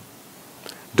word?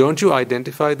 Don't you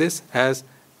identify this as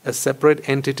a separate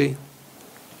entity?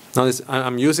 Now,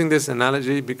 I'm using this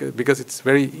analogy because it's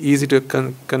very easy to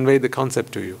convey the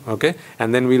concept to you, okay?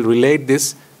 And then we'll relate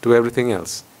this to everything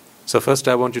else. So first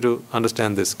I want you to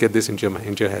understand this, get this into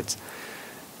your heads.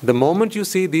 The moment you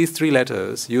see these three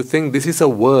letters, you think this is a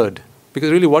word. Because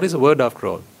really, what is a word after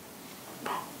all?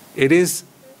 It is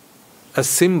a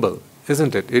symbol,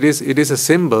 isn't it? It is a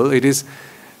symbol. It is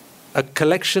a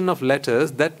collection of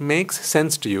letters that makes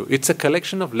sense to you. It's a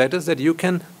collection of letters that you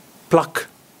can pluck,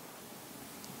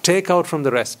 take out from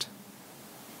the rest,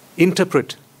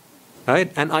 interpret,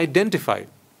 right, and identify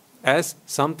as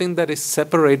something that is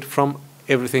separate from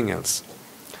everything else.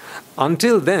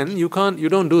 Until then, you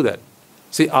don't do that.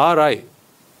 See, R-I,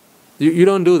 you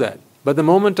don't do that. But the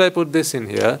moment I put this in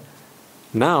here,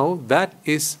 now that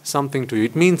is something to you.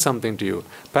 It means something to you.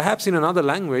 Perhaps in another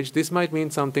language, this might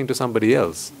mean something to somebody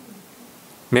else.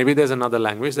 Maybe there's another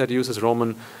language that uses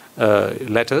Roman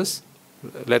letters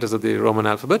of the Roman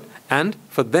alphabet, and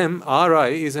for them, R-I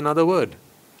is another word.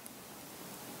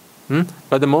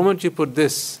 But the moment you put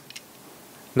this,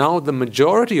 now the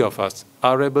majority of us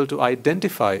are able to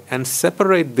identify and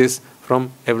separate this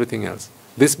from everything else.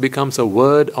 This becomes a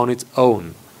word on its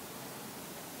own.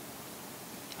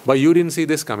 But you didn't see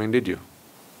this coming, did you?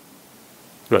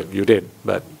 Right, you did.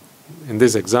 But in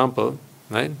this example,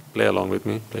 right, play along with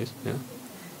me, please. Yeah.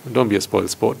 Don't be a spoiled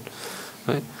sport.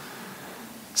 Right?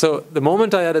 So the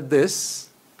moment I added this,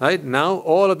 right, now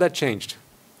all of that changed.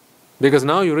 Because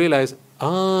now you realize,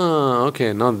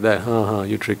 okay, not that,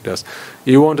 you tricked us.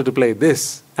 You wanted to play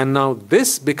this, and now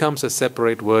this becomes a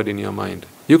separate word in your mind.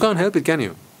 You can't help it, can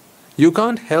you? You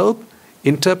can't help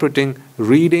interpreting,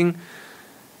 reading,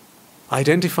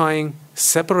 identifying,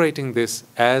 separating this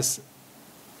as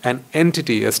an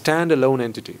entity, a standalone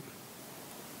entity.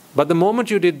 But the moment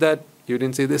you did that, you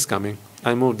didn't see this coming.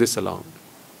 I moved this along.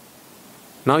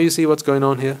 Now you see what's going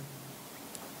on here?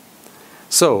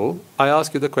 So, I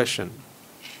ask you the question,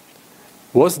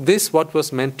 was this what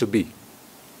was meant to be?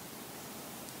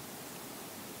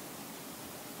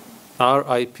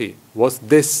 R-I-P. Was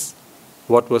this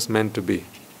what was meant to be?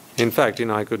 In fact,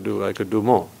 I could do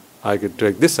more. I could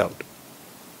take this out.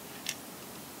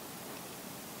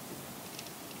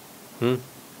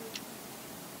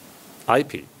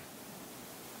 IP.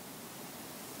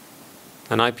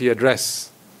 An IP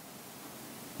address.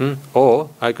 Or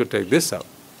I could take this out.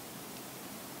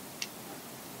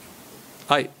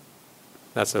 I.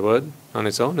 That's a word on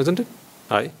its own, isn't it?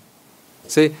 I.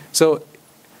 See, so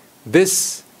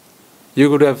this you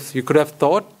could have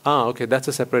thought, okay, that's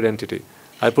a separate entity.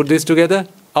 I put this together,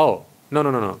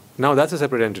 no. Now that's a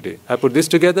separate entity. I put this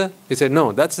together, he said,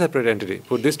 no, that's a separate entity.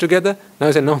 Put this together, now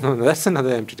he said, no, that's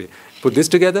another entity. Put this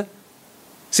together.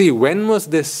 See, when was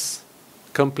this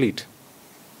complete?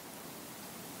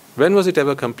 When was it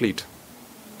ever complete?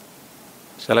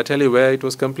 Shall I tell you where it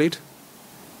was complete?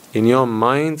 In your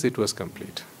minds it was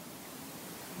complete.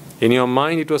 In your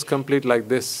mind it was complete like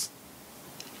this.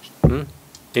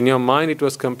 In your mind it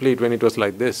was complete when it was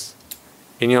like this.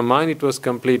 In your mind it was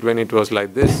complete when it was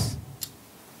like this.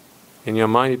 In your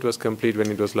mind it was complete when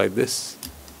it was like this.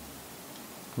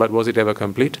 But was it ever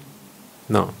complete?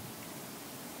 No.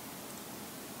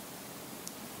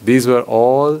 These were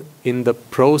all in the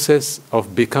process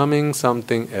of becoming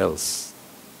something else.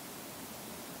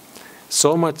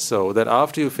 So much so that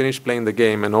after you finish playing the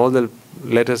game and all the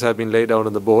letters have been laid out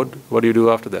on the board, what do you do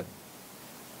after that?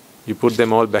 You put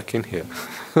them all back in here.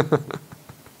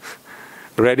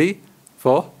 Ready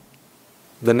for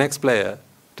the next player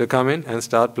to come in and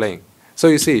start playing. So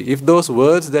you see, if those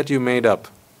words that you made up,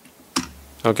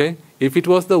 okay, if it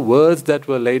was the words that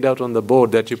were laid out on the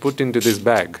board that you put into this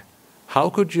bag, how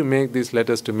could you make these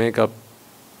letters to make up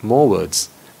more words,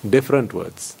 different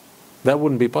words? That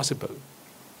wouldn't be possible.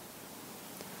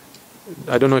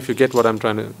 I don't know if you get what I'm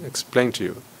trying to explain to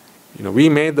you. We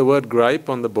made the word gripe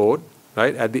on the board,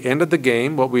 right? At the end of the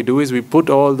game, what we do is we put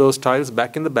all those tiles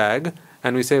back in the bag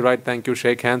and we say, right, thank you,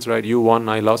 shake hands, right, you won,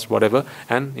 I lost, whatever,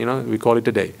 and, we call it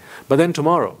a day. But then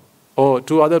tomorrow,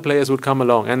 two other players would come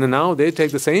along and then now they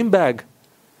take the same bag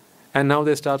and now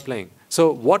they start playing. So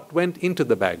what went into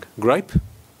the bag? Gripe?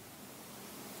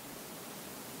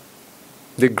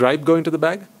 Did gripe go into the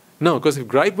bag? No, because if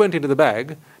gripe went into the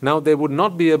bag, now they would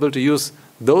not be able to use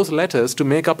those letters to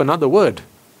make up another word.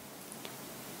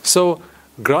 So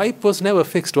gripe was never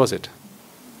fixed, was it?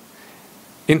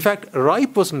 In fact,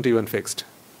 ripe wasn't even fixed.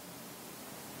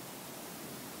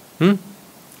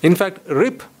 In fact,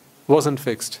 rip wasn't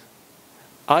fixed.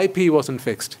 IP wasn't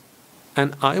fixed.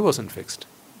 And I wasn't fixed.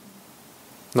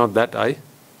 Not that I.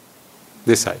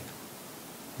 This I.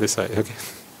 This I, okay.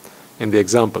 In the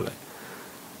example I.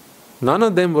 None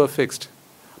of them were fixed.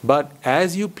 But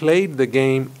as you played the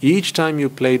game, each time you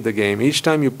played the game, each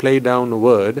time you play down a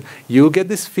word, you get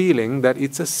this feeling that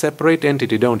it's a separate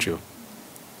entity, don't you?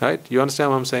 Right? You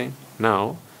understand what I'm saying?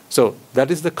 Now, so that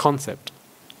is the concept.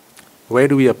 Where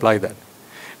do we apply that?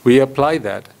 We apply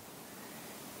that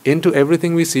into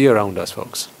everything we see around us,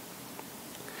 folks.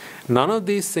 None of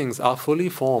these things are fully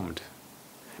formed.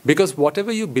 Because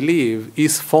whatever you believe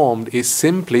is formed is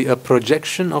simply a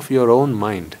projection of your own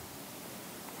mind.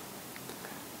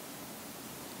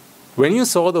 When you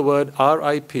saw the word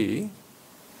RIP,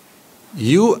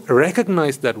 you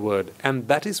recognized that word, and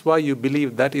that is why you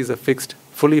believe that is a fixed,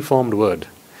 fully formed word.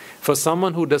 For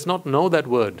someone who does not know that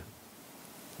word,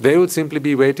 they would simply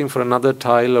be waiting for another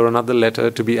tile or another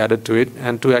letter to be added to it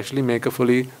and to actually make a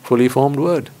fully formed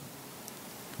word.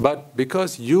 But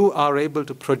because you are able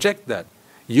to project that,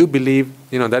 you believe,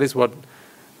 that is what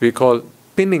we call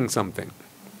pinning something.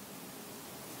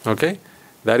 Okay?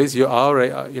 That is,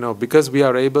 because we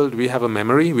have a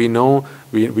memory, we know,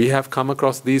 we have come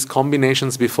across these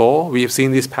combinations before, we have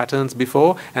seen these patterns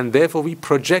before, and therefore we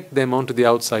project them onto the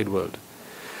outside world.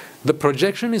 The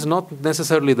projection is not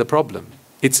necessarily the problem.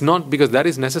 It's not, because that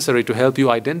is necessary to help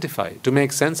you identify, to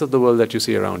make sense of the world that you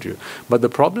see around you. But the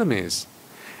problem is,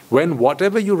 when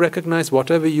whatever you recognize,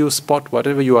 whatever you spot,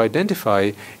 whatever you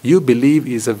identify, you believe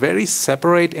is a very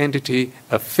separate entity,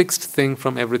 a fixed thing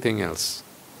from everything else.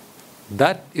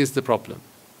 That is the problem.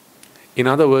 In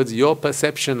other words, your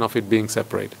perception of it being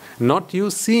separate, not you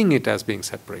seeing it as being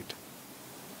separate.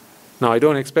 Now, I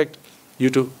don't expect you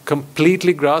to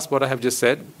completely grasp what I have just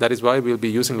said. That is why we'll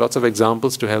be using lots of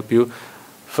examples to help you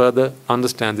further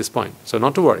understand this point. So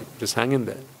not to worry, just hang in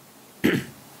there.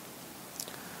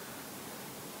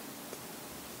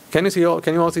 Can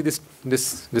you all see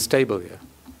this table here?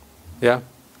 Yeah?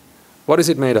 What is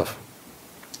it made of?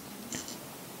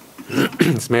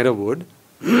 It's made of wood,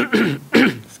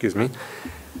 excuse me,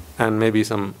 and maybe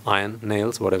some iron,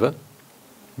 nails, whatever.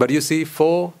 But you see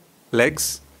 4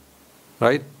 legs,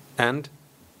 right, and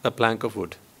a plank of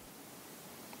wood.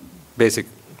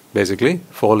 Basically,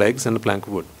 4 legs and a plank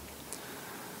of wood.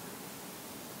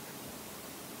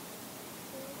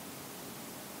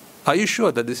 Are you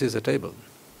sure that this is a table?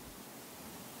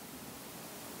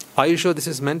 Are you sure this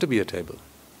is meant to be a table?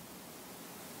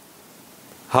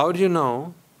 How do you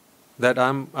know that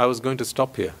I was going to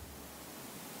stop here?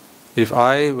 If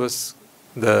I was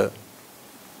if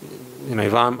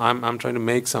I'm trying to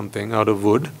make something out of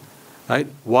wood, right?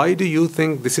 Why do you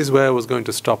think this is where I was going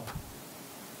to stop?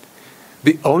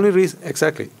 The only reason,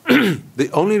 exactly, the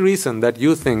only reason that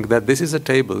you think that this is a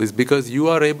table is because you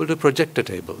are able to project a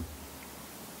table.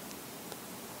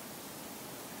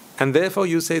 And therefore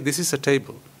you say this is a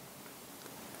table.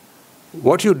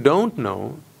 What you don't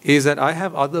know is that I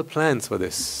have other plans for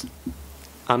this.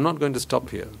 I'm not going to stop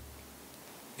here.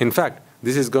 In fact,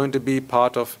 this is going to be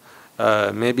part of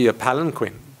maybe a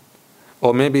palanquin,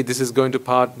 or maybe this is going to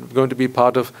be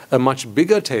part of a much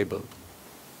bigger table,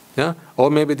 yeah? Or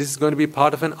maybe this is going to be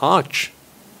part of an arch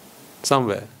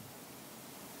somewhere.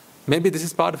 Maybe this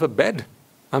is part of a bed.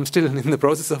 I'm still in the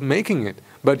process of making it,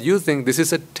 but you think this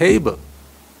is a table.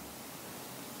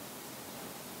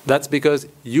 That's because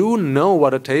you know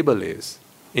what a table is.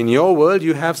 In your world,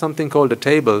 you have something called a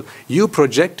table. You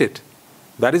project it.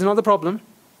 That is not the problem.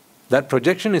 That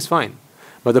projection is fine.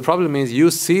 But the problem is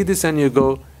you see this and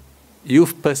you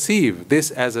perceive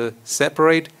this as a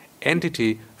separate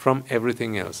entity from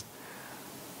everything else.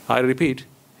 I repeat,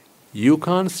 you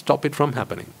can't stop it from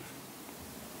happening.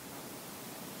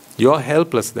 You're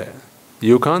helpless there.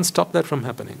 You can't stop that from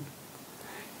happening.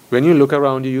 When you look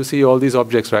around you, you see all these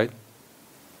objects, right?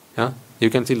 Yeah? You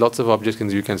can see lots of objects.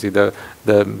 You can see the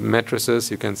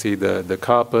mattresses, you can see the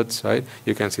carpets, right?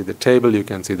 You can see the table, you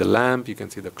can see the lamp, you can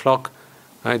see the clock,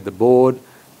 right? The board,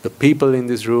 the people in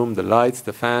this room, the lights,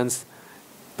 the fans,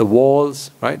 the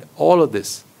walls, right? All of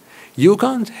this. You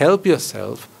can't help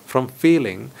yourself from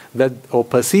feeling that, or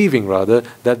perceiving rather,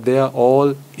 that they are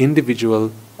all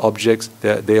individual objects.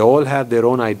 They all have their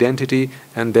own identity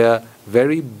and they are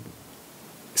very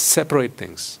separate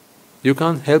things. You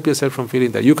can't help yourself from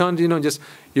feeling that. You can't,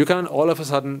 you can't all of a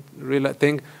sudden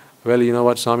think, well, you know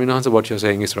what, Swaminathan, what you're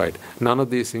saying is right. None of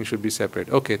these things should be separate.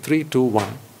 Okay, 3, 2,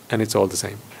 1, and it's all the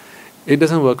same. It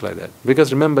doesn't work like that.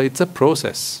 Because remember, it's a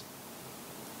process.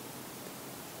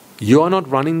 You are not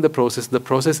running the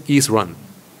process is run.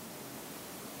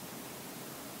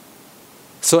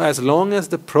 So as long as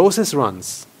the process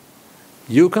runs,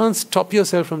 you can't stop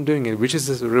yourself from doing it, which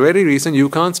is the very reason you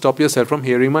can't stop yourself from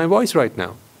hearing my voice right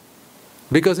now.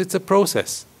 Because it's a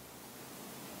process.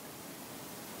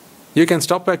 You can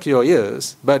stop back your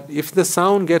ears, but if the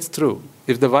sound gets through,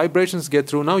 if the vibrations get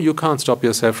through, now you can't stop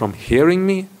yourself from hearing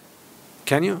me,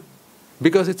 can you?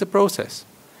 Because it's a process.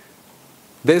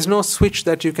 There's no switch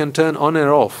that you can turn on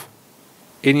or off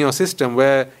in your system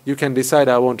where you can decide,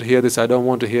 I want to hear this, I don't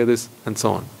want to hear this, and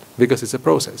so on. Because it's a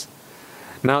process.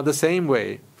 Now, the same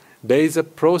way, there is a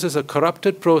process, a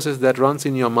corrupted process that runs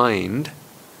in your mind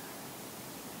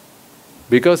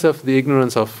because of the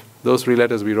ignorance of those three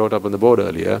letters we wrote up on the board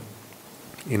earlier.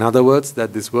 In other words,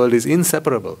 that this world is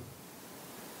inseparable.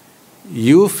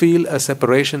 You feel a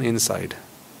separation inside.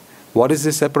 What is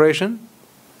this separation?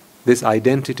 This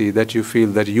identity that you feel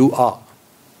that you are.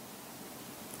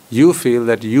 You feel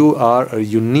that you are a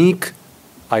unique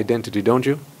identity, don't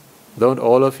you? Don't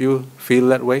all of you feel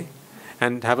that way?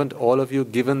 And haven't all of you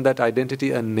given that identity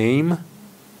a name?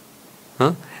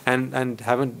 Huh?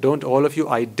 And don't all of you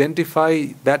identify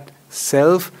that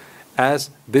self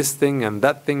as this thing and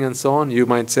that thing and so on? You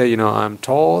might say, I'm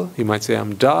tall. You might say,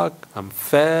 I'm dark. I'm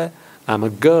fair. I'm a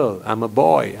girl. I'm a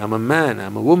boy. I'm a man.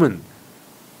 I'm a woman.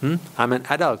 I'm an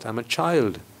adult. I'm a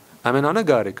child. I'm an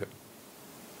anagarika.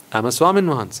 I'm a Swamin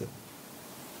Mahansa.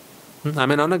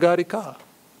 I'm an anagarika.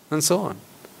 And so on.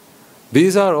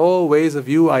 These are all ways of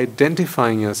you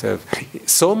identifying yourself.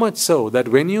 So much so that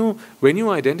when you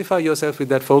identify yourself with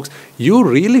that, folks, you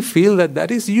really feel that that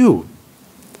is you.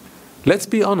 Let's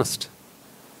be honest.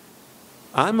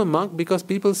 I'm a monk because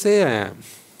people say I am.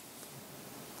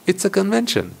 It's a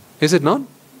convention, is it not?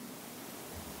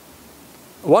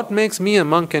 What makes me a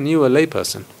monk and you a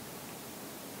layperson?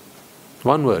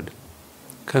 One word.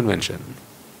 Convention.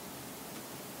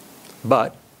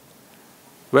 But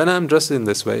when I'm dressed in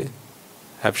this way,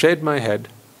 have shaved my head,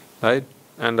 right,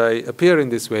 and I appear in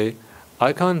this way,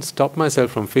 I can't stop myself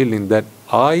from feeling that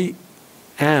I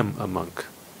am a monk.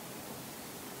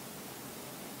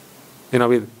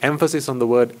 With emphasis on the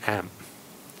word am.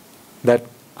 That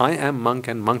I am monk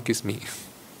and monk is me.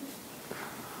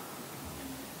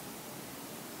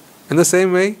 In the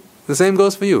same way, the same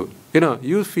goes for you.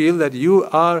 You feel that you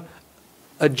are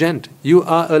a gent, you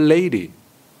are a lady.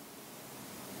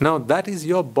 Now that is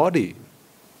your body.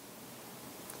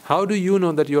 How do you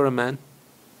know that you're a man?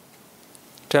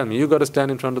 Tell me, you got to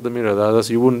stand in front of the mirror, otherwise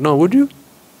you wouldn't know, would you?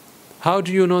 How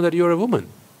do you know that you're a woman?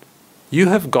 You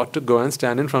have got to go and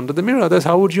stand in front of the mirror, otherwise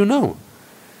how would you know?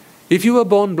 If you were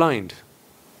born blind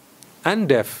and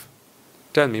deaf,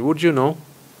 tell me, would you know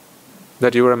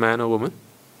that you were a man or woman?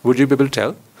 Would you be able to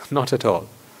tell? Not at all.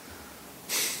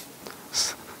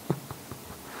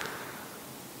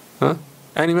 Huh?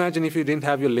 And imagine if you didn't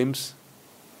have your limbs.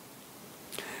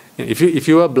 If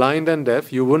you were blind and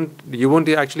deaf, you wouldn't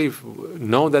actually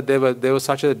know that there was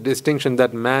such a distinction,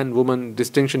 that man-woman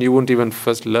distinction. You wouldn't even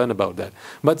first learn about that.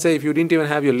 But say if you didn't even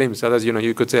have your limbs, otherwise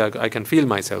you could say I can feel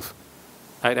myself,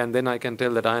 right? And then I can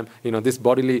tell that I am this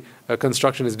bodily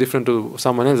construction is different to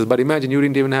someone else's. But imagine you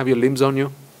didn't even have your limbs on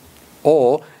you,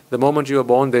 or the moment you were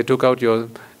born they took out your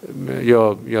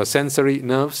sensory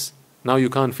nerves. Now you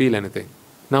can't feel anything.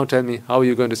 Now tell me, how are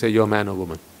you going to say you're man or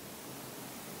woman?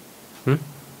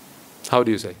 How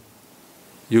do you say?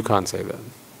 You can't say that.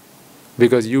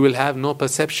 Because you will have no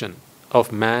perception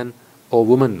of man or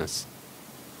womanness.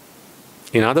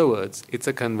 In other words, it's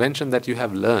a convention that you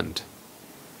have learned.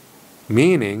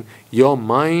 Meaning, your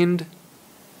mind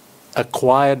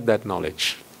acquired that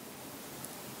knowledge.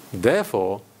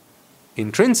 Therefore,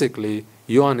 intrinsically,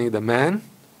 you are neither man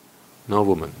nor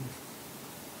woman.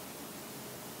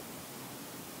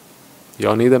 You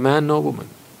are neither man nor woman.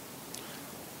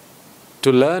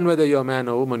 To learn whether you're a man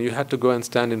or woman, you had to go and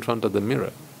stand in front of the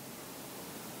mirror.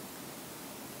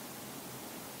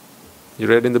 You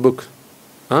read in the book.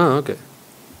 Okay.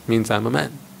 Means I'm a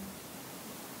man.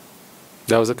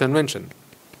 That was a convention.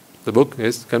 The book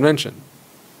is convention.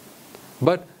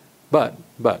 But,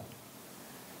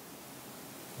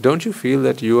 don't you feel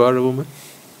that you are a woman?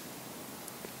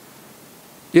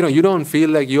 You don't feel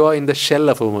like you are in the shell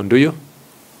of a woman, do you?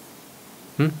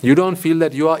 You don't feel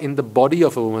that you are in the body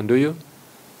of a woman, do you?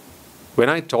 When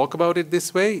I talk about it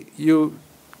this way, you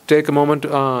take a moment to,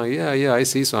 yeah, I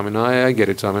see, Swami. I get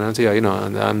it, Swami. I say,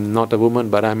 I'm not a woman,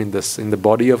 but I'm in the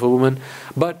body of a woman.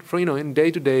 But in day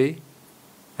to day,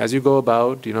 as you go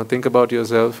about, think about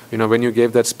yourself. When you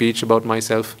gave that speech about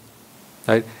myself,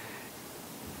 right?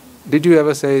 Did you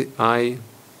ever say, I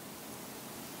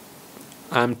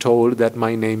am told that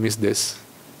my name is this,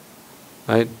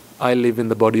 right? I live in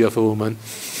the body of a woman.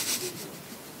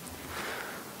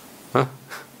 Huh?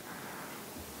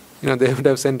 They would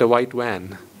have sent a white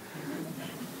van.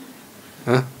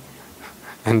 Huh?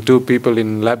 And two people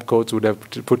in lab coats would have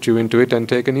put you into it and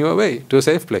taken you away to a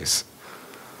safe place.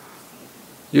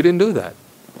 You didn't do that.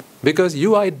 Because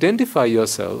you identify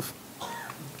yourself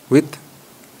with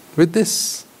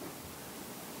this.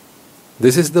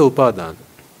 This is the upadana.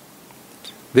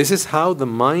 This is how the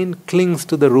mind clings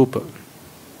to the rupa.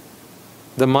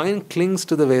 The mind clings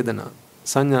to the Vedana,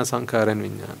 Sanya, Sankhara and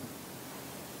Vijnana.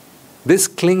 This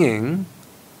clinging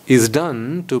is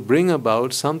done to bring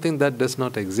about something that does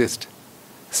not exist.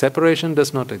 Separation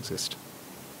does not exist.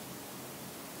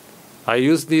 I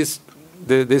use this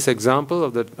example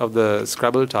of the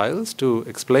Scrabble tiles to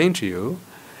explain to you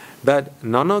that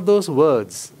none of those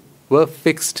words were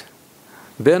fixed.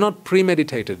 They are not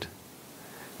premeditated.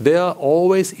 They are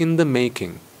always in the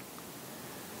making.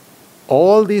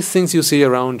 All these things you see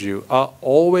around you are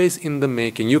always in the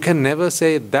making. You can never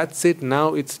say, that's it,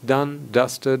 now it's done,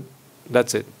 dusted,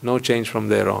 that's it. No change from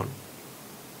there on.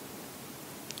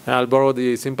 I'll borrow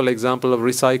the simple example of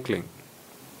recycling.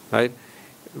 Right?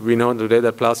 We know today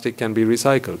that plastic can be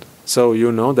recycled. So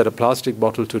you know that a plastic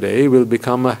bottle today will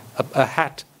become a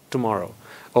hat tomorrow.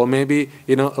 Or maybe,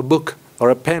 a book or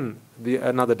a pen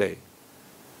another day.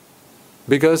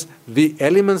 Because the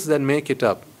elements that make it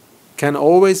up can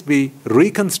always be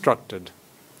reconstructed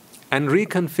and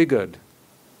reconfigured,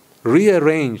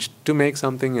 rearranged to make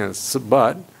something else.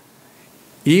 But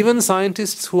even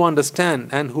scientists who understand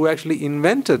and who actually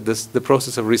invented the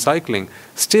process of recycling,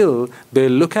 still they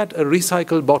look at a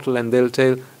recycled bottle and they'll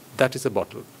tell, that is a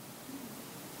bottle.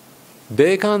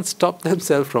 They can't stop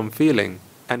themselves from feeling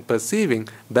and perceiving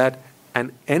that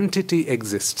an entity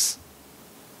exists.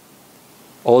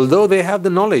 Although they have the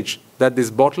knowledge that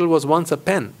this bottle was once a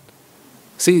pen,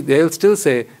 see, they'll still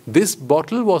say, this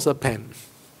bottle was a pen.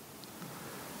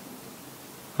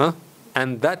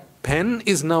 And that pen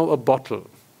is now a bottle.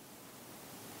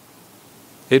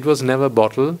 It was never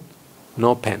bottle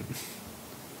nor pen.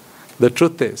 The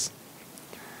truth is,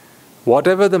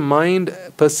 whatever the mind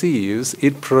perceives,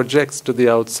 it projects to the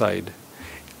outside.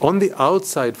 On the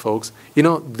outside, folks,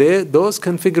 those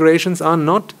configurations are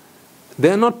not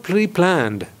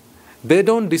pre-planned. They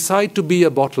don't decide to be a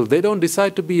bottle. They don't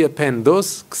decide to be a pen.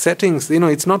 Those settings,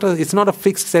 it's not a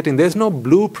fixed setting. There's no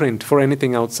blueprint for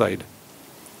anything outside.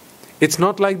 It's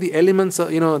not like the elements,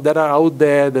 that are out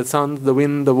there, the sun, the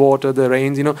wind, the water, the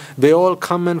rains, they all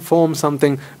come and form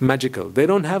something magical. They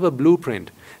don't have a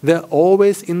blueprint. They're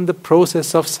always in the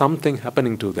process of something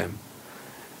happening to them.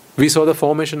 We saw the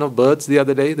formation of birds the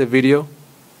other day, the video.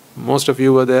 Most of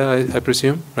you were there, I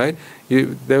presume, right?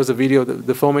 There was a video,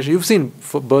 the formation. You've seen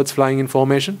birds flying in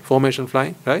formation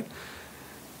flying, right?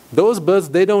 Those birds,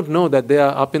 they don't know that they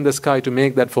are up in the sky to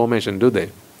make that formation, do they?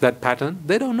 That pattern,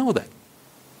 they don't know that.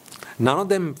 None of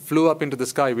them flew up into the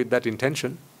sky with that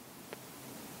intention.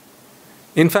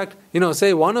 In fact,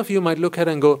 say one of you might look at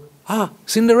it and go,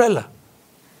 Cinderella.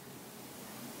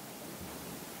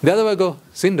 The other will go,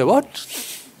 Cinder what?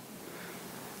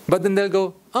 But then they'll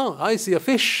go, I see a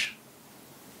fish.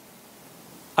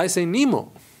 I say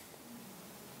Nemo.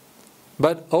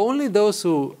 But only those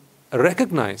who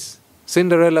recognize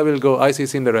Cinderella will go, I see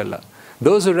Cinderella.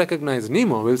 Those who recognize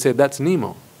Nemo will say, that's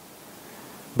Nemo.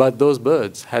 But those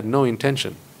birds had no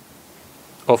intention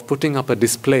of putting up a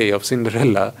display of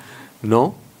Cinderella,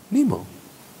 no Nemo.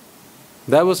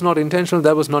 That was not intentional,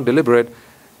 that was not deliberate.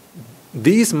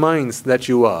 These minds that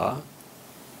you are,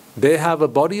 they have a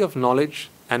body of knowledge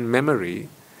and memory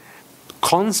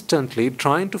constantly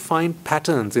trying to find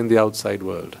patterns in the outside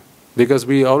world. Because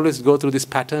we always go through this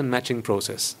pattern matching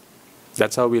process.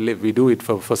 That's how we live. We do it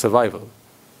for survival.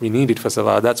 We need it for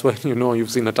survival. That's why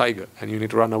you've seen a tiger and you need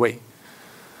to run away.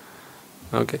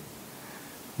 Okay?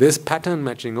 There's pattern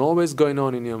matching always going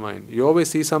on in your mind. You always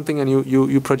see something and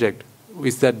you project.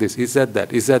 Is that this? Is that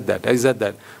that? Is that that? Is that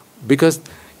that? Because,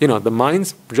 the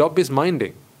mind's job is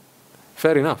minding.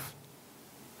 Fair enough.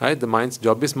 Right? The mind's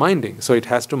job is minding. So it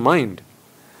has to mind.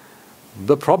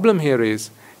 The problem here is,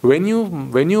 when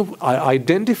you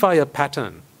identify a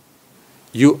pattern,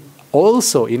 you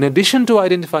also, in addition to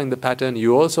identifying the pattern,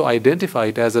 you also identify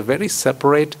it as a very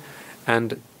separate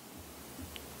and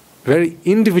very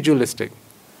individualistic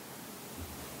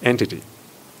entity.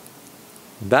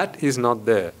 That is not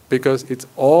there because it's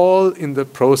all in the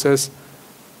process.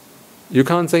 You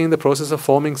can't say in the process of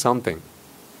forming something.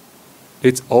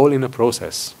 It's all in a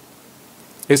process.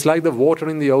 It's like the water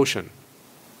in the ocean.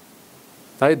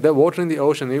 Right? The water in the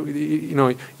ocean,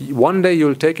 one day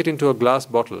you'll take it into a glass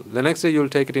bottle. The next day you'll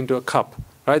take it into a cup.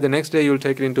 Right? The next day you'll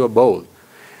take it into a bowl.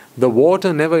 The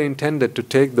water never intended to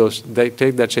take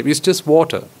that shape. It's just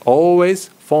water, always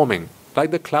forming,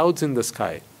 like the clouds in the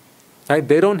sky. Right?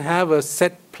 They don't have a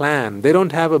set plan. They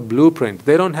don't have a blueprint.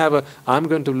 They don't have I'm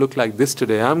going to look like this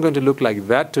today. I'm going to look like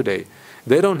that today.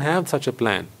 They don't have such a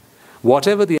plan.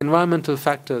 Whatever the environmental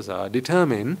factors are,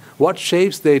 determine what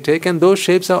shapes they take, and those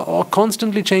shapes are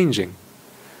constantly changing.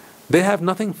 They have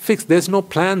nothing fixed. There's no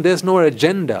plan. There's no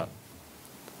agenda.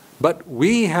 But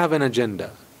we have an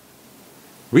agenda.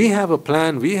 We have a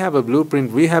plan, we have a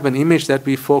blueprint, we have an image that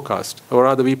we forecast, or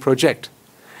rather we project.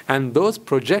 And those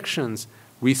projections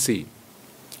we see.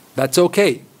 That's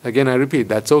okay. Again, I repeat,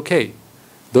 that's okay.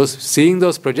 Seeing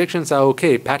those projections are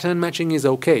okay. Pattern matching is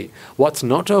okay. What's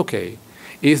not okay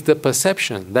is the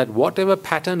perception that whatever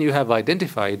pattern you have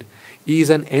identified is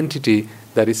an entity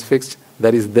that is fixed,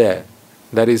 that is there,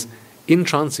 that is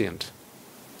intransient,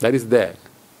 that is there.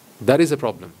 That is a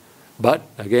problem. But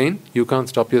again, you can't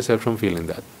stop yourself from feeling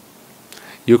that.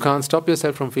 You can't stop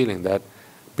yourself from feeling that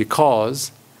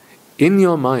because in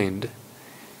your mind,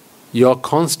 you're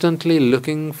constantly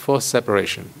looking for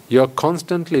separation. You're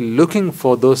constantly looking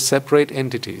for those separate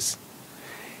entities.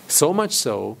 So much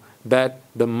so that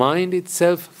the mind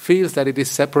itself feels that it is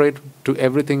separate to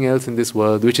everything else in this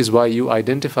world, which is why you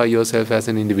identify yourself as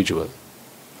an individual.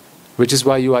 Which is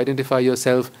why you identify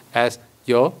yourself as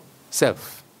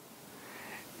yourself.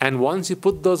 And once you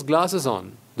put those glasses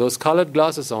on, those colored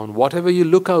glasses on, whatever you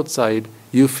look outside,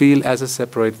 you feel as a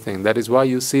separate thing. That is why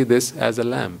you see this as a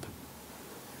lamp.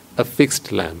 A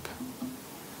fixed lamp.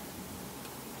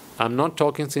 I'm not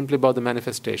talking simply about the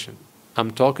manifestation.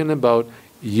 I'm talking about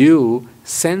you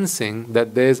sensing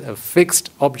that there's a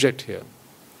fixed object here.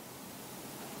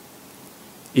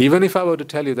 Even if I were to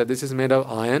tell you that this is made of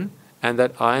iron, and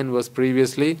that iron was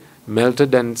previously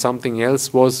melted and something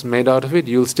else was made out of it,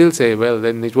 you'll still say, well,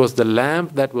 then it was the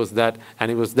lamp that was that, and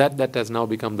it was that has now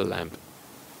become the lamp.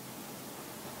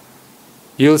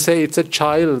 You'll say it's a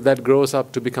child that grows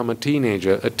up to become a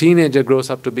teenager grows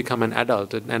up to become an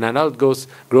adult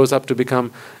grows up to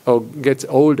become, or gets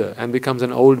older and becomes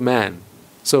an old man.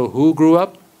 So who grew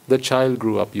up? The child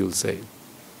grew up, you'll say.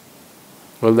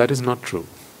 Well, that is not true.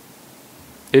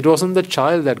 It wasn't the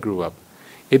child that grew up.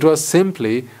 It was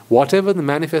simply whatever the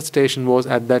manifestation was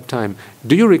at that time.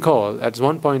 Do you recall at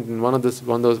one point in one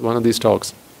of these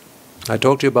talks, I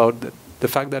talked to you about the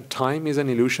fact that time is an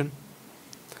illusion,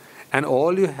 and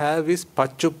all you have is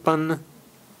pachuppanna.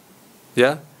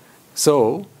 Yeah.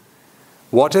 So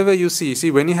whatever you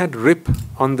see when you had rip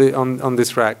on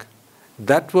this rack,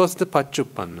 that was the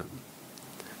pachuppanna.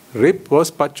 Rip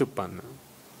was pachuppanna,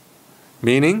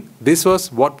 meaning this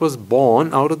was what was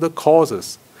born out of the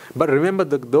causes. But remember,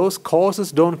 those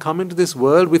causes don't come into this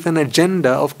world with an agenda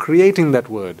of creating that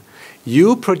word.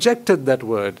 You projected that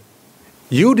word.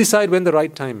 You decide when the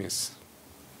right time is.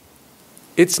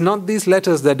 It's not these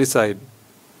letters that decide.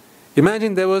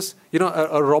 Imagine there was,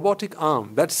 a robotic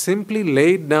arm that simply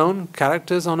laid down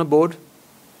characters on a board.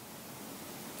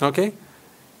 Okay?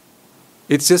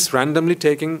 It's just randomly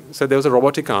taking, so there was a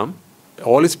robotic arm.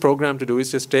 All it's programmed to do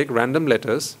is just take random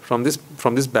letters from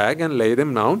this bag and lay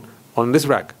them down on this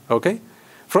rack, okay?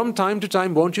 From time to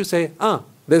time, won't you say,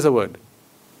 there's a word.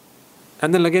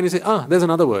 And then again you say, there's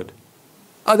another word.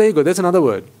 There you go, there's another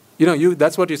word.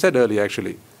 That's what you said earlier,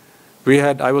 actually.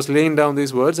 I was laying down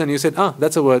these words and you said,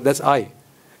 that's a word, that's I.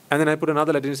 And then I put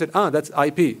another letter and you said, that's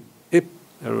IP,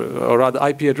 or rather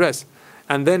IP address.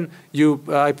 And then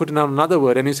I put down another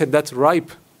word and you said, that's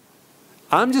ripe.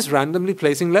 I'm just randomly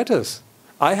placing letters.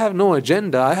 I have no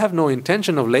agenda, I have no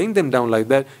intention of laying them down like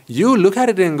that. You look at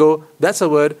it and go, that's a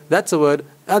word, there's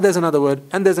another word,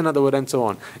 and there's another word, and so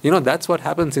on. That's what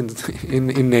happens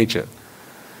in nature.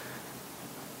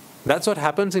 That's what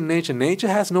happens in nature. Nature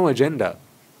has no agenda.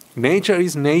 Nature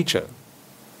is nature.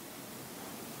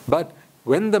 But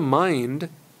when the mind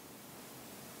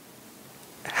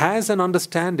has an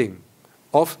understanding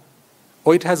of,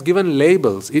 or it has given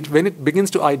labels, when it begins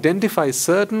to identify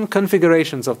certain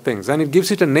configurations of things, and it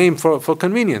gives it a name for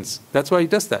convenience. That's why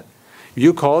it does that.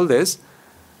 You call this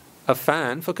a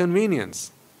fan for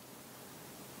convenience.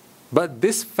 But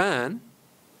this fan,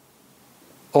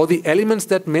 or the elements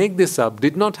that make this up,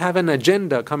 did not have an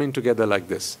agenda coming together like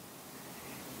this.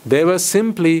 They were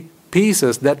simply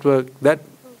pieces that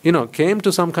came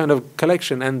to some kind of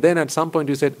collection, and then at some point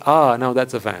you said, now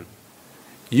that's a fan.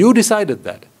 You decided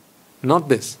that. Not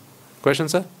this. Question,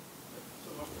 sir? So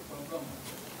what's the problem?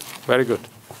 Very good.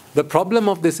 The problem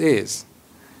of this is,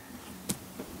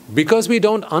 because we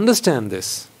don't understand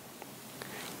this,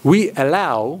 we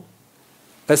allow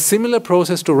a similar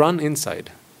process to run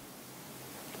inside.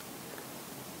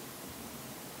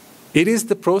 It is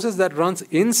the process that runs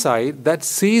inside that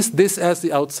sees this as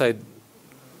the outside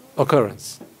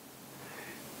occurrence.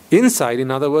 Inside, in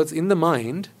other words, in the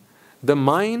mind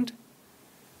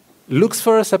looks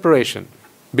for a separation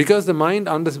because the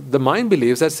mind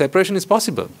believes that separation is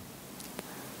possible.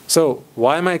 So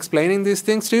why am I explaining these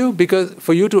things to you? Because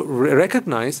for you to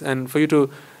recognize and for you to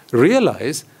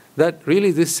realize that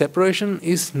really this separation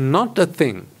is not a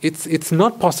thing. It's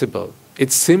not possible.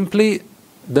 It's simply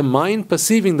the mind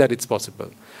perceiving that it's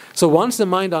possible. So once the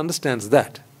mind understands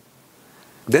that,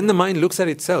 then the mind looks at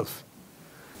itself.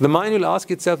 The mind will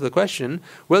ask itself the question,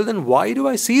 well then why do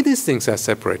I see these things as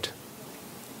separate?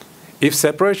 If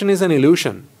separation is an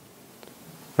illusion,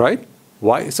 right?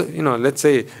 Why? So, let's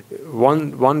say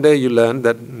one day you learned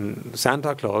that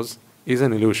Santa Claus is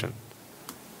an illusion.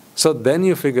 So then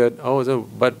you figured,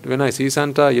 but when I see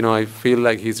Santa, I feel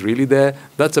like he's really there.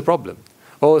 That's a problem.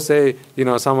 Or say,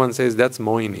 someone says that's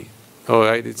Moini. All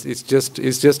right, it's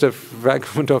just a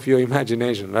fragment of your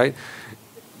imagination, right?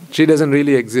 She doesn't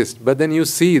really exist. But then you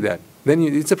see that. Then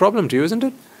it's a problem to you, isn't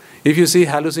it? If you see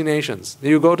hallucinations,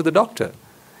 you go to the doctor.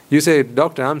 You say,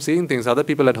 doctor, I'm seeing things other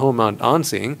people at home aren't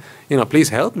seeing. Please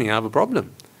help me. I have a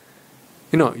problem.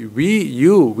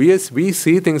 We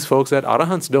see things, folks, that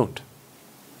arahants don't.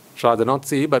 Rather not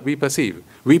see, but we perceive.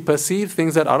 We perceive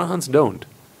things that arahants don't.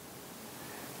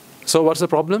 So what's the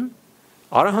problem?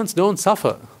 Arahants don't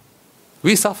suffer.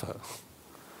 We suffer.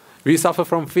 We suffer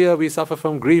from fear, we suffer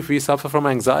from grief, we suffer from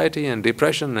anxiety and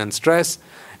depression and stress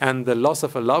and the loss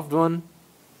of a loved one.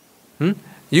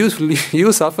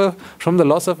 You suffer from the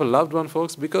loss of a loved one,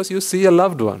 folks, because you see a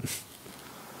loved one.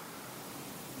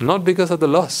 Not because of the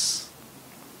loss.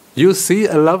 You see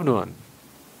a loved one.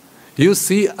 You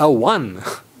see a one.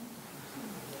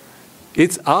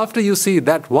 It's after you see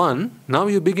that one, now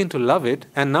you begin to love it,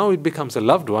 and now it becomes a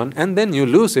loved one, and then you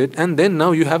lose it, and then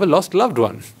now you have a lost loved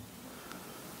one.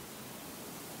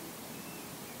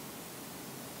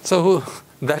 So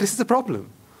that is the problem.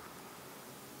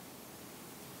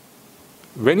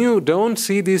 When you don't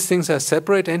see these things as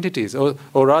separate entities, or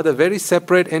rather very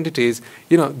separate entities,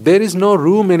 there is no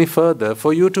room any further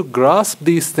for you to grasp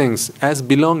these things as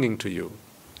belonging to you.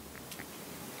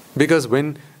 Because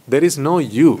when there is no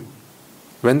you,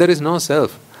 when there is no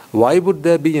self, why would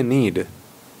there be a need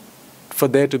for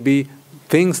there to be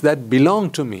things that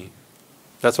belong to me?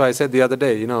 That's why I said the other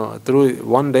day, through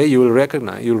one day you'll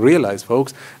realize,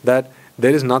 folks, that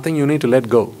there is nothing you need to let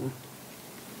go.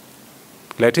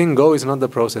 Letting go is not the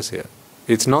process here.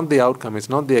 It's not the outcome, it's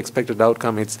not the expected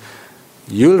outcome,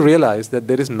 you'll realize that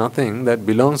there is nothing that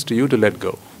belongs to you to let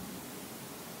go.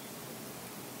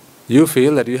 You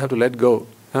feel that you have to let go.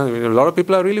 A lot of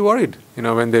people are really worried,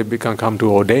 when they come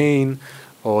to ordain,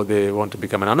 or they want to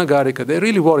become an anagarika, they're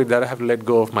really worried that I have to let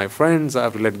go of my friends, I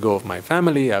have to let go of my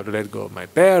family, I have to let go of my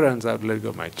parents, I have to let go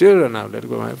of my children, I have to let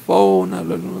go of my phone, I have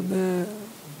to let go of that.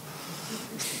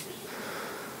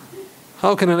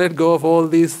 How can I let go of all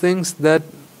these things that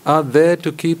are there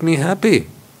to keep me happy?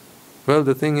 Well,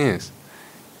 the thing is,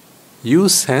 you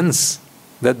sense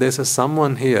that there's a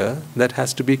someone here that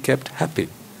has to be kept happy.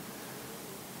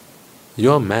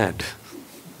 You're mad.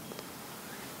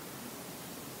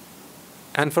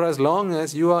 And for as long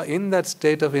as you are in that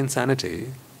state of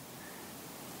insanity,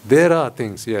 there are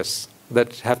things, yes,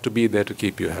 that have to be there to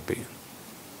keep you happy.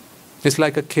 It's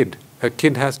like a kid. A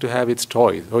kid has to have its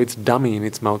toy or its dummy in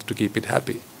its mouth to keep it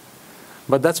happy.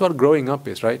 But that's what growing up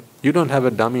is, right? You don't have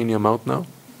a dummy in your mouth now?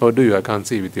 Or do you? I can't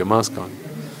see with your mask on.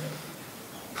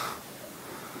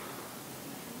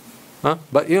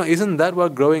 But isn't that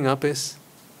what growing up is?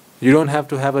 You don't have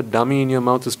to have a dummy in your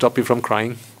mouth to stop you from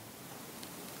crying.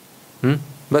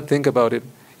 But think about it.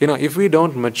 If we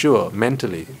don't mature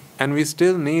mentally, and we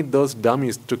still need those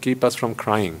dummies to keep us from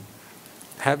crying,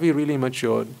 have we really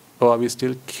matured, or are we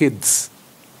still kids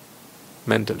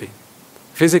mentally?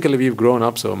 Physically, we've grown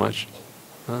up so much.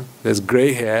 There's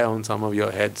gray hair on some of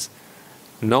your heads,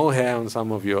 no hair on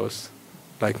some of yours,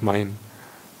 like mine.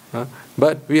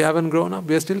 But we haven't grown up.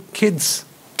 We're still kids,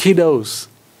 kiddos.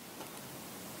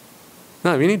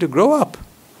 Now, we need to grow up.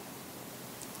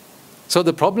 So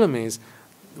the problem is,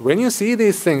 when you see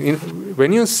these things,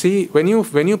 when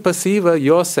you perceive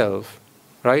yourself,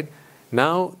 right?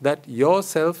 Now that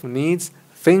yourself needs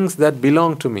things that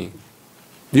belong to me,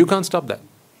 you can't stop that.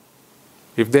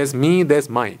 If there's me, there's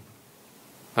my.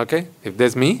 Okay? If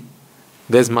there's me,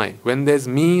 there's my. When there's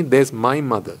me, there's my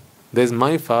mother. There's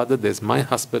my father, there's my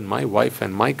husband, my wife,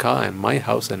 and my car, and my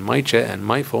house, and my chair, and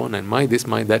my phone, and my this,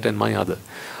 my that, and my other.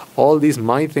 All these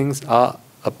my things are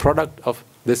a product of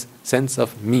this sense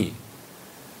of me.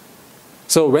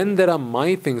 So when there are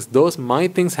my things, those my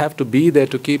things have to be there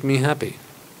to keep me happy.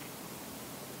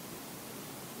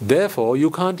 Therefore, you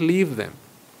can't leave them.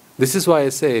 This is why I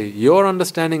say your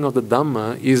understanding of the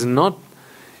Dhamma is not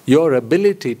your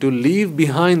ability to leave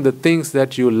behind the things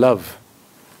that you love.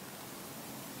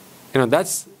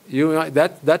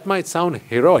 That might sound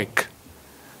heroic,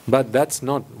 but that's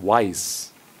not wise.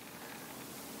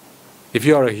 If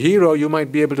you are a hero, you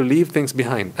might be able to leave things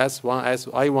behind. As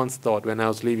I once thought when I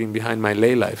was leaving behind my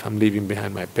lay life. I'm leaving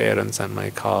behind my parents and my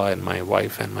car and my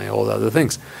wife and my all other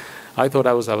things. I thought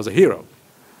I was a hero.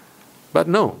 But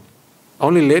no.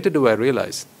 Only later do I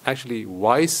realize, actually,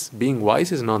 being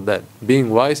wise is not that. Being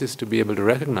wise is to be able to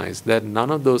recognize that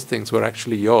none of those things were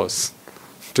actually yours.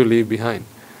 to leave behind.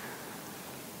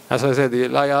 As I said,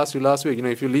 I asked you last week,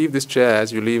 if you leave this chair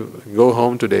as you go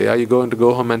home today, are you going to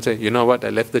go home and say, you know what, I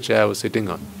left the chair I was sitting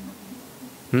on?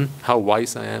 How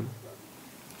wise I am.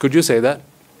 Could you say that?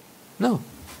 No.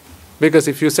 Because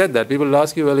if you said that, people will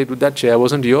ask you, well, that chair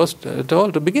wasn't yours at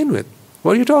all to begin with.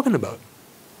 What are you talking about?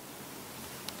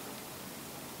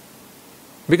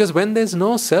 Because when there's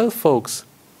no self, folks,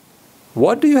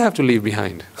 what do you have to leave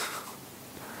behind?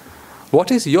 What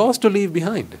is yours to leave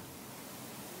behind?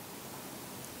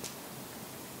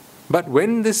 But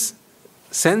when this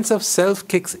sense of self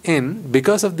kicks in,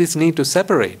 because of this need to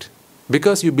separate,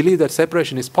 because you believe that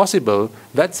separation is possible,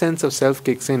 that sense of self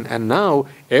kicks in, and now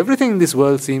everything in this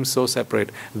world seems so separate.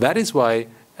 That is why,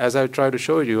 as I try to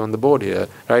show you on the board here,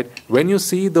 right, when you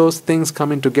see those things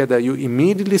coming together, you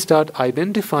immediately start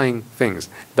identifying things.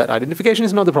 That identification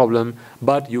is not the problem,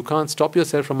 but you can't stop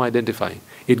yourself from identifying.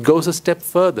 It goes a step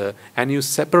further, and you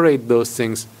separate those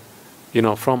things,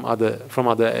 from other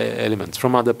elements,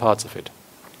 from other parts of it.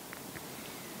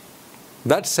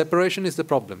 That separation is the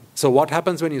problem. So what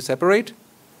happens when you separate?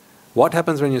 What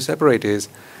happens when you separate is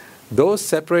those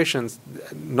separations,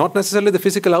 not necessarily the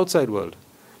physical outside world,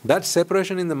 that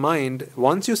separation in the mind,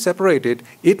 once you separate it,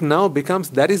 it now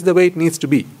becomes, that is the way it needs to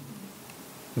be.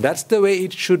 That's the way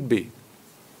it should be.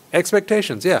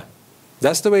 Expectations, yeah.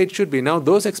 That's the way it should be. Now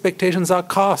those expectations are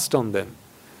cast on them.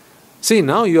 See,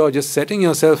 now you are just setting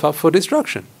yourself up for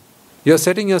destruction. You're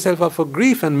setting yourself up for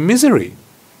grief and misery.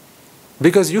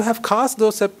 Because you have cast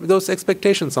those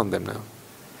expectations on them now.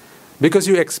 Because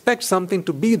you expect something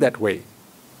to be that way.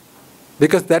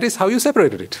 Because that is how you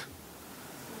separated it.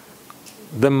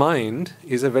 The mind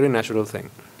is a very natural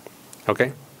thing.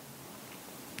 Okay?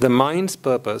 The mind's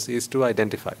purpose is to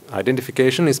identify.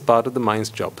 Identification is part of the mind's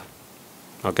job.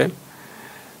 Okay?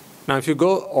 Now, if you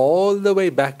go all the way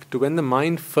back to when the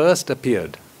mind first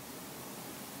appeared,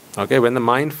 when the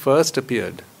mind first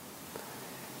appeared,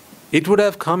 it would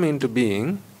have come into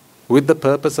being with the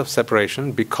purpose of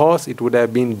separation because it would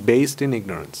have been based in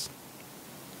ignorance.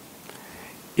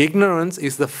 Ignorance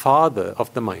is the father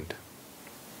of the mind.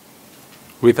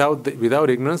 Without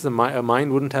ignorance, a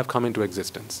mind wouldn't have come into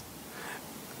existence.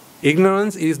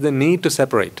 Ignorance is the need to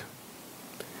separate.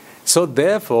 So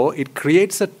therefore, it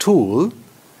creates a tool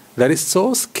that is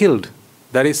so skilled,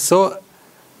 that is so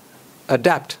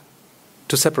adept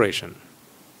to separation.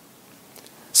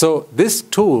 So this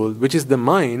tool, which is the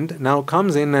mind, now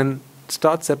comes in and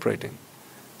starts separating.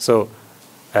 So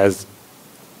as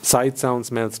sight, sound,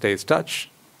 smell, taste, touch,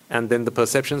 and then the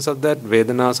perceptions of that,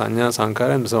 Vedana, Sanya,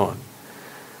 Sankara, and so on.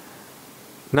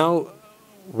 Now,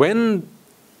 when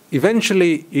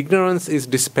eventually ignorance is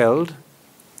dispelled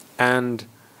and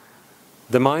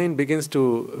the mind begins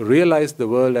to realize the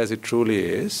world as it truly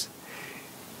is,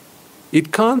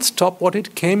 it can't stop what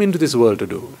it came into this world to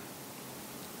do.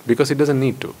 Because it doesn't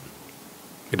need to.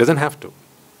 It doesn't have to.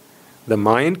 The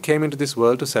mind came into this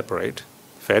world to separate.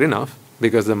 Fair enough.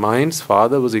 Because the mind's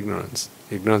father was ignorance.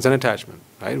 Ignorance and attachment.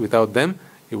 Right? Without them,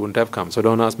 it wouldn't have come. So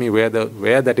don't ask me where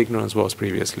that ignorance was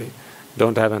previously.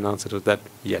 Don't have an answer to that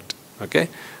yet. Okay?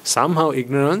 Somehow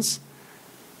ignorance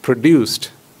produced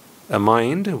a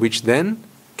mind which then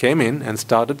came in and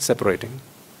started separating.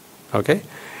 Okay?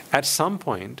 At some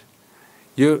point,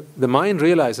 the mind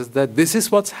realizes that this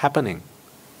is what's happening.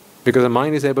 Because the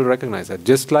mind is able to recognize that.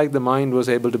 Just like the mind was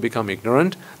able to become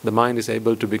ignorant, the mind is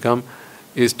able to become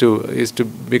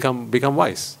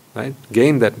wise, right?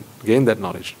 Gain that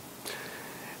knowledge.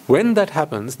 When that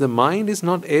happens, the mind is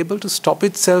not able to stop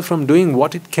itself from doing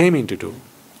what it came in to do,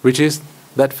 which is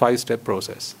that 5-step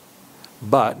process.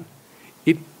 But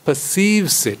it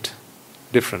perceives it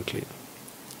differently.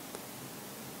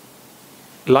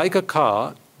 Like a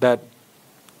car that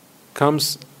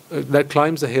climbs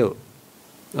a hill.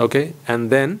 Okay, and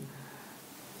then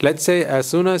let's say as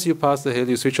soon as you pass the hill,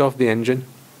 you switch off the engine.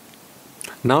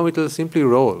 Now it will simply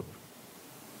roll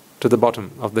to the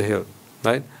bottom of the hill,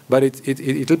 right? But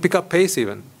it'll pick up pace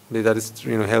even. That is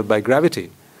held by gravity.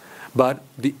 But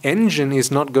the engine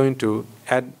is not going to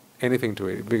add anything to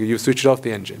it because you switched off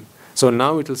the engine. So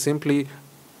now it will simply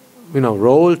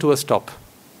roll to a stop.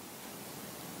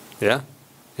 Yeah,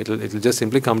 it'll just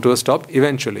simply come to a stop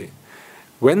eventually.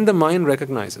 When the mind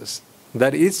recognizes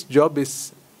that its job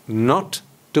is not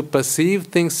to perceive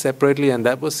things separately, and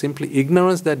that was simply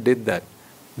ignorance that did that.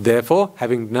 Therefore,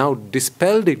 having now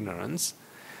dispelled ignorance,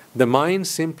 the mind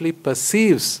simply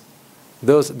perceives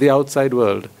the outside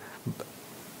world,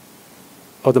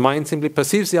 or the mind simply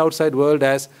perceives the outside world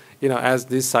as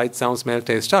this sight, sound, smell,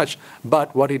 taste, touch.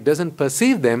 But what it doesn't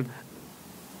perceive them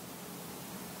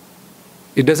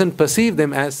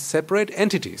as separate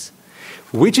entities,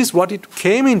 which is what it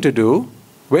came in to do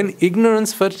when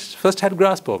ignorance first had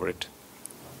grasp over it.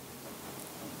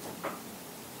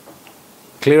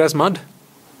 Clear as mud?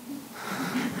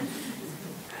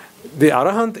 The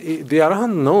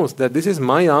Arahant knows that this is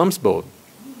my alms bowl.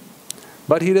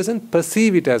 But he doesn't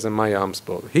perceive it as my alms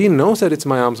bowl. He knows that it's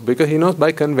my alms bowl because he knows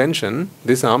by convention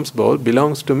this alms bowl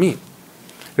belongs to me.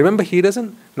 Remember,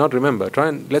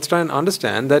 let's try and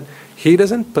understand that he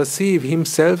doesn't perceive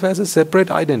himself as a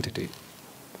separate identity.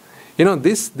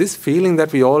 This feeling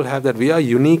that we all have that we are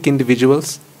unique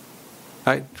individuals,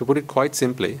 right? To put it quite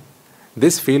simply,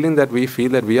 this feeling that we feel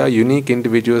that we are unique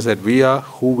individuals, that we are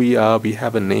who we are, we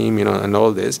have a name, and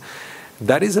all this,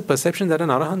 that is a perception that an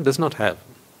Arahant does not have.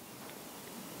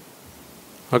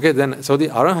 Okay, then, so the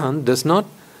Arahant does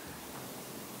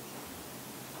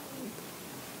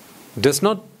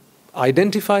not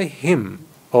identify him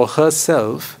or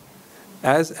herself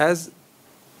as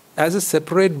a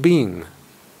separate being.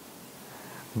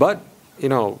 But,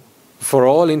 for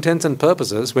all intents and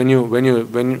purposes, when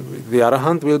the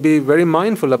Arahant will be very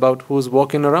mindful about who's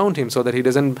walking around him so that he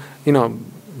doesn't,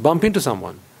 bump into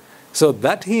someone. So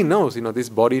that he knows, this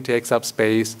body takes up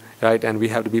space, right? And we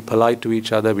have to be polite to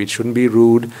each other. We shouldn't be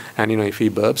rude. And, if he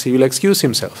burps, he will excuse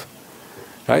himself,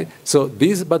 right? So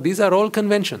these are all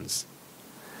conventions.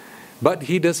 But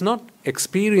he does not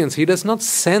experience, he does not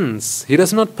sense, he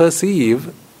does not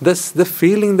perceive the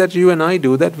feeling that you and I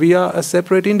do, that we are a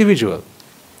separate individual.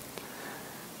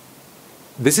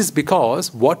 This is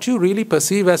because what you really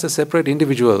perceive as a separate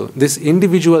individual, this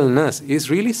individualness, is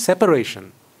really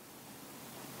separation.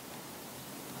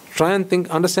 Try and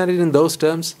understand it in those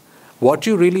terms. What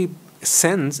you really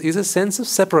sense is a sense of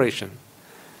separation.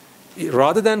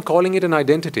 Rather than calling it an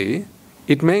identity,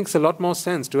 it makes a lot more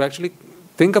sense to actually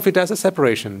think of it as a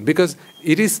separation, because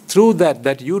it is through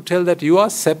that you tell that you are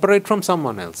separate from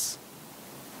someone else.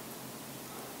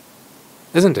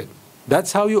 Isn't it?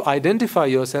 That's how you identify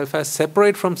yourself, as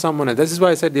separate from someone else. This is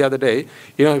why I said the other day,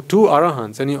 two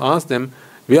Arahants, and you ask them,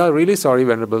 we are really sorry,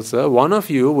 Venerable Sir, one of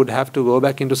you would have to go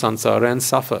back into samsara and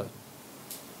suffer.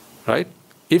 Right?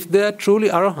 If they are truly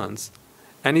Arahants,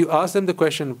 and you ask them the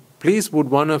question, please would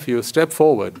one of you step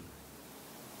forward,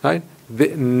 right?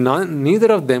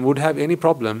 Neither of them would have any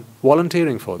problem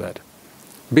volunteering for that.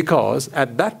 Because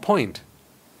at that point,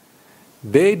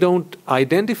 they don't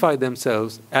identify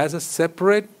themselves as a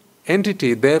separate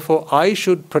entity, therefore I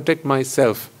should protect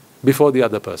myself before the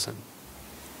other person.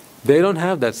 They don't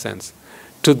have that sense.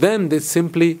 To them, there's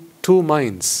simply two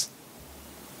minds.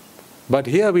 But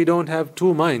here we don't have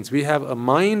two minds. We have a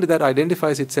mind that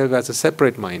identifies itself as a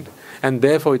separate mind. And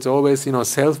therefore it's always,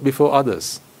 self before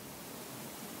others.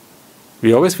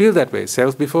 We always feel that way,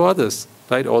 self before others.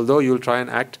 Right? Although you'll try and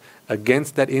act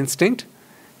against that instinct,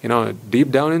 deep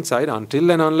down inside,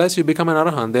 until and unless you become an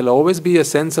Arahant, there'll always be a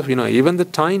sense of, even the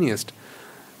tiniest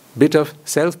bit of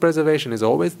self-preservation is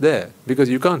always there. Because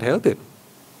you can't help it.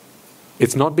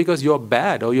 It's not because you're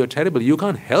bad or you're terrible. You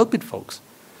can't help it, folks.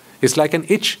 It's like an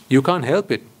itch. You can't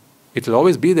help it. It'll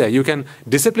always be there. You can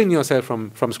discipline yourself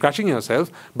from scratching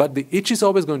yourself, but the itch is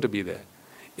always going to be there.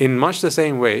 In much the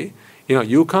same way,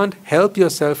 you can't help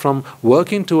yourself from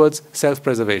working towards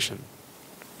self-preservation.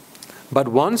 But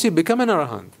once you become an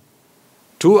Arahant,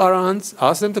 two Arahants,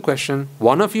 ask them the question,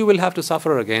 one of you will have to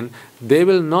suffer again. They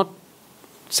will not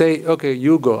say, okay,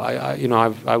 you go.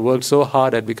 I worked so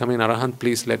hard at becoming an Arahant,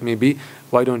 please let me be.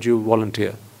 Why don't you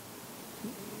volunteer?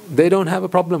 They don't have a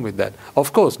problem with that.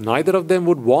 Of course, neither of them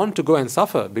would want to go and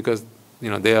suffer because,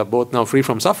 they are both now free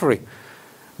from suffering.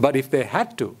 But if they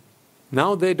had to,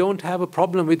 now they don't have a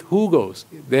problem with who goes.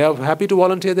 They are happy to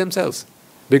volunteer themselves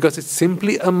because it's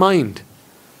simply a mind.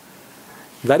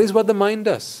 That is what the mind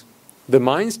does. The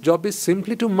mind's job is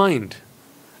simply to mind.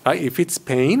 If it's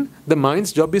pain, the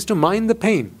mind's job is to mind the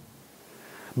pain.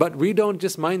 But we don't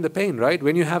just mind the pain, right?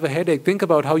 When you have a headache, think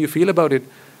about how you feel about it.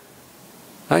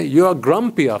 You are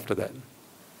grumpy after that.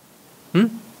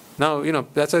 Now,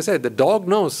 as I said, the dog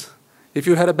knows if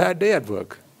you had a bad day at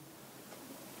work.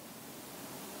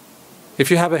 If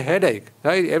you have a headache,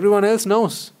 right? Everyone else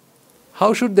knows.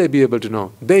 How should they be able to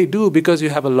know? They do, because you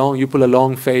pull a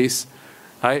long face,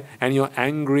 right? And you're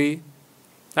angry.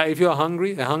 If you're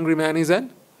hungry, a hungry man is at?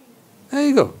 There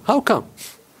you go. How come?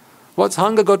 What's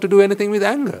hunger got to do anything with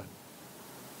anger?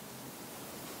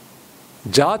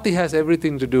 Jati has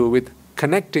everything to do with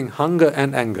connecting hunger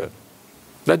and anger.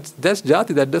 That's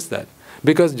jati that does that.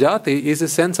 Because jati is a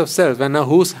sense of self. And now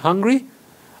who's hungry?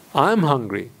 I'm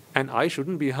hungry. And I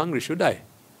shouldn't be hungry, should I?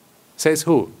 Says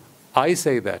who? I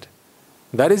say that.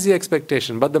 That is the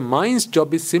expectation. But the mind's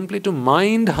job is simply to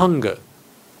mind hunger.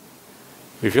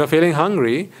 If you're feeling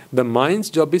hungry, the mind's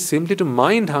job is simply to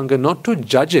mind hunger, not to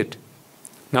judge it.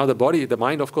 Now the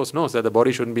mind of course knows that the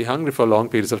body shouldn't be hungry for long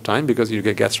periods of time because you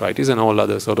get gastritis and all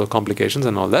other sort of complications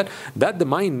and all that. That the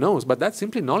mind knows, but that's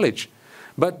simply knowledge.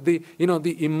 But the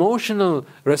emotional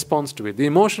response to it, the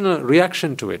emotional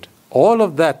reaction to it, all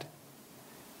of that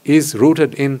is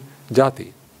rooted in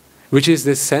jati, which is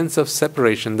this sense of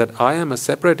separation, that I am a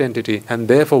separate entity, and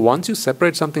therefore once you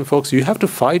separate something, folks, you have to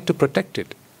fight to protect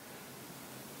it.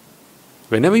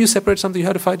 Whenever you separate something, you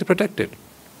have to fight to protect it.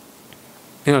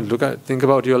 Think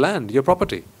about your land, your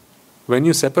property. When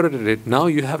you separated it, now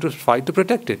you have to fight to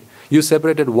protect it. You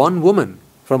separated one woman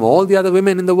from all the other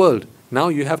women in the world. Now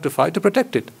you have to fight to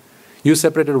protect it. You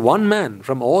separated one man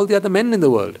from all the other men in the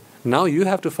world. Now you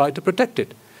have to fight to protect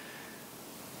it.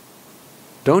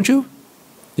 Don't you?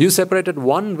 You separated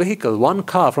one vehicle, one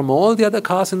car from all the other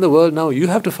cars in the world. Now you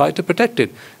have to fight to protect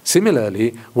it.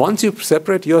 Similarly, once you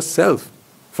separate yourself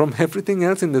from everything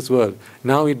else in this world,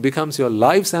 now it becomes your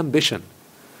life's ambition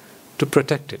to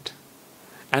protect it.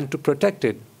 And to protect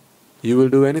it, you will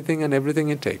do anything and everything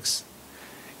it takes.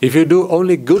 If you do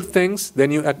only good things, then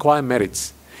you acquire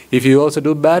merits. If you also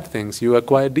do bad things, you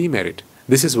acquire demerit.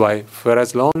 This is why, for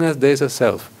as long as there is a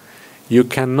self, you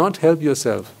cannot help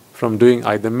yourself from doing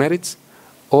either merits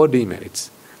or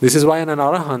demerits. This is why an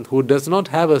arahant who does not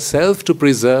have a self to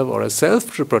preserve or a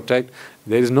self to protect,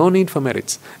 there is no need for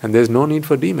merits and there is no need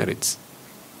for demerits.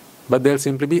 But there will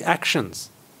simply be actions.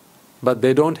 But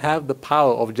they don't have the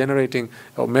power of generating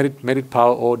or merit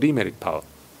power or demerit power.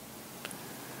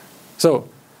 So,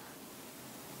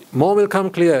 more will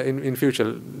come clear in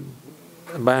future.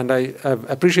 And I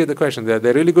appreciate the question. They're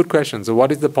really good questions. So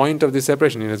what is the point of this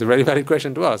separation? It's a very valid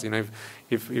question to ask.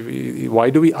 Why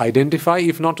do we identify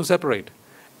if not to separate?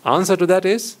 Answer to that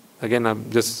is, again,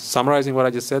 I'm just summarizing what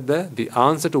I just said there. The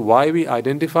answer to why we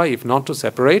identify if not to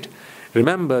separate,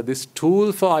 remember, this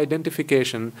tool for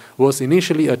identification was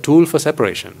initially a tool for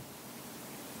separation.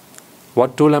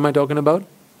 What tool am I talking about?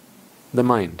 The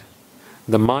mind.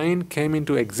 The mind came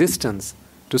into existence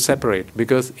to separate,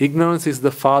 because ignorance is the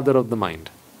father of the mind.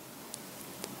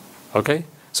 Okay?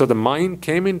 So the mind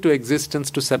came into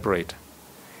existence to separate.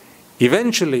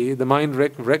 Eventually, the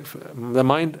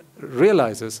mind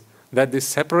realizes that this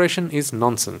separation is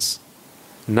nonsense.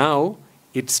 Now,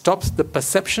 it stops the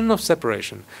perception of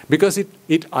separation, because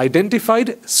it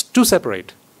identified to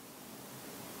separate.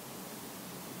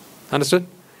 Understood?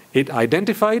 It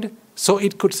identified so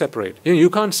it could separate. You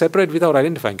can't separate without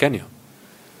identifying, can you?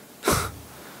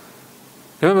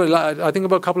 Remember, I think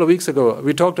about a couple of weeks ago,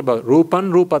 we talked about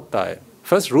Rupan Rupattaya.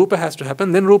 First Rupa has to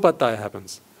happen, then Rupattaya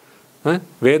happens. Right?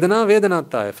 Vedana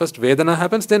Vedanattaya. First Vedana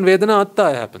happens, then Vedana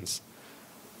Attaya happens.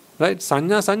 Right?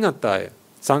 Sanya Sanyattaya.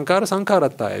 Sankara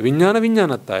Sankarattaya. Vijnana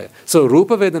Vijnanattaya. So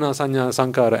Rupa Vedana Sanya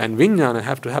Sankara and Vijnana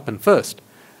have to happen first.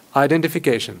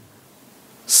 Identification.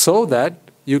 So that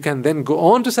you can then go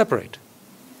on to separate.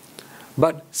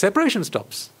 But separation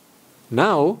stops.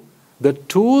 Now, the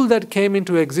tool that came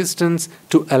into existence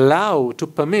to allow, to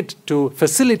permit, to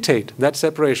facilitate that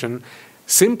separation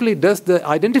simply does the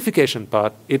identification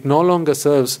part. It no longer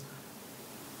serves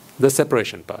the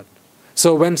separation part.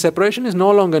 So when separation is no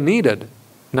longer needed,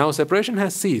 now separation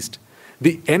has ceased,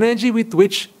 the energy with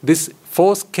which this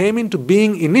force came into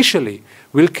being initially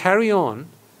will carry on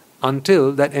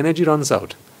until that energy runs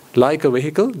out, like a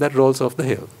vehicle that rolls off the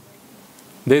hill.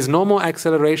 There is no more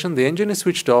acceleration, the engine is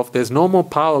switched off, there is no more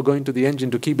power going to the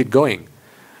engine to keep it going.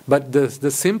 But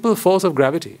the simple force of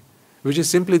gravity, which is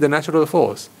simply the natural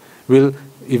force, will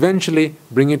eventually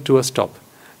bring it to a stop.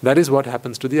 That is what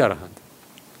happens to the arahant.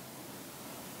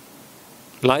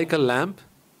 Like a lamp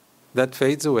that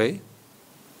fades away,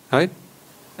 right,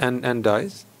 and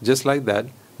dies, just like that,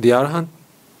 the arahant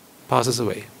passes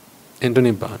away into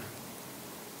Nibbana.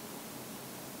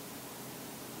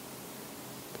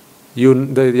 The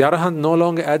arahant no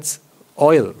longer adds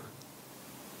oil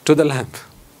to the lamp,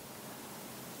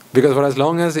 because for as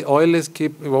long as the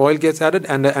oil gets added,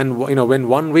 and when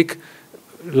one wick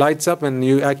lights up and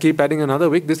you keep adding another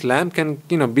wick, this lamp can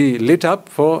be lit up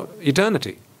for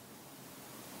eternity.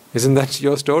 Isn't that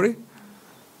your story?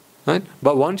 Right?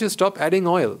 But once you stop adding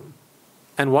oil,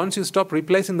 and once you stop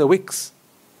replacing the wicks,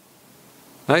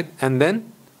 right, and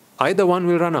then either one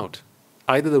will run out,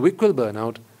 either the wick will burn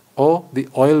out or the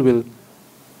oil will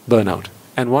burn out.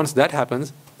 And once that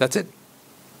happens, that's it.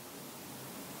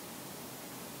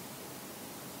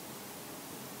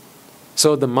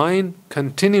 So the mind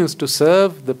continues to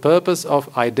serve the purpose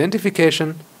of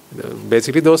identification,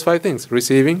 basically those 5 things: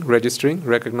 receiving, registering,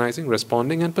 recognizing,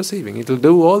 responding, and perceiving. It will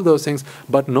do all those things,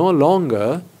 but no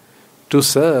longer to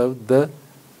serve the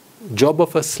job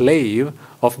of a slave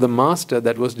of the master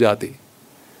that was jati.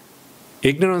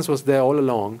 Ignorance was there all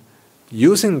along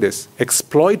using this,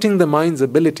 exploiting the mind's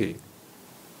ability.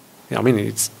 I mean,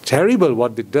 it's terrible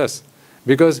what it does,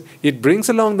 because it brings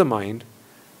along the mind,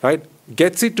 right,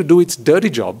 gets it to do its dirty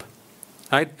job,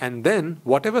 right, and then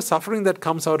whatever suffering that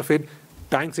comes out of it,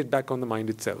 bangs it back on the mind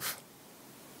itself.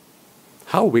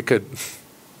 How wicked,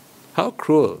 how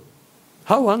cruel,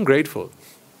 how ungrateful,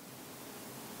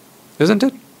 isn't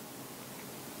it?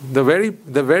 The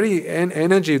very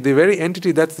energy, the very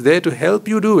entity that's there to help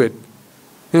you do it,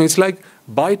 it's like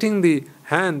biting the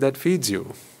hand that feeds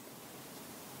you,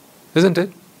 isn't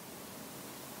it?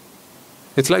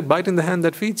 It's like biting the hand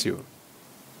that feeds you.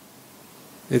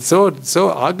 It's so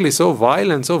ugly, so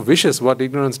vile, and so vicious what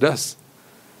ignorance does.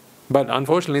 But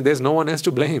unfortunately, there's no one else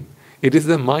to blame. It is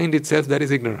the mind itself that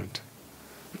is ignorant.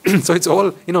 So it's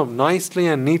all, nicely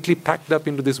and neatly packed up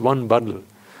into this one bundle.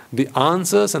 The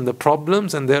answers and the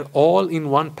problems, and they're all in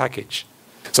one package.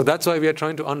 So that's why we are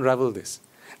trying to unravel this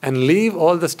and leave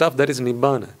all the stuff that is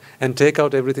Nibbana and take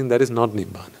out everything that is not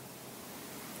Nibbana.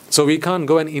 So we can't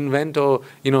go and invent or,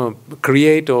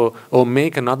 create or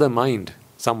make another mind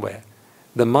somewhere.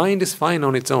 The mind is fine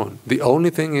on its own. The only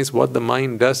thing is what the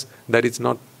mind does that it's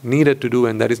not needed to do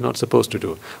and that is not supposed to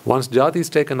do. Once jati is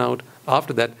taken out,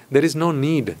 after that, there is no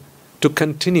need to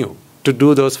continue to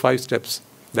do those 5 steps.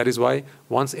 That is why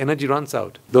once energy runs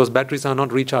out, those batteries are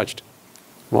not recharged.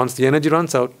 Once the energy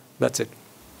runs out, that's it.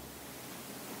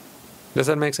 Does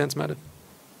that make sense, madam?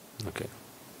 Okay.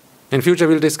 In future,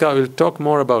 we'll talk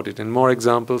more about it in more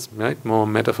examples, right? More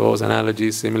metaphors,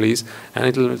 analogies, similes, and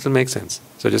it'll make sense.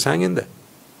 So just hang in there.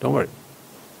 Don't worry.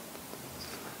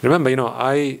 Remember,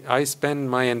 I spend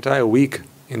my entire week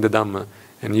in the Dhamma,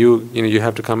 and you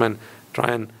have to come and try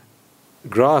and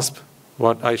grasp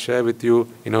what I share with you,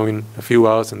 in a few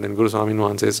hours, and then Guru Swami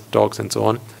nuances, talks, and so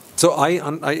on. So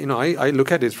I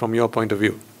look at it from your point of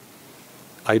view.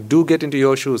 I do get into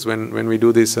your shoes when we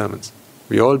do these sermons.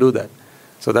 We all do that.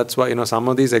 So that's why, some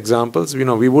of these examples,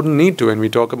 we wouldn't need to when we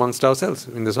talk amongst ourselves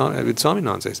with Swami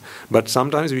nonsense. But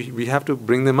sometimes we have to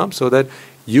bring them up so that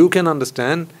you can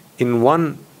understand in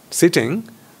one sitting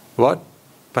what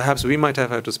perhaps we might have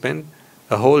had to spend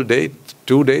a whole day,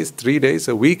 2 days, 3 days,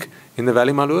 a week in the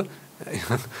Valley Malua.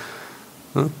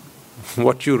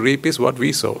 What you reap is what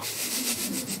we sow.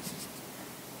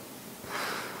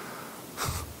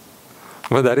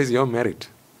 Well, that is your merit.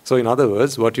 So in other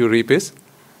words, what you reap is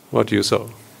what you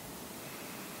sow.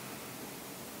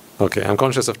 Okay, I'm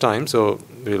conscious of time, so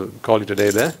we'll call it a day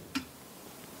there.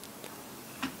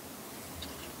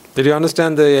 Did you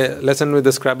understand the lesson with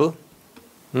the Scrabble?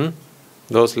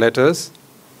 Those letters,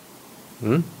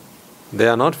 they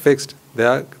are not fixed. They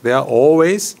are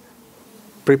always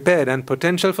prepared and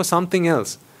potential for something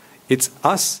else. It's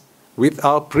us with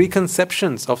our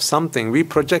preconceptions of something. We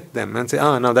project them and say,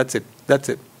 no, that's it.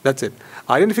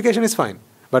 Identification is fine.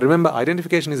 But remember,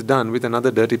 identification is done with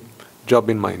another dirty job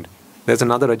in mind. There's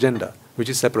another agenda, which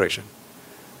is separation.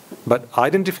 But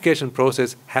identification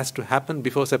process has to happen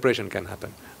before separation can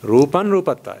happen. Rupan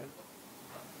rupattaya.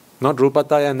 Not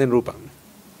rupattaya and then rupam.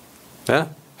 Yeah?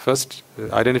 First,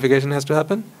 identification has to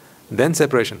happen, then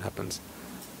separation happens.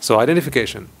 So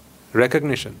identification,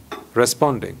 recognition,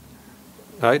 responding,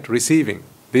 right, receiving,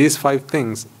 these 5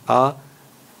 things are,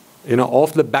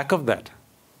 off the back of that.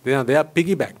 They are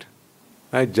piggybacked.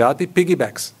 Right? Jati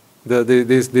piggybacks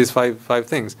these five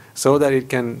things so that it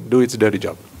can do its dirty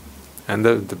job. And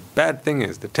the bad thing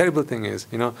is, the terrible thing is,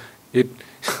 it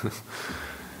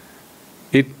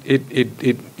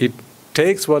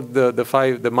takes what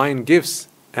the mind gives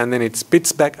and then it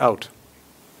spits back out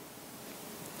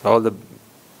all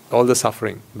the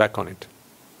suffering back on it.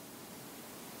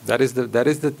 That is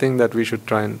the thing that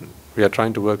we are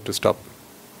trying to work to stop.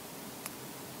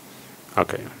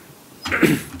 Okay.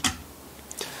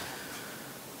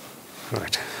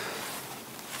 Right.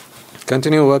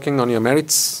 Continue working on your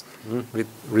merits with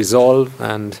resolve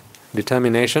and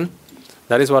determination.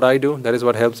 That is what I do. That is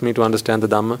what helps me to understand the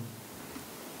Dhamma.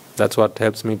 That's what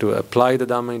helps me to apply the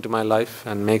Dhamma into my life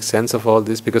and make sense of all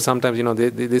this. Because sometimes,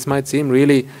 this might seem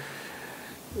really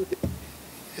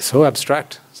so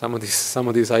abstract. Some of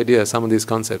these ideas, some of these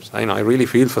concepts. I really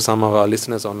feel for some of our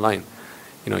listeners online.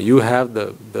 You have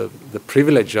the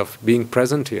privilege of being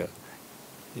present here.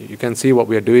 You can see what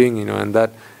we are doing, and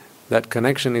that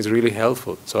connection is really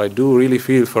helpful. So I do really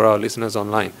feel for our listeners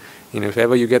online. If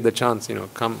ever you get the chance,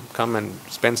 come and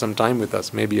spend some time with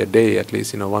us, maybe a day at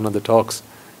least, one of the talks,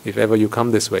 if ever you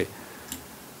come this way.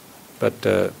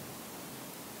 But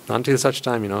until such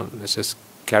time, let's just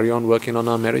carry on working on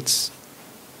our merits.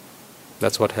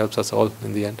 That's what helps us all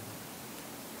in the end.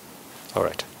 All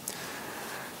right.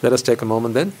 Let us take a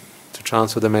moment then to to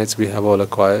transfer the merits we have all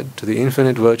acquired to the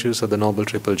infinite virtues of the Noble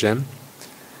Triple Gem.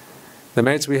 The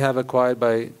merits we have acquired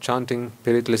by chanting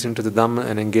Pirit, listening to the Dhamma,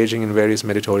 and engaging in various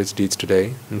meritorious deeds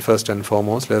today. And first and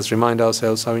foremost, let us remind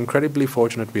ourselves how incredibly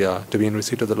fortunate we are to be in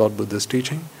receipt of the Lord Buddha's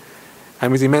teaching.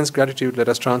 And with immense gratitude, let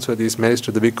us transfer these merits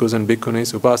to the bhikkhus and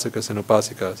bhikkhunis, upasakas and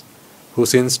upasikas, who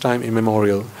since time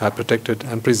immemorial have protected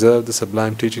and preserved the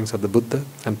sublime teachings of the Buddha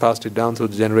and passed it down through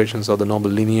the generations of the noble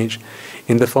lineage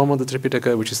in the form of the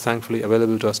Tripitaka, which is thankfully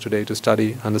available to us today to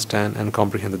study, understand and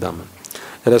comprehend the Dhamma.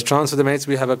 Let us transfer the merits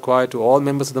we have acquired to all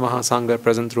members of the Mahasangha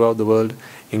present throughout the world,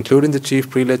 including the chief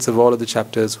prelates of all of the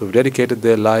chapters who have dedicated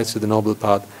their lives to the noble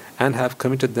path and have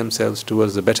committed themselves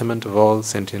towards the betterment of all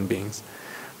sentient beings.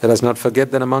 Let us not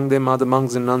forget that among them are the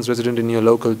monks and nuns resident in your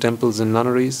local temples and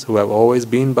nunneries who have always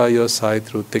been by your side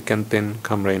through thick and thin,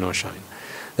 come rain or shine.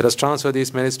 Let us transfer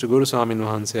these merits to Guru Swamin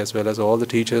Wahanse as well as all the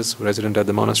teachers resident at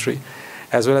the monastery,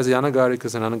 as well as the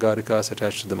anagarikas and anagarikas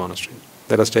attached to the monastery.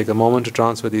 Let us take a moment to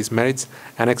transfer these merits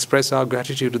and express our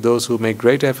gratitude to those who make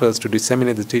great efforts to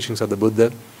disseminate the teachings of the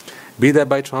Buddha, be that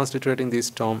by transliterating these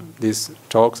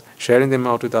talks, sharing them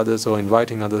out with others, or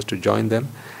inviting others to join them.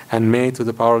 And may, through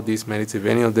the power of these merits, if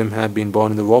any of them have been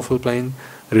born in the woeful plane,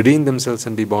 redeem themselves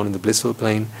and be born in the blissful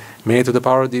plane. May, through the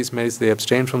power of these merits, they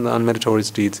abstain from the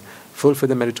unmeritorious deeds, fulfill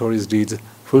the meritorious deeds,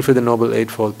 fulfill the noble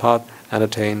eightfold path, and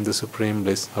attain the supreme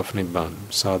bliss of Nibbana.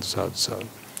 Sadhu, sadhu, sadhu.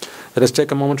 Let us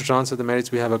take a moment to transfer the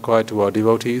merits we have acquired to our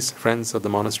devotees, friends of the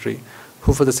monastery,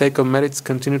 who for the sake of merits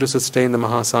continue to sustain the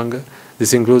Mahasangha.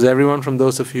 This includes everyone from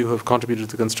those of you who have contributed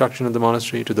to the construction of the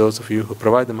monastery to those of you who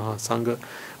provide the Mahasangha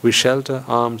with shelter,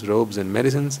 arms, robes and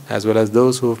medicines, as well as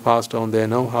those who have passed on their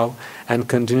know-how and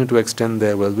continue to extend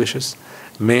their well-wishes.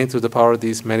 May, through the power of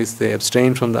these merits, they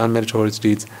abstain from the unmeritorious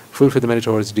deeds, fulfill the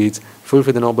meritorious deeds,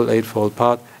 fulfill the noble eightfold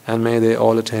path, and may they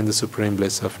all attain the supreme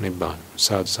bliss of Nibbana.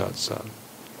 Sadhu, sadhu, sadhu.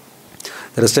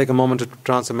 Let us take a moment to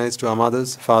transfer merits to our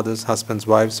mothers, fathers, husbands,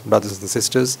 wives, brothers and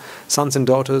sisters, sons and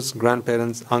daughters,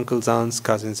 grandparents, uncles, aunts,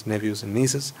 cousins, nephews and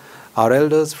nieces, our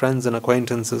elders, friends and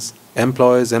acquaintances,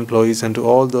 employers, employees, and to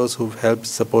all those who have helped,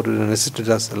 supported and assisted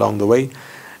us along the way.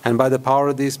 And by the power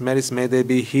of these merits, may they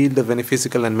be healed of any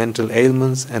physical and mental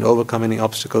ailments and overcome any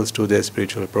obstacles to their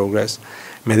spiritual progress.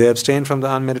 May they abstain from the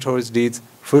unmeritorious deeds,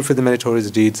 fulfill the meritorious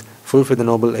deeds, fulfill the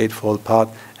noble eightfold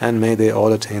path, and may they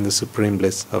all attain the supreme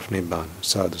bliss of Nibbana.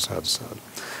 Sadhu, sadhu, sadhu.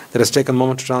 Let us take a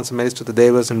moment to transfer merits to the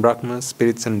Devas and Brahmas,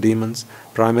 spirits and demons,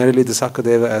 primarily the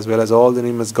Sakadeva, as well as all the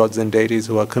numerous gods and deities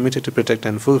who are committed to protect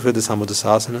and fulfill the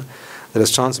Sambuddha-sasana. Let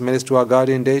us transfer merits to our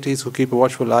guardian deities who keep a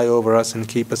watchful eye over us and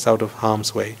keep us out of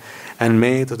harm's way. And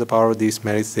may, through the power of these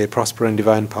merits, they prosper in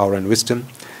divine power and wisdom.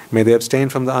 May they abstain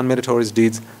from the unmeritorious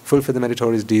deeds, fulfill the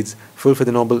meritorious deeds, fulfill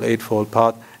the noble eightfold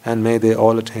path, and may they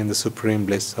all attain the supreme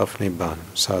bliss of Nibbana.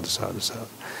 Sadhu, sadhu, sadhu.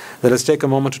 Let us take a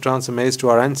moment to transfer merits to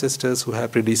our ancestors who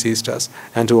have predeceased us,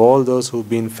 and to all those who have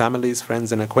been families,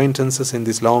 friends and acquaintances in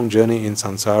this long journey in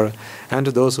samsara, and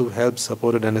to those who have helped,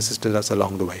 supported and assisted us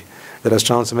along the way. Let us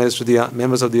transfer merits to the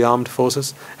members of the armed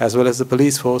forces, as well as the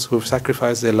police force who have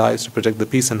sacrificed their lives to protect the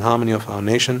peace and harmony of our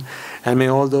nation, and may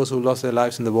all those who lost their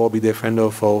lives in the war, be their friend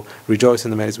or foe, rejoice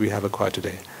in the merits we have acquired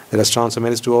today. Let us transfer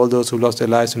merits to all those who lost their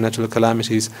lives to natural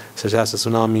calamities, such as the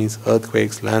tsunamis,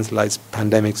 earthquakes, landslides,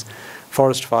 pandemics,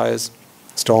 forest fires,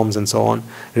 storms and so on,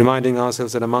 reminding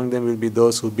ourselves that among them will be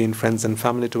those who have been friends and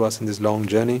family to us in this long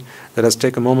journey. Let us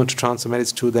take a moment to transfer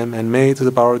merits to them, and may, through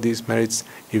the power of these merits,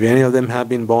 if any of them have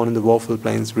been born in the woeful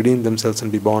planes, redeem themselves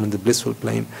and be born in the blissful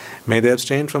plane. May they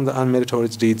abstain from the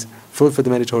unmeritorious deeds, fulfill the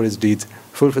meritorious deeds,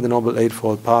 fulfill the noble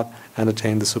eightfold path, and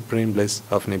attain the supreme bliss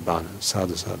of Nibbana.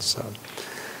 Sadhu, sadhu, sadhu.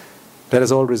 Let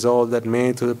us all resolve that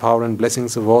may, through the power and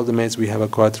blessings of all the merits we have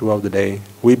acquired throughout the day,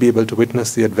 we be able to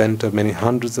witness the advent of many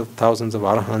hundreds of thousands of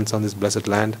arahants on this blessed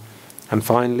land. And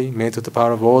finally, may, through the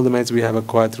power of all the merits we have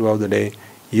acquired throughout the day,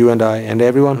 you and I and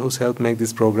everyone who's helped make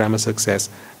this program a success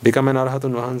become an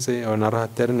Arahatun Wahanse or an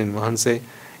Arahateran in Wahanse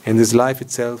in this life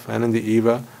itself and in the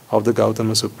era of the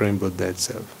Gautama Supreme Buddha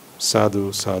itself.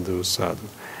 Sadhu, sadhu, sadhu.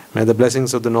 May the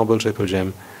blessings of the Noble Triple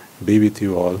Gem be with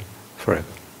you all forever.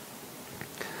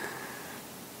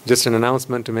 Just an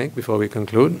announcement to make before we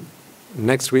conclude.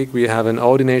 Next week we have an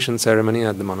ordination ceremony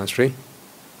at the monastery.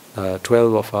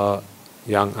 12 of our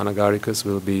young anagarikas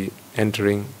will be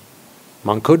entering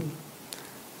monkhood.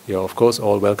 You're of course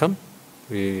all welcome.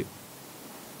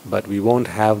 But we won't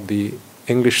have the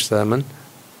English sermon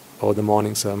or the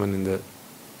morning sermon in the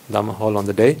Dhamma hall on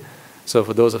the day. So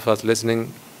for those of us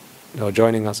listening or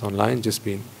joining us online, just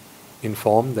be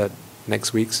informed that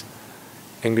next week's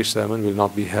English sermon will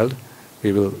not be held.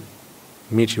 We will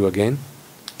meet you again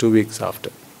 2 weeks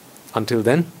after. Until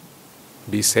then,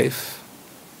 be safe,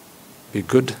 be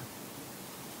good,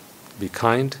 be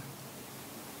kind,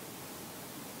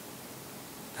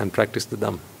 and practice the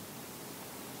Dhamm.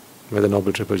 May the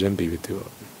Noble Triple Gem be with you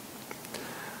all.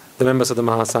 The members of the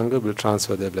Mahasangha will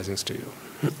transfer their blessings to you.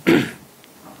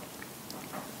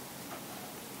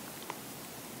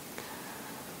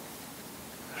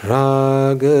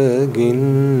 Raga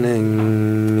ginnen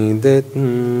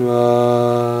midetva,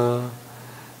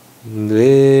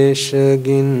 dvesha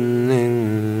ginnen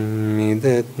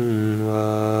midetva,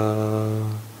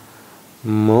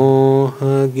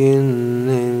 moha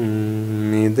ginnen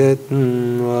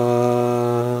midetva,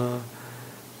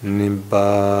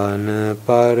 nibbana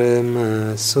parama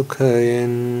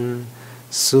sukhayen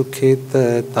sukhita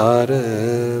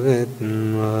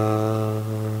taravetva.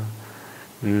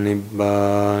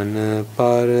 Nibbana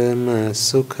parama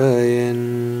sukhayen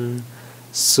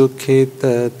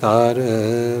sukhita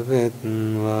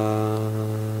taravetva.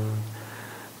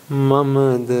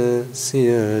 Mamada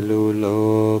siyalu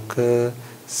loka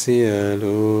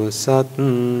siyalu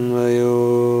satvayo.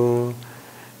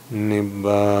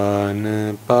 Nibbana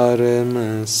parama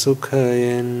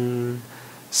sukhayen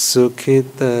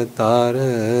sukhita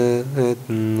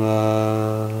taravetva.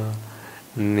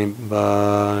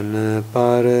 Nibbana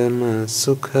parama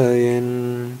sukhayen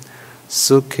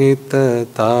sukhita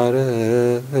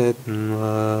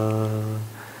taravetva.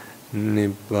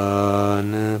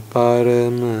 Nibbana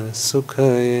parama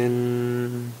sukhayen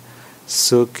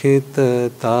sukhita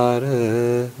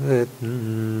taravetva.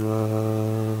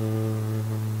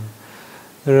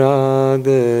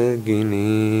 Raga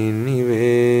gini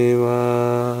niveva,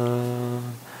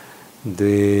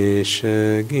 dvesha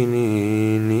gini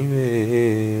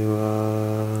niveva,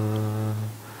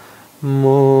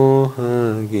 moha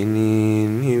gini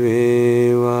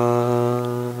niveva,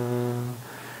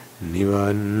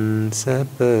 nivan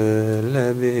sapa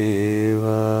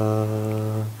labeva,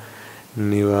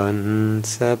 nivan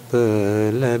sapa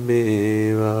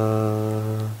labeva,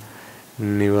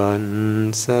 nivan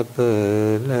sapa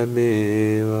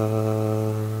labeva.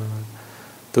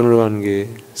 තුනුරුවන්ගේ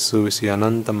සූවිසි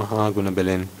අනන්ත මහා ගුණ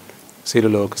බැලෙන් සියලු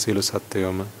ලෝක සියලු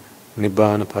සත්වයෝම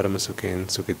නිබ්බාන පරම සුඛයෙන්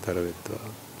සුඛිතර වෙත්වා.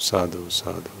 සාදු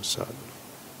සාදු සාදු.